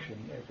economic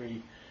production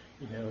every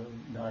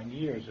 9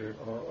 years or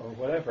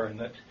whatever, and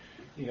that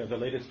the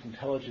latest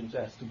intelligence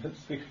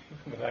estimates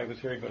that I was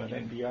hearing about on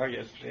NPR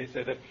yesterday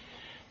said that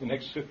the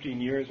next 15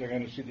 years are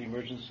going to see the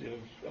emergence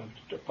of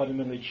a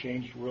fundamentally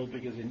changed world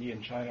because India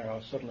and China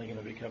are suddenly going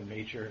to become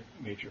major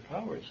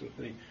powers with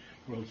the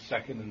world's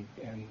second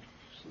and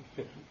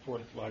fifth,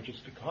 fourth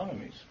largest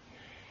economies.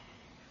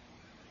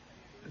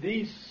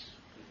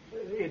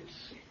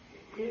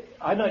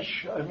 I'm not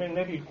sure. I mean,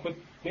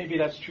 maybe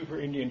that's true for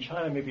India and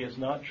China. Maybe it's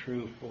not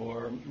true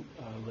for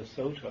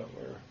Lesotho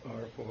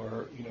or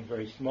for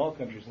very small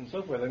countries and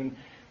so forth. I mean,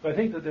 but I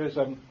think that there's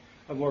a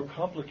more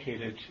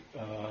complicated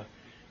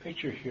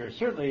picture here.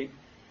 Certainly,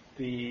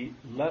 the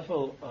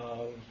level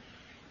of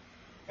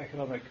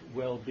economic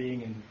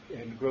well-being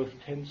and growth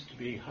tends to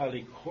be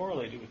highly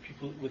correlated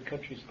with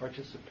countries'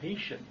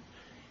 participation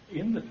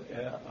in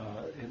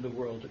the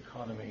world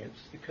economy.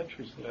 It's the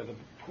countries that are the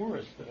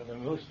poorest that are the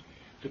most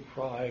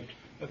deprived,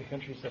 are the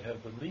countries that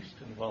have the least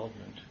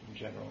involvement in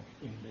general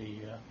in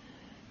the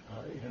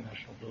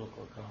international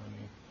political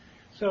economy.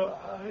 So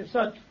it's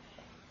not.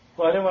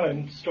 Well, I don't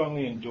want to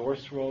strongly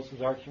endorse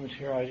Rawls's argument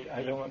here.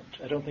 I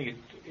don't think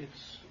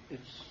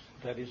it's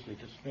that easily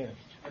dismissed.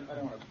 I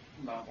don't want to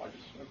monopolize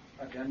this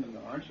addendum,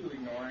 though. Aren't you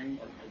ignoring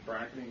or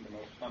bracketing the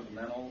most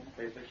fundamental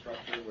basic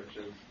structure, which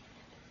is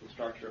the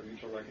structure of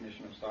mutual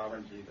recognition of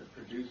sovereignty that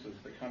produces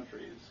the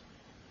countries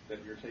that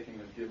you're taking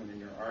as given in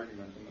your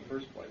argument in the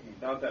first place? And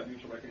without that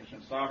mutual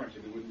recognition of sovereignty,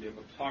 we wouldn't be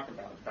able to talk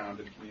about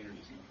bounded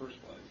communities in the first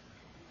place.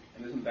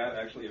 And isn't that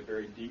actually a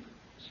very deep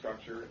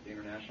structure at the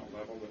international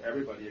level that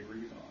everybody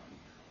agrees on,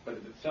 but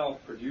it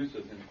itself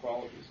produces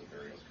inequalities of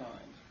various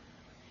kinds?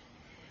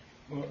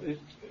 Well,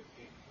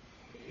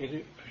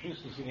 it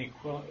produces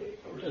inequalities.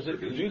 Does it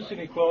produce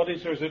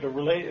inequalities, or is it a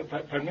related?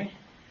 Pardon me?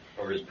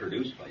 Or is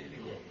produced by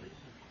inequalities?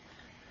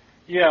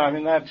 Yeah, I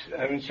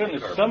mean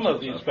certainly some of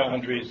these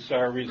boundaries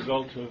are a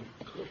result of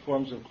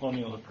forms of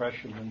colonial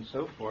oppression and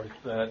so forth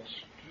that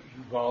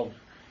involve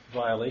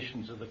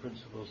violations of the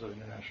principles of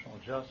international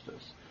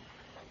justice.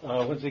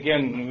 Once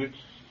again,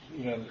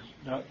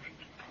 not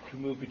to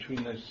move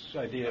between this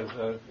idea of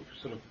a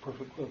sort of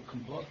perfect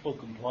full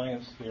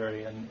compliance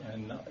theory and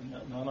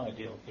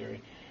non-ideal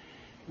theory.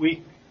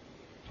 We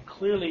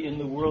clearly, in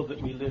the world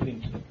that we live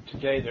in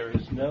today,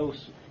 there's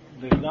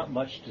not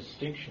much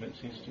distinction, it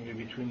seems to me,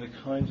 between the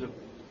kinds of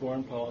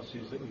foreign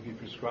policies that would be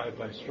prescribed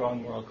by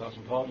strong moral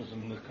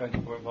cosmopolitanism and the kinds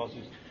of foreign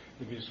policies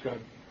that would be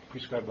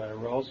prescribed by a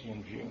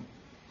Rawlsian view.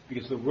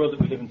 Because the world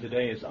that we live in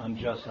today is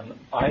unjust on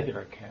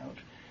either account,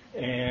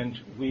 and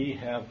we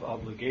have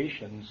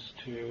obligations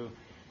to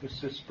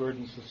assist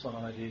burdened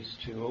societies,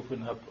 to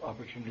open up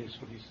opportunities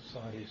for these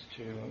societies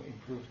to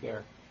improve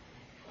their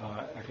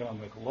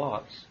economic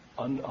lots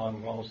on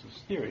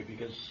Rawls's theory,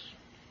 because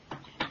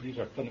these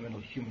are fundamental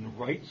human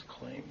rights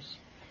claims.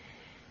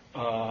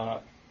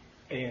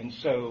 And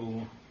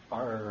so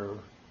our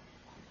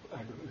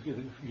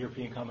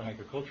European Common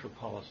Agricultural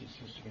Policy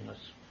seems to be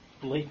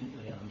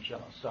blatantly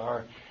unjust.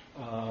 Our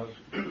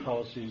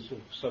policies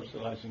of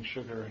subsidizing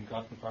sugar and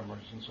cotton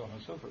farmers and so on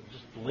and so forth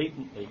just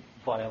blatantly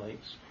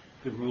violates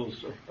the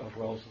rules of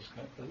Rawls's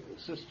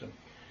system.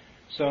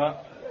 So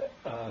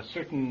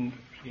certain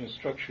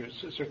structures,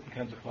 certain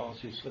kinds of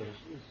policies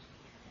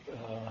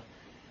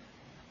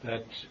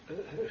that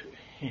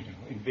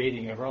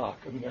invading Iraq,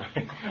 I mean,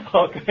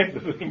 all kinds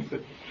of things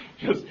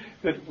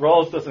that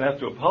Rawls doesn't have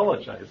to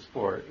apologize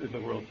for in the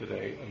world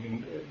today. I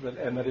mean,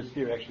 and that his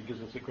theory actually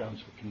gives us the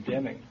grounds for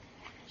condemning.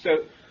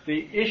 So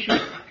the issue,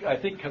 I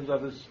think, comes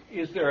up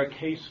is there a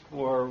case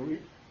for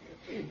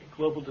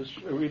global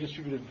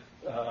redistributive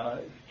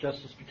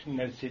justice between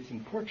the United States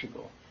and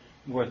Portugal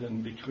more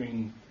than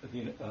between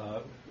the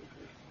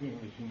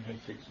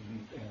United States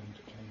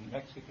and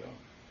Mexico?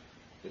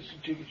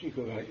 You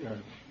go back.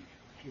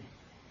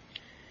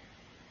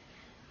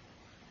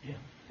 Yeah.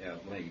 Yeah.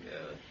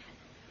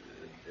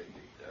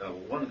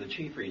 One of the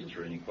chief reasons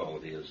for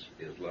inequality is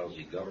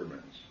lousy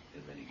governments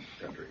in many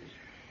countries.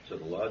 So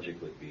the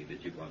logic would be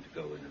that you'd want to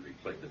go in and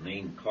replace. The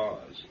main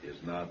cause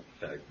is not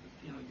the fact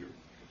that your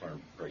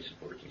farm price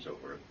supports and so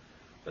forth,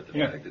 but the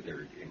fact that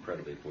they're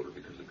incredibly poor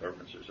because the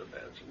governments are so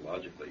bad. So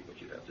logically, what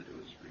you have to do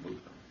is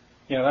remove them.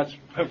 Yeah, that's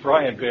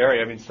Brian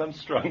Barry. I mean, some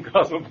strong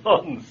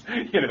cosmopolitans,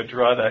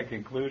 draw that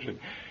conclusion.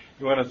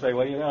 You want to say,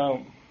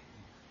 well,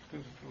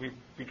 we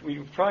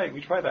try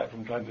that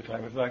from time to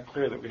time. It's not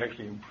clear that we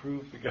actually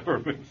improve the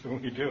governments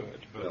when we do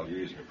it. But. Well, you're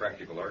using a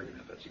practical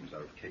argument. That seems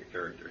out of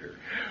character here.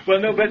 Well,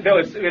 no,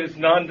 it's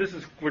non.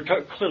 We're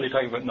clearly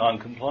talking about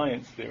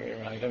non-compliance theory,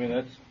 right? I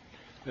mean,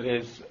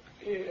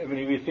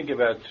 we think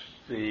about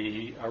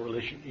our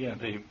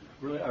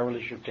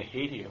relationship to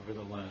Haiti over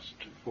the last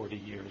 40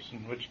 years,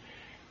 in which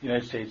the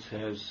United States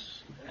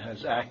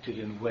has acted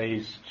in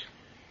ways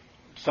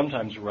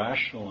sometimes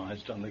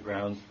rationalized on the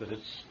grounds that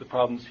the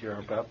problems here are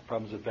about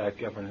problems of bad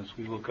governance.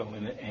 We will go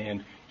in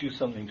and do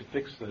something to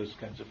fix those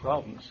kinds of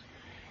problems.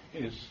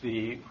 It's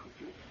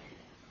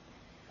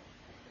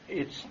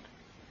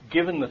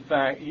given the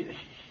fact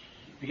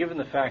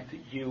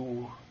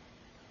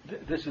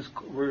that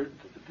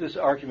this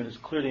argument is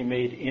clearly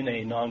made in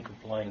a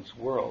non-compliance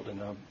world, in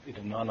a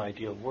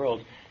non-ideal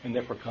world, and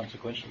therefore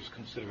consequential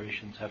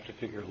considerations have to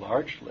figure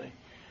largely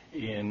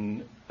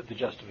in the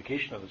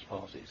justification of its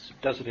policies.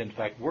 Does it in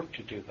fact work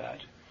to do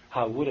that?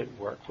 How would it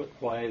work?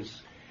 Why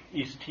is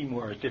East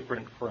Timor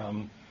different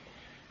from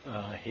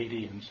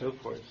Haiti and so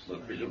forth? Well,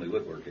 it presumably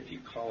would work if you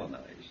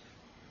colonized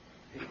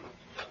Haiti.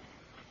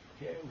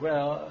 Yeah,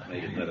 well,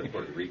 made it out of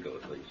Puerto Rico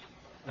at least.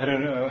 I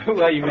don't know.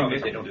 Well, you mean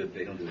they do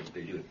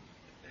it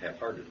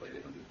half-heartedly. They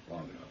don't do it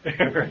long enough.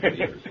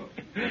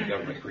 The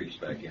government creeps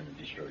back in and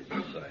destroys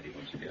the society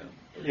once again.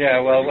 Or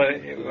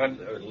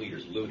the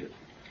leaders loot it.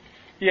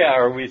 Yeah,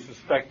 or we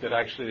suspect that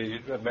actually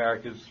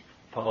America's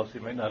policy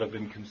might not have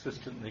been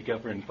consistently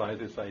governed by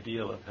this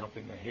ideal of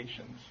helping the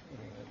Haitians.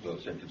 Well,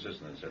 it's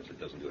inconsistent in the sense it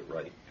doesn't do it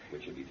right,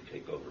 which would be to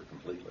take over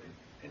completely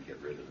and get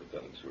rid of the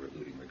thugs who are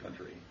looting the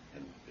country.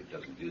 And it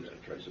doesn't do that.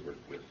 It tries to work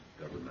with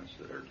governments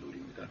that are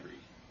looting the country.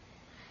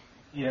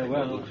 Yeah, like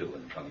well, Mobutu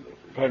in Congo, for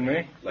example. pardon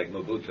me? Like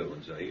Mobutu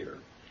in Zaire.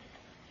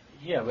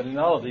 Yeah, but in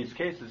all of these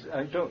cases,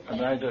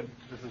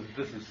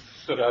 this is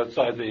sort of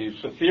outside the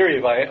theory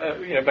of,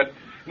 but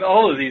in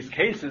all of these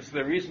cases,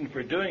 the reason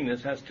for doing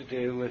this has to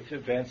do with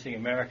advancing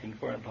American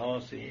foreign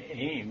policy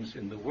aims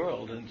in the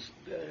world, and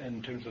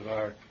in terms of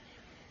our,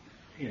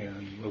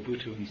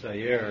 Mobutu and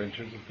Zaire, in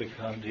terms of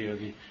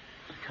the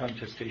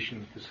contestation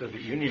with the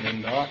Soviet Union,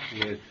 and not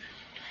with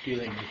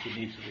dealing with the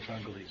needs of the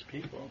Congolese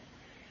people.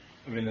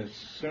 I mean, it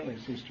certainly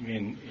seems to me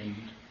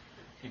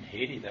in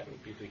Haiti that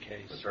would be the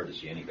case. It's hard to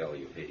see any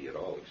value of Haiti at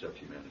all except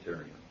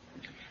humanitarian.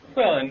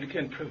 Well,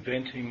 and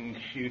preventing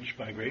huge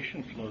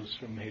migration flows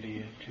from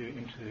Haiti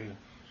into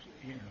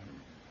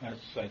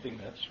I think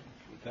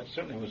that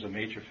certainly was a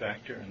major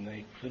factor in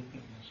the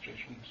Clinton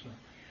administration's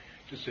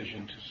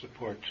decision to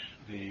support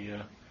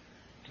the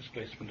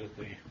displacement of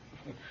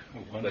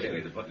one. But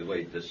anyway, the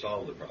way to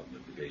solve the problem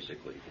would be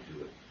basically to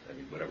do it. I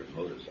mean, whatever the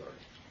motives are,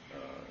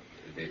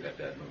 they've had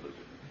that motive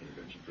in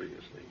intervention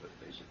previously. But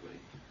basically,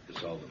 to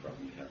solve the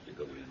problem, you have to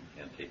go in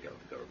and take out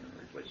the government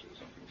and replace it with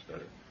something that's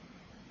better.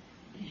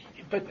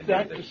 But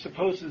that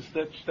supposes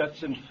that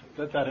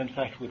in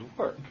fact would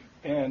work,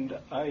 and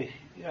I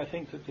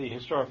think that the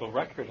historical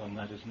record on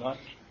that is not,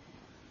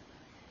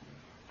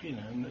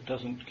 it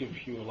doesn't give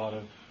you a lot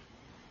of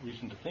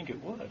reason to think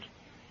it would.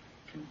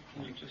 Can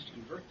you just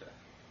invert that?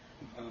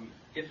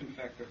 If in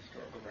fact the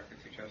historical record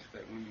suggests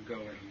that when you go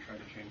in and try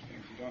to change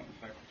things, you don't in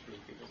fact improve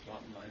people's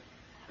lot in life,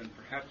 then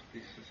perhaps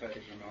these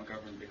societies are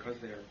malgoverned because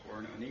they are poor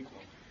and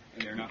unequal.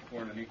 And they're not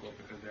poor and unequal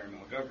because they're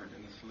malgoverned,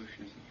 and the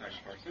solution is in fact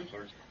far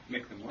simpler: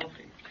 make them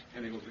wealthy,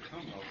 and they will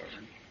become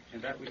well-governed,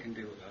 and that we can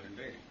do without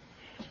invading.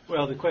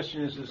 Well, the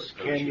question is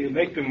can you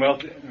make them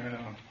wealthy?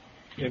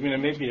 I mean, it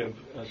may be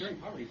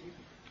During poverty is easy.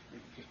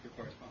 It just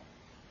requires power.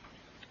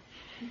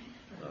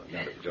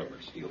 Not if the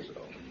government steals it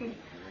all.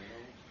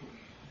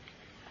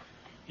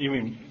 You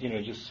mean,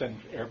 just send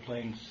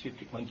airplanes,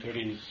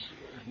 C-130s,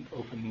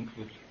 open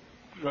with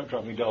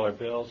dropping dollar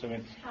bills? I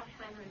mean, Stop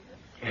clamoring.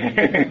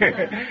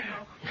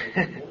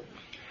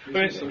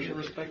 Social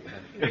respect.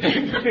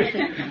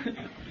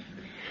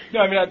 No,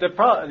 I mean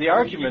the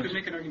argument. You could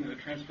make an argument that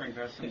transferring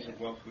vast sums of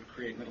wealth would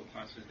create middle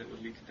classes that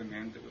would lead to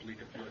demand, that would lead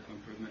to political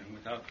improvement, and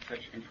without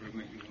such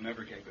improvement, you will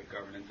never get good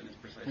governance, and it's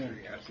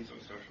precisely the absence of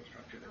a social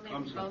structure that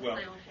comes with wealth.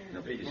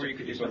 No, but Or you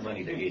could you do spend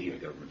money to something. Haiti, the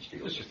government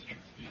steals. This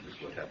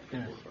is what happened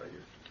for 4 or 5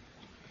 years.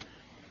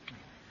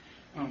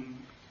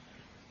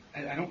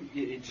 I don't.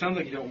 It sounds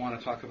like you don't want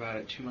to talk about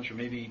it too much, or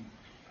maybe,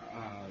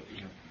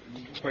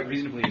 quite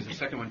reasonably is the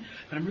second one.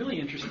 But I'm really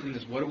interested in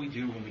this: what do we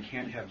do when we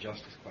can't have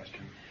justice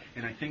question?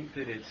 And I think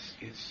that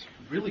it's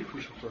really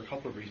crucial for a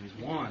couple of reasons.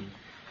 One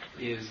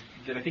is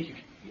that I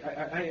think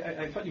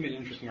I thought you made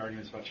interesting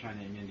arguments about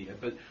China and India,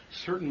 but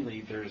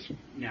certainly there's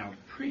now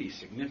pretty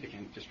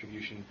significant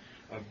distribution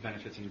of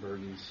benefits and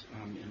burdens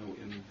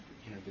in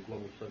the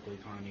global political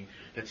economy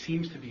that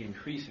seems to be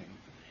increasing.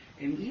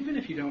 And even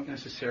if you don't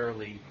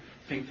necessarily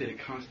think that it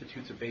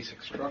constitutes a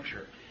basic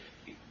structure,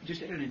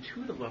 just at an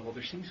intuitive level,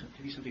 there seems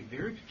to be something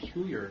very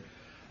peculiar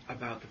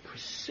about the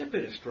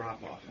precipitous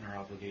drop-off in our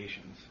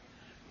obligations,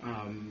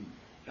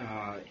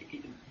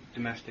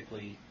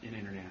 domestically and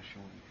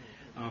internationally,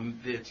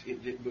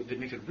 that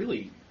makes it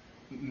really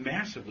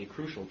massively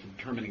crucial to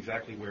determine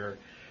exactly where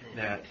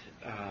that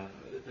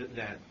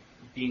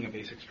being a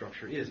basic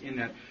structure is, in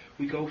that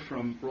we go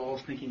from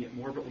Rawls thinking it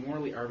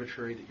morally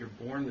arbitrary that you're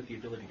born with the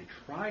ability to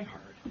try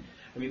hard.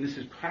 I mean, this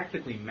is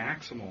practically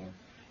maximal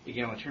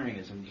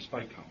egalitarianism,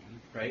 despite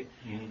Cohen, right?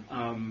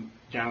 Mm-hmm.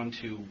 Down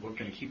to we're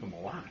going to keep them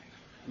alive.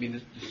 I mean,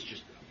 this is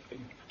just a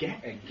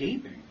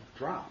gaping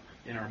drop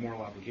in our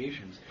moral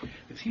obligations.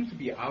 It seems to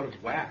be out of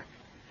whack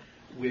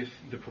with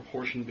the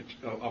proportion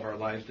of our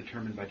lives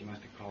determined by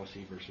domestic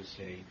policy versus,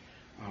 say,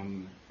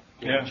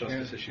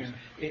 justice issues.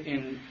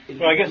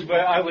 Well, I guess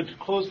I would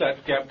close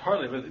that gap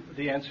partly with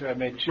the answer I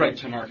made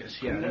to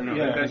Marcus. Yeah,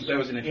 that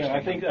was an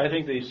interesting. Yeah, I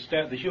think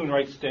the human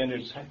rights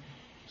standards.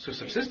 So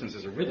subsistence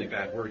is a really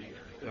bad word here.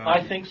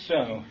 I think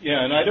so.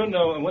 Yeah, and I don't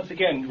know. And once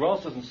again,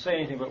 Rawls doesn't say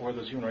anything about where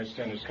those human rights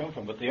standards come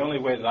from. But the only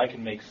way that I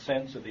can make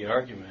sense of the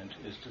argument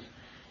is to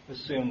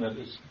assume that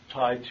it's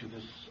tied to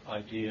this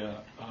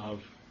idea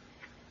of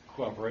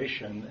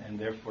cooperation, and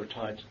therefore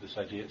tied to this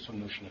idea, some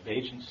notion of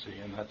agency,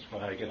 and that's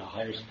why I get a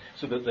higher,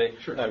 so that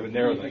I would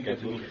narrow that gap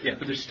a little bit. Yeah,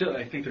 but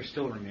I think there's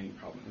still a remaining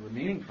problem. The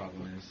remaining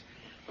problem is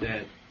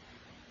that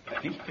I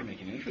think you can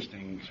make an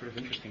interesting,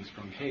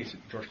 strong case.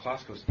 George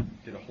Kloskos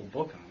did a whole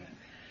book on it,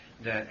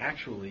 that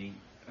actually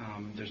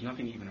there's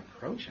nothing even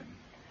approaching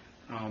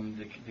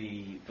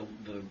the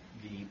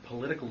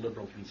political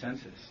liberal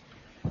consensus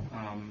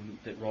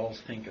that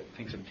Rawls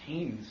thinks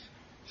obtains,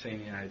 say, in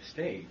the United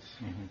States.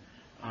 Mm-hmm.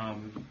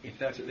 If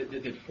that's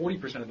that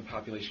 40% of the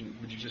population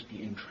would just be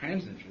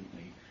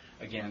intransigently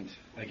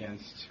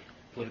against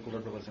political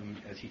liberalism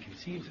as he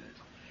conceives it.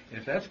 And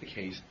if that's the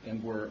case,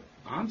 then we're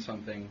on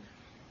something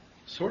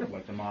sort of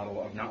like the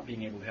model of not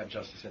being able to have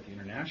justice at the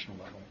international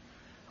level,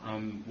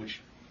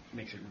 which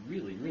makes it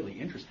really, really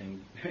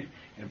interesting and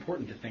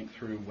important to think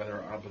through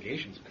whether our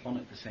obligations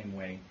plummet the same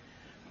way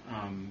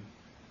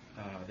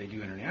they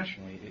do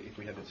internationally if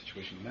we have that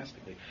situation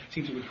domestically. It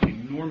seems it would put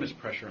enormous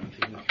pressure on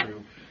thinking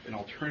through an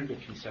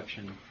alternative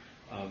conception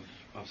of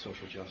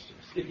social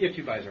justice. If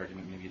you buy his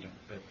argument, maybe you don't.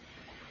 But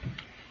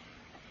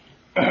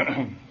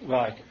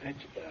Right.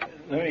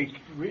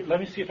 Let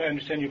me see if I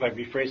understand you by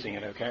rephrasing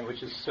it, okay?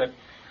 Which is that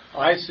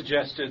I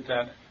suggested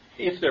that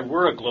if there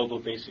were a global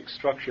basic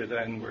structure,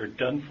 then we're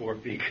done for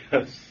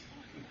because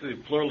the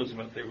pluralism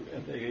at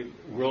the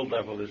world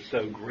level is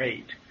so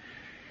great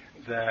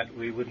that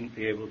we wouldn't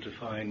be able to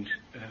find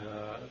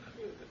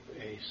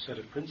a set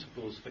of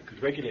principles that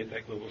could regulate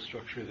that global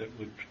structure that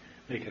would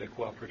make it a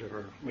cooperative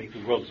or make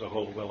the world as a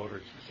whole a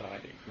well-ordered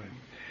society. Right?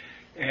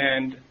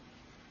 And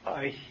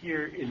I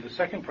hear in the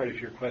second part of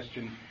your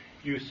question,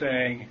 you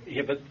saying,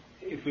 yeah, but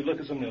if we look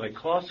at something like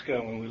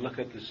Klosko, when we look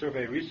at the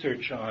survey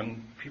research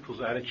on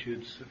people's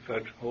attitudes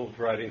about a whole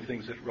variety of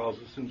things that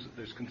Rawls assumes that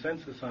there's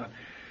consensus on,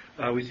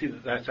 we see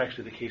that that's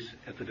actually the case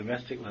at the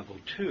domestic level,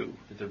 too.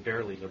 that they're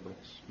barely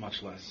liberals,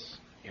 much less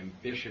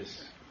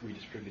ambitious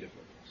redistributive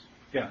liberals.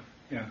 Yeah,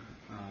 yeah.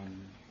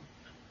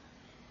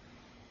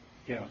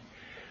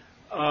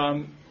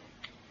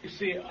 You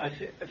see, I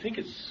think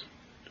it's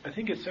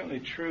certainly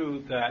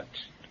true that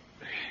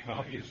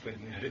obviously in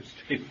the United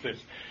States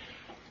there's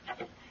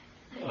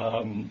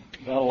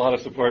not a lot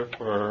of support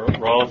for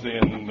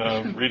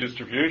Rawlsian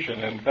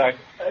redistribution. In fact,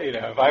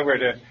 if I were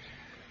to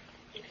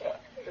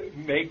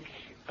make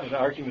an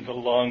argument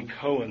along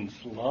Cohen's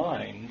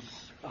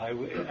lines, I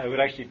would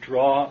actually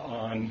draw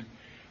on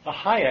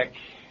Hayek.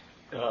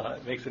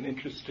 Makes an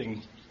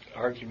interesting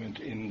argument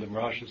in The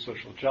Mirage of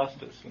Social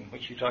Justice, in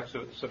which he talks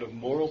about the sort of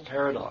moral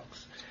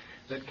paradox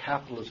that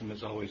capitalism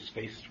is always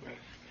faced with.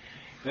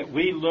 That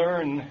we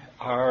learn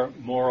our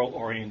moral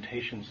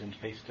orientations in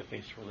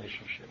face-to-face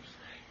relationships,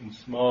 in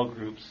small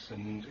groups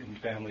and in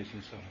families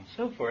and so on and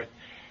so forth.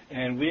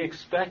 And we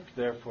expect,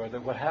 therefore,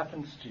 that what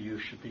happens to you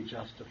should be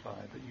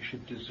justified, that you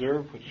should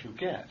deserve what you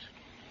get.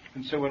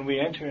 And so when we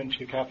enter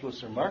into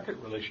capitalist or market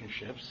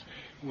relationships,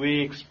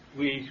 we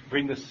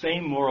bring the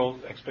same moral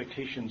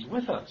expectations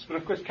with us. But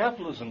of course,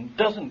 capitalism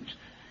doesn't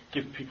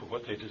give people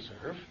what they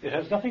deserve. It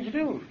has nothing to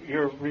do,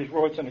 your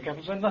rewards under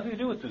capitalism have nothing to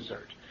do with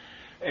desert.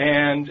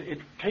 And it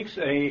takes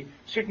a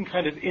certain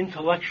kind of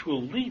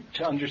intellectual leap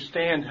to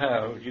understand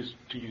how,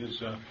 to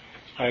use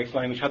Hayek's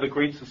language, how the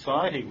great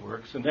society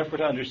works, and therefore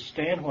to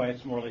understand why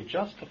it's morally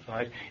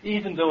justified,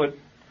 even though it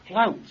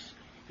flouts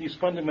these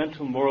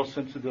fundamental moral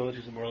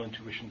sensibilities and moral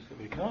intuitions that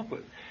we come up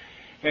with.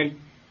 And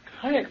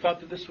Hayek thought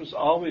that this was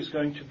always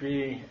going to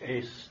be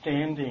a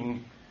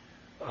standing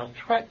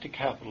threat to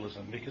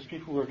capitalism, because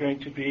people were going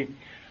to be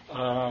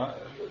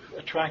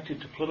attracted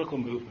to political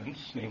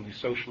movements, namely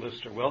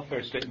socialist or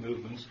welfare state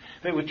movements,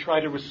 that would try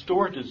to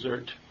restore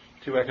desert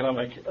to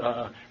economic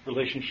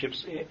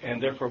relationships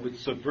and therefore would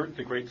subvert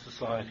the great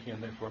society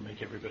and therefore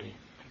make everybody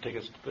take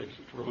us to the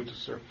road to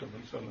serfdom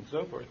and so on and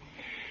so forth.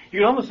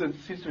 You almost, it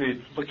seems to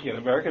be, looking at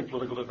American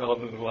political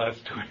development in the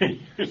last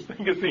 20 years,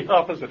 think it's the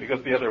opposite. It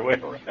goes the other way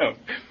around.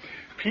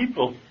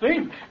 People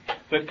think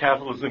that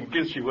capitalism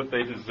gives you what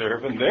they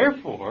deserve, and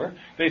therefore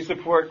they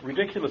support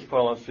ridiculous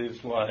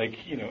policies like,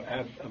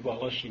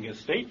 abolishing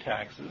estate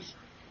taxes,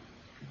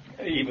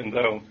 even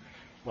though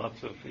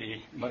lots of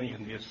the money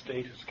in the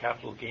estate is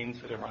capital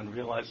gains that are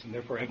unrealized and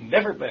therefore have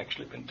never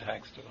actually been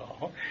taxed at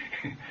all,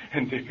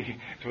 and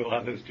to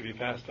allow those to be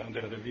passed on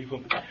to other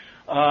people.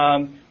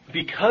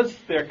 Because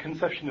their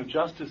conception of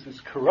justice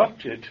is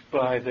corrupted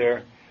by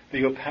the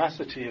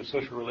opacity of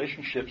social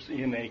relationships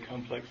in a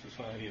complex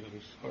society of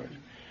this sort.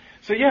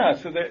 So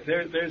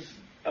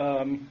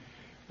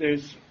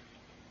there's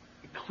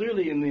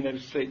clearly in the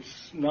United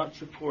States not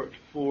support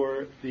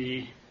for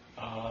the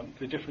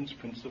difference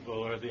principle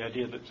or the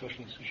idea that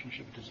social institutions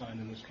should be designed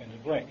in this kind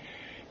of way.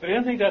 But I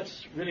don't think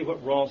that's really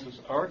what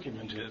Rawls's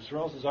argument is.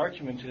 Rawls's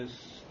argument is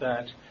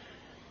that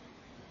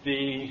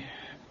the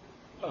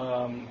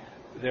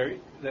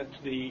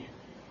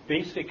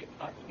basic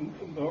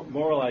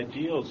moral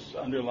ideals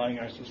underlying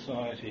our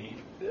society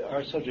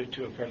are subject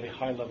to a fairly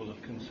high level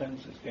of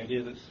consensus. The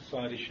idea that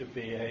society should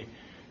be a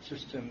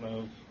system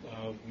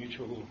of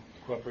mutual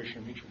cooperation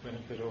and mutual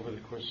benefit over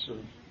the course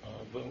of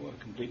a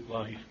complete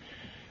life,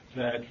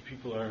 that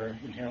people are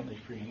inherently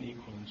free and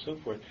equal and so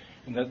forth,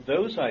 and that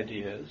those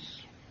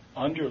ideas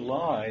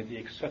underlie the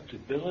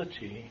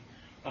acceptability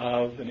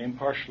of an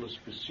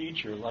impartialist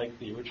procedure like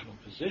the original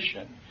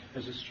position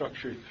as a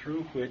structure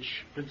through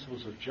which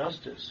principles of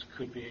justice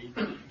could be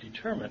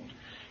determined,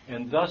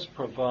 and thus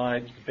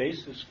provide the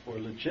basis for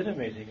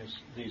legitimating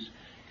these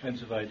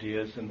kinds of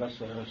ideas, and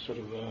thus a sort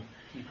of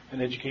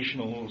an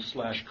educational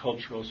 /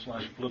 cultural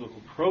 /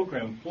 political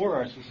program for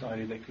our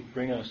society that could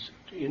bring us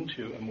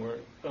into a more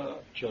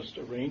just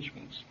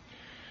arrangements.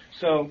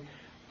 So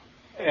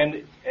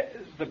And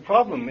the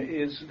problem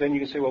is, then you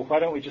can say, well, why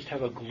don't we just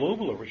have a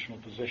global original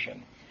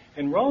position?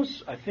 And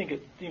Rawls, I think,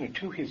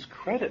 to his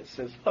credit,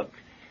 says, look,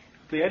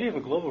 the idea of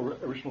a global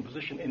original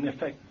position, in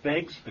effect,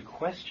 begs the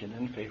question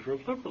in favor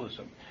of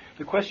liberalism.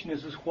 The question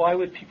is why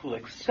would people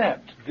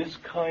accept this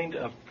kind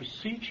of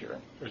procedure,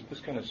 or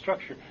this kind of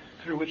structure,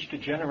 through which to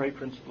generate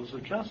principles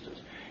of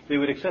justice? They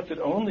would accept it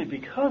only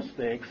because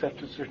they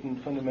accepted certain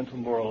fundamental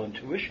moral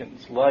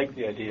intuitions, like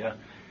the idea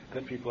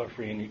that people are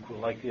free and equal,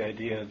 like the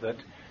idea that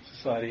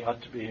society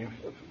ought to be an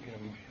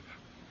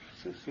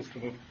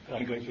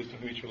ongoing system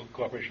of mutual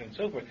cooperation and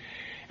so forth.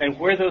 And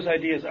where those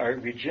ideas are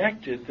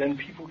rejected, then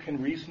people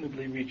can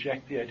reasonably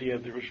reject the idea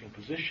of the original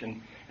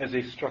position as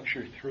a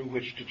structure through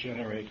which to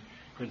generate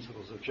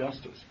principles of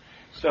justice.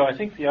 So I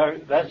think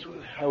that's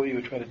how we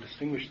would try to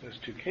distinguish those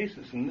two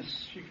cases. And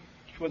this,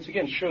 once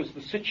again, shows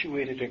the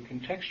situated and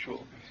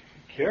contextual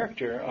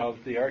character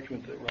of the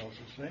argument that Rawls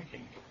is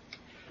making.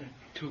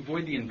 To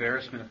avoid the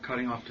embarrassment of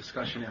cutting off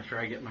discussion after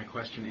I get my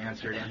question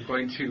answered, I'm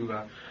going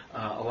to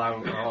allow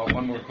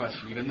one more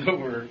question, even though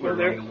we're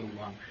running a little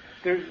long.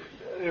 There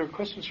are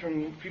questions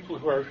from people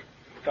who are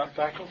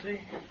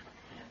faculty.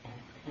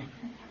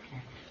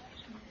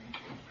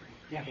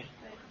 Yeah.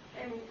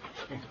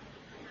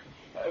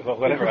 Well,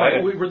 whatever.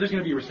 There's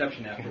going to be a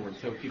reception afterwards,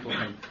 so people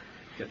can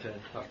get to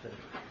talk to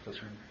us.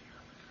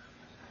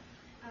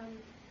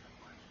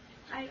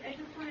 I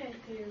just wanted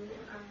to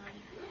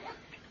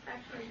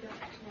actually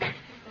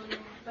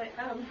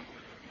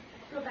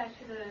go back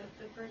to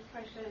the first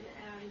question,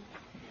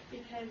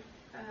 because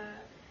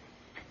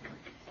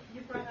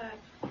you brought up,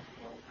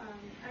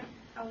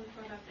 I always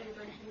brought up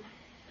immigration,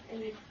 and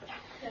you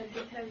said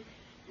because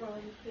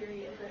Rawls'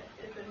 theory is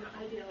an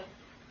ideal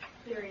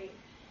theory.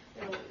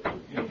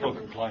 Full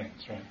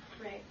compliance, right?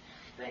 Right.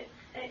 But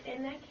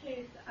in that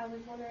case, I was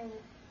wondering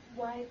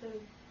why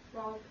does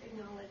Rawls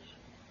acknowledge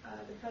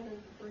the presence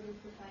of burdened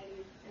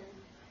societies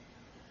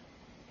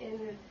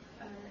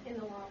in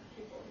the law of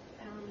peoples,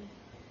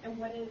 and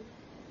what is,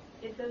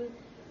 if those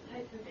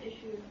types of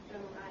issues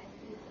don't arise,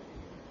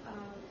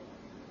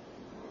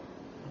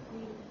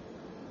 these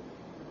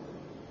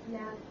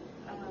mass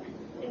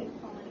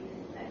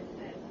inequalities that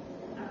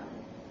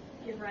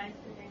give rise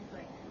to things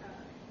like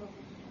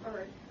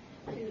or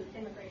to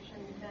immigration,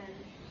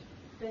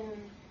 then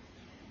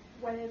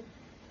what is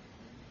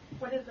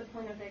the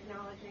point of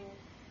acknowledging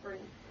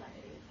burdened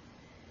societies?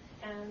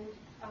 And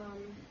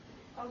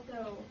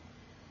also,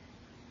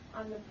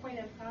 on the point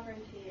of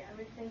sovereignty, I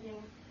was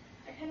thinking,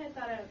 I kind of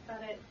thought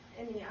about it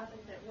in the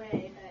opposite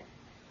way, that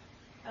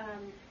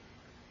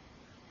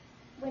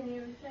when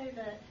you say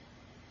that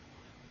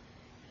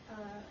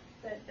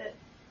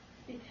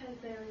because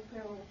there is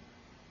no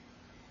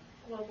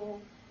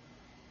global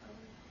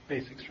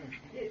basic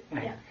structure.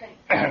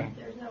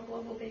 There's no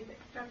global basic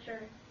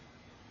structure,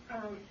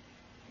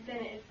 then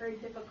it's very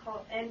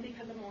difficult, and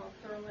because of moral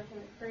pluralism,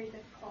 it's very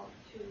difficult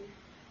to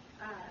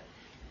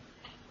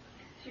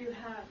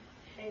have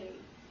a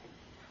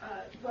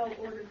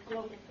well-ordered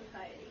global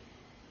society,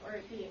 or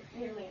it'd be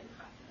nearly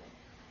impossible.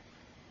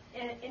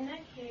 In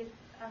that case,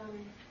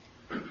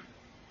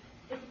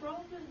 if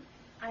Rawls'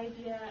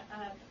 idea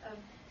of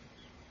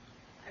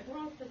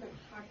Rawls doesn't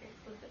talk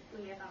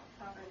explicitly about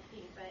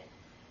sovereignty, but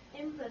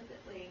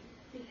implicitly,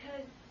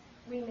 because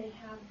we may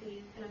have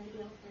these, an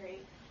ideal theory,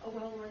 a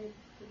well-ordered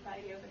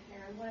society over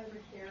here and one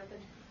over here,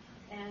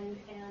 and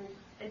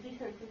a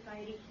decent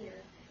society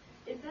here,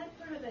 is that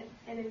sort of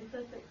an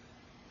implicit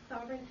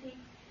sovereignty?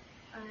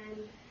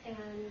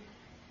 And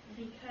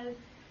because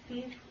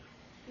these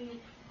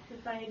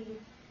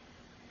societies,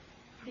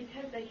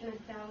 because they can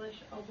establish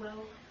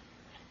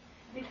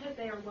because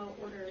they are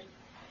well-ordered,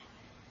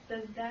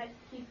 does that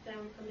keep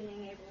them from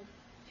being able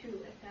to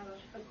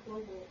establish a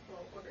global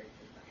well-ordered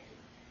society?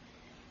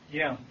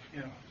 Yeah.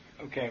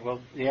 Okay. Well,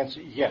 the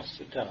answer, yes,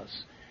 it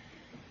does.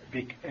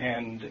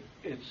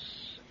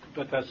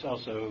 But that's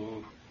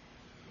also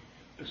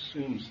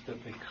assumes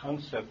that the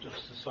concept of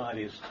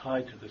society is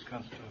tied to this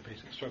concept of a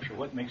basic structure.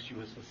 What makes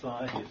you a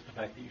society is the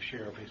fact that you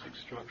share a basic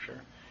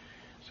structure.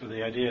 So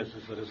the idea is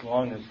that as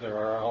long as there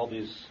are all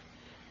these,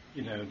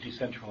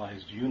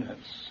 decentralized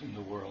units in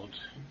the world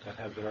that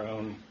have their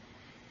own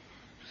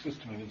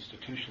system of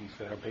institutions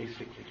that are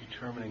basically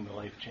determining the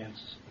life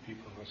chances of the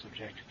people who are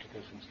subjected to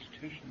those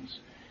institutions,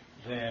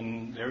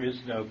 then there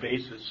is no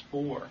basis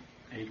for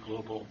a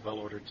global,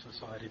 well-ordered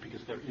society,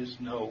 because there is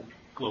no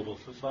global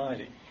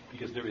society,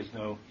 because there is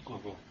no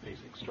global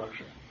basic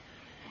structure.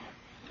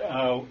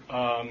 So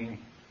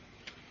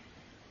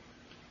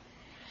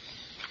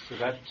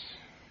that's...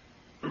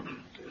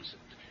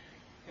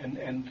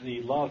 And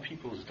the law of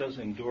peoples does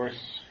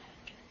endorse,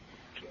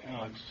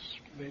 Alex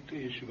made the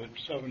issue about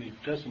sovereignty,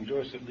 does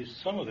endorse at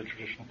least some of the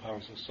traditional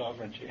powers of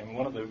sovereignty. And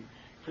one of the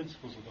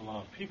principles of the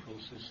law of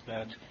peoples is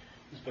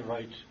the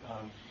right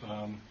of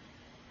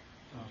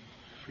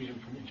freedom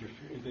from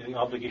the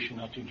obligation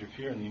not to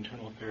interfere in the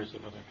internal affairs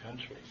of other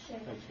countries.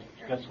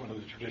 That's one of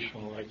the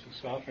traditional rights of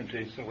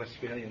sovereignty, so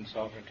Westphalian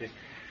sovereignty.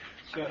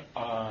 So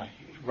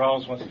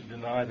Rawls wants to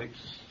deny that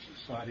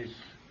societies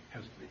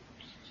have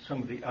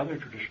some of the other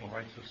traditional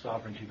rights of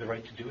sovereignty, the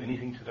right to do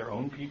anything to their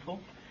own people.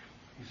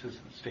 He says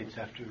that states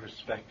have to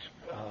respect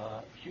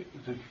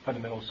the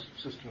fundamental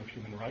system of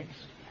human rights,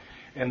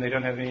 and they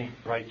don't have any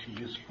right to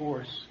use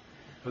force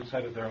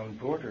outside of their own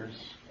borders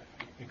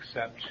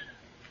except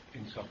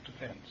in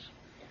self-defense.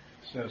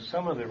 So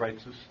some of the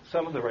rights of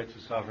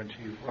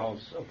sovereignty,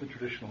 Rawls, of the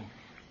traditional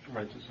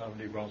rights of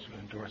sovereignty, Rawls would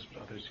endorse,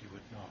 but others he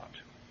would not.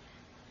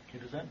 Okay,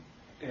 does that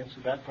answer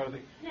that part of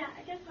it? Yeah,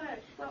 I guess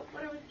what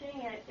I was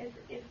getting at is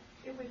it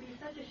would be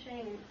such a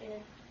shame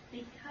if,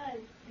 because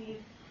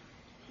these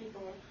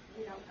people,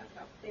 we don't talk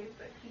about states,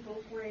 but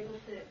people were able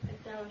to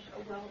establish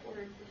a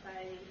well-ordered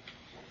society,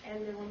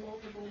 and there were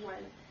multiple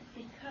ones,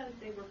 because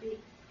they were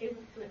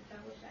able to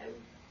establish that, it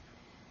would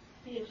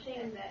be a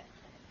shame that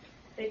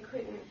they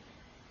couldn't.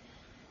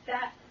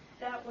 That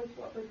was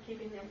what was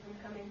keeping them from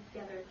coming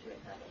together to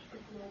establish a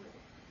global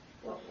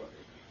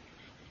well-ordered.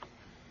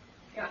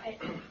 Yeah,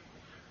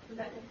 does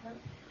that make sense?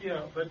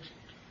 Yeah, but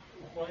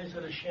why is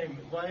that a shame?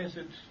 Why is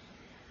it?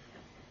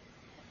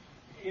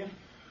 If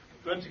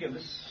once again,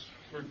 this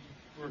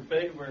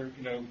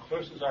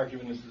Close's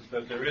argument is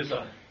that there is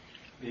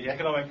the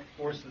economic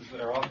forces that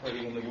are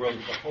operating in the world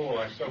as a whole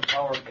are so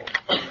powerful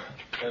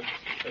that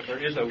there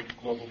is a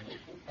global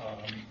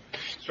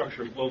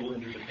structure of global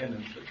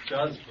interdependence that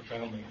does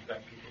profoundly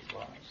affect people's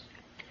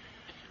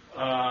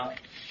lives.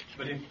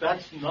 But if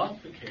that's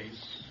not the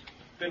case,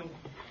 then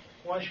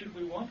why should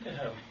we want to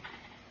have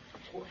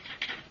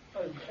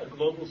a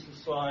global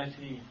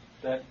society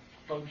that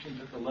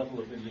functions at the level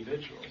of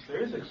individuals?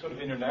 There is a sort of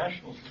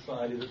international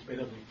society that's made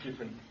up of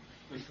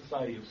the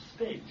society of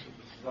states, or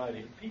the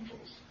society of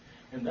peoples.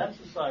 And that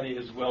society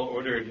is well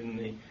ordered in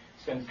the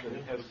sense that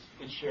it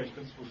shares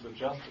principles of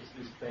justice.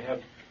 They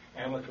have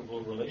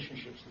amicable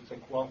relationships. It's a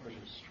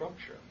cooperative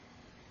structure.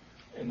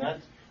 And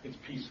it's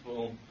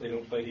peaceful. They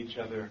don't fight each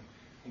other.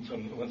 And so,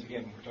 once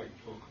again, we're talking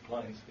full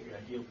compliance theory,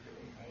 ideal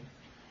theory,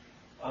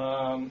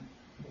 right?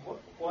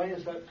 Why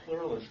is that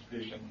pluralist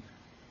vision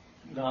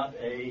not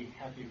a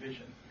happy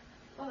vision?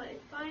 Well,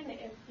 it's fine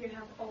if you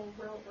have a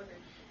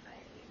well-ordered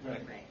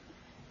society, right?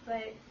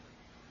 But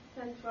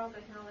since Rawls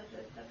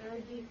acknowledges that there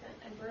are decent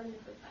and burdened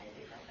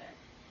societies out there.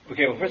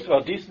 Okay, well, first of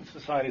all, decent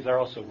societies are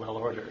also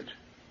well-ordered.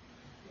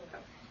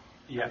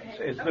 Yes,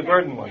 Okay. it's the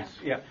burden ones.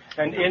 Yeah,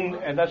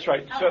 and that's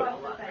right. So,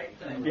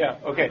 Society. yeah,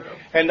 okay,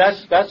 and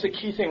that's the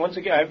key thing. Once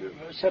again, I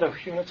said a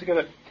few minutes ago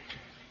that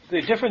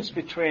the difference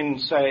between,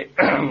 say,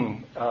 Chuck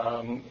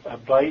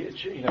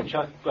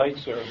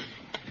Beitz or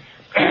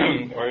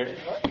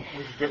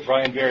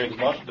Brian Barry,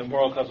 the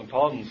moral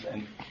cosmopolitans,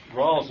 and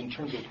Rawls in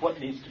terms of what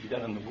needs to be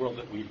done in the world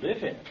that we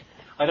live in,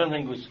 I don't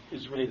think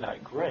is really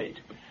that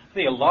great. I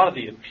think a lot of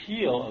the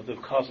appeal of the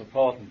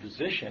cosmopolitan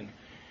position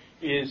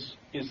is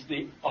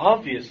the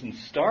obvious and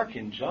stark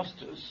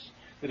injustice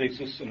that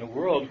exists in a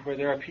world where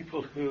there are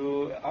people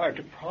who are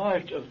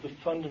deprived of the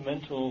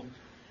fundamental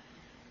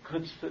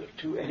goods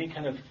to any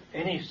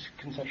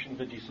conception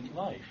of a decent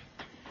life.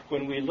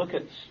 When we look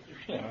at,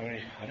 I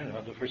don't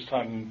know, the first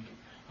time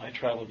I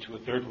traveled to a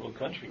third world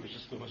country was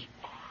just the most,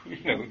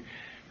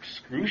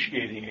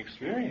 excruciating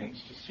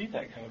experience to see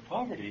that kind of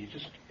poverty.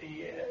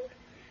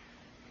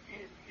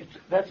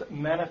 That's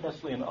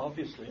manifestly and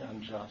obviously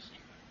unjust.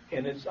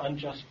 And it's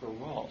unjust for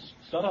Rawls.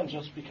 It's not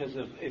unjust because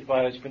it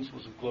violates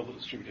principles of global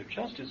distributive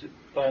justice. It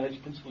violates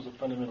principles of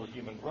fundamental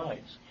human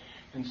rights.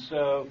 And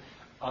so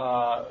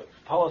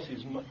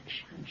policies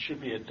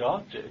should be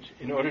adopted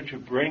in order to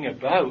bring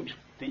about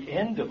the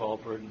end of all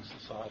burdened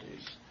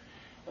societies,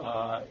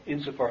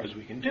 insofar as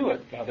we can do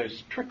it. Now,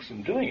 there's tricks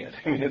in doing it.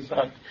 I mean, it's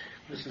not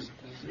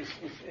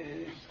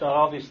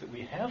obvious that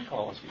we have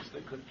policies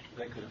that could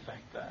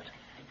affect that.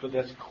 But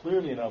that's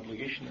clearly an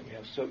obligation that we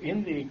have. So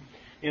in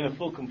a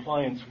full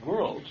compliance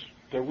world,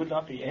 there would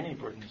not be any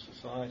burdened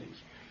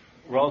societies.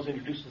 Rawls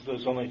introduces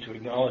those only to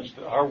acknowledge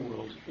that our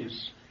world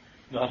is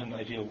not an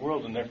ideal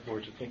world, and therefore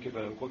to think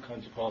about what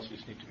kinds of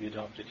policies need to be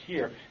adopted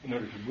here in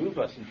order to move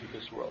us into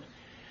this world.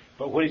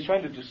 But what he's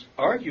trying to just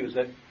argue is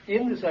that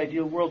in this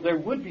ideal world, there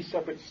would be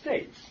separate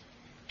states.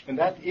 And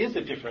that is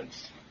a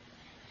difference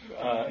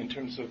in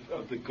terms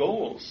of the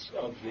goals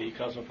of the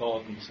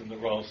cosmopolitans and the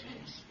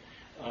Rawlsians.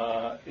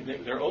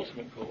 Their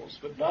ultimate goals,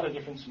 but not a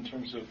difference in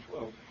terms of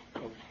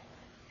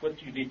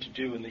what you need to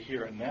do in the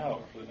here and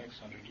now for the next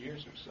 100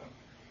 years or so.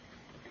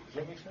 Does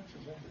that make sense?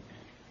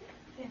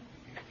 Yeah.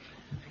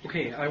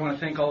 Okay, I want to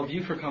thank all of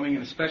you for coming,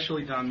 and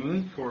especially Don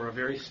Moon for a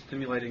very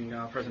stimulating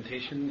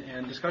presentation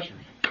and discussion.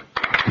 I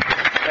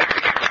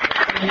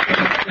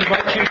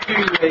invite you to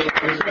a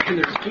reception.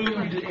 There's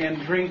food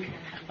and drink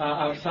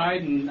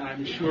outside, and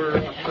I'm sure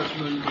Professor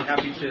Moon would be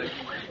happy to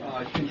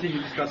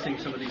continue discussing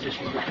some of these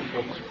issues with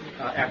people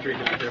after he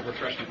gets their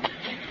refreshment.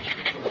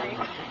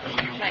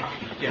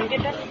 Can you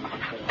get this?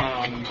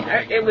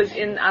 It was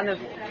on the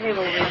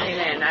table when we came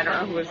in. I don't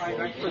know who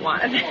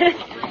wanted it.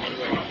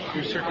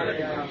 You're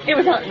circulating. It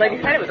was like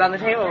you said, it was on the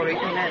table when we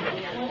came in.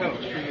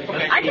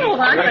 Okay. I can hold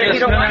on to it if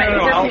you don't want it.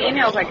 It's just some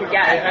emails I could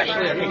get.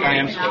 Actually, I think I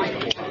am supposed to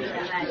hold on.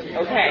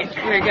 Okay,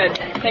 very good.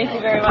 Thank you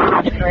very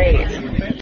much. Great.